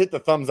guys haven't hit the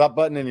thumbs up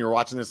button and you're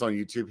watching this on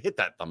YouTube, hit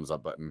that thumbs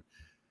up button.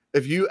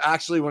 If you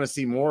actually want to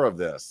see more of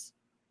this,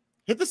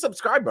 hit the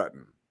subscribe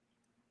button.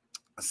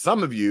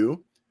 Some of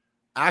you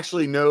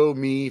actually know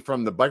me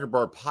from the Biker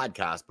Bar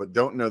podcast, but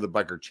don't know the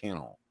Biker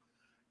channel.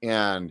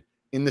 And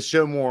in the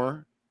show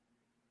more,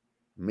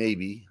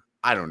 maybe,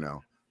 I don't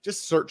know.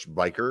 Just search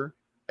Biker.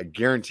 I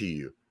guarantee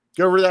you.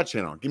 Go over to that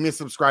channel. Give me a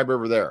subscribe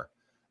over there.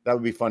 That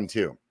would be fun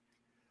too.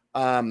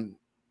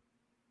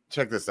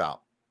 Check this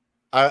out.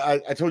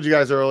 I told you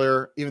guys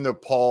earlier, even though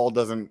Paul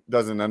doesn't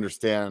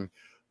understand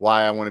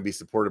why I want to be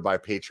supported by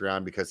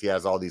Patreon because he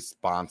has all these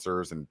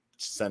sponsors and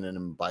sending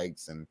him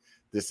bikes and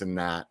this and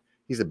that.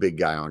 He's a big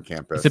guy on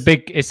campus.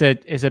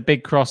 It's a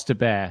big cross to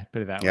bear.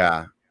 Put it that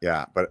way.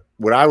 Yeah. But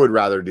what I would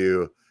rather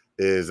do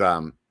is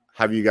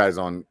have you guys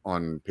on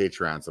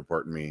Patreon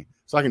supporting me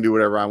so I can do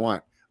whatever I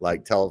want.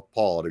 Like tell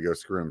Paul to go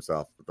screw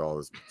himself with all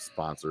his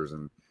sponsors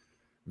and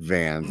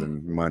vans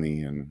and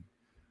money and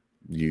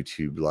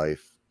YouTube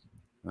life.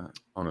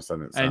 On a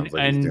sudden, it sounds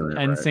like he's doing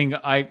it right. Sing.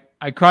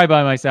 I cry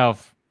by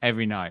myself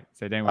every night,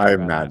 so don't worry. I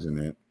imagine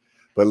it.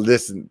 But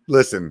listen.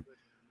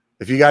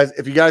 If you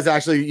guys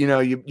actually,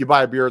 you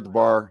buy a beer at the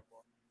bar,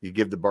 you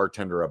give the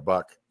bartender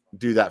 $1.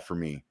 Do that for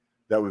me.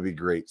 That would be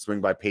great.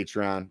 Swing by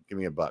Patreon, give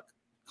me $1.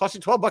 Cost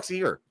you $12 a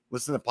year.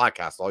 Listen to the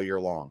podcast all year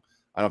long.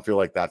 I don't feel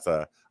like that's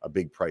a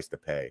big price to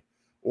pay.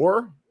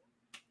 Or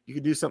you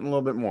could do something a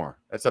little bit more.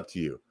 That's up to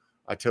you.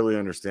 I totally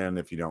understand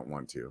if you don't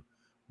want to.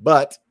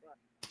 But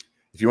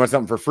if you want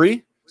something for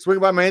free, swing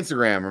by my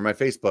Instagram or my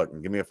Facebook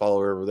and give me a follow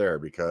over there,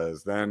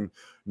 because then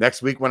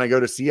next week when I go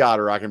to Sea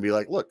Otter, I can be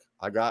like, look,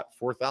 I got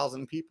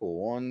 4,000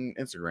 people on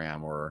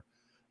Instagram, or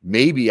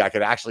maybe I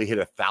could actually hit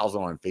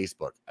 1,000 on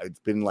Facebook. It's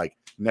been like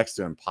next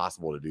to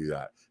impossible to do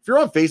that. If you're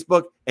on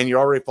Facebook and you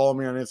already follow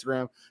me on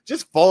Instagram,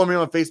 just follow me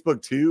on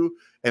Facebook too.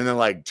 And then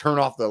like turn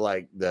off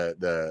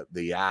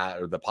the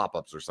ad or the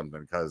pop-ups or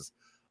something. Because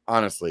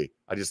honestly,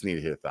 I just need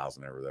to hit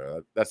 1,000 over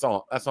there. That's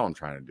all I'm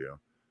trying to do.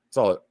 It's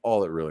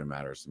all that really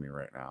matters to me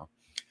right now.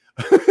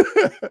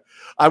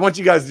 I want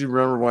you guys to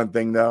remember one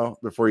thing though,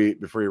 before you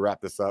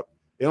wrap this up.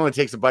 It only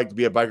takes a bike to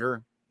be a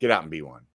biker. Get out and be one.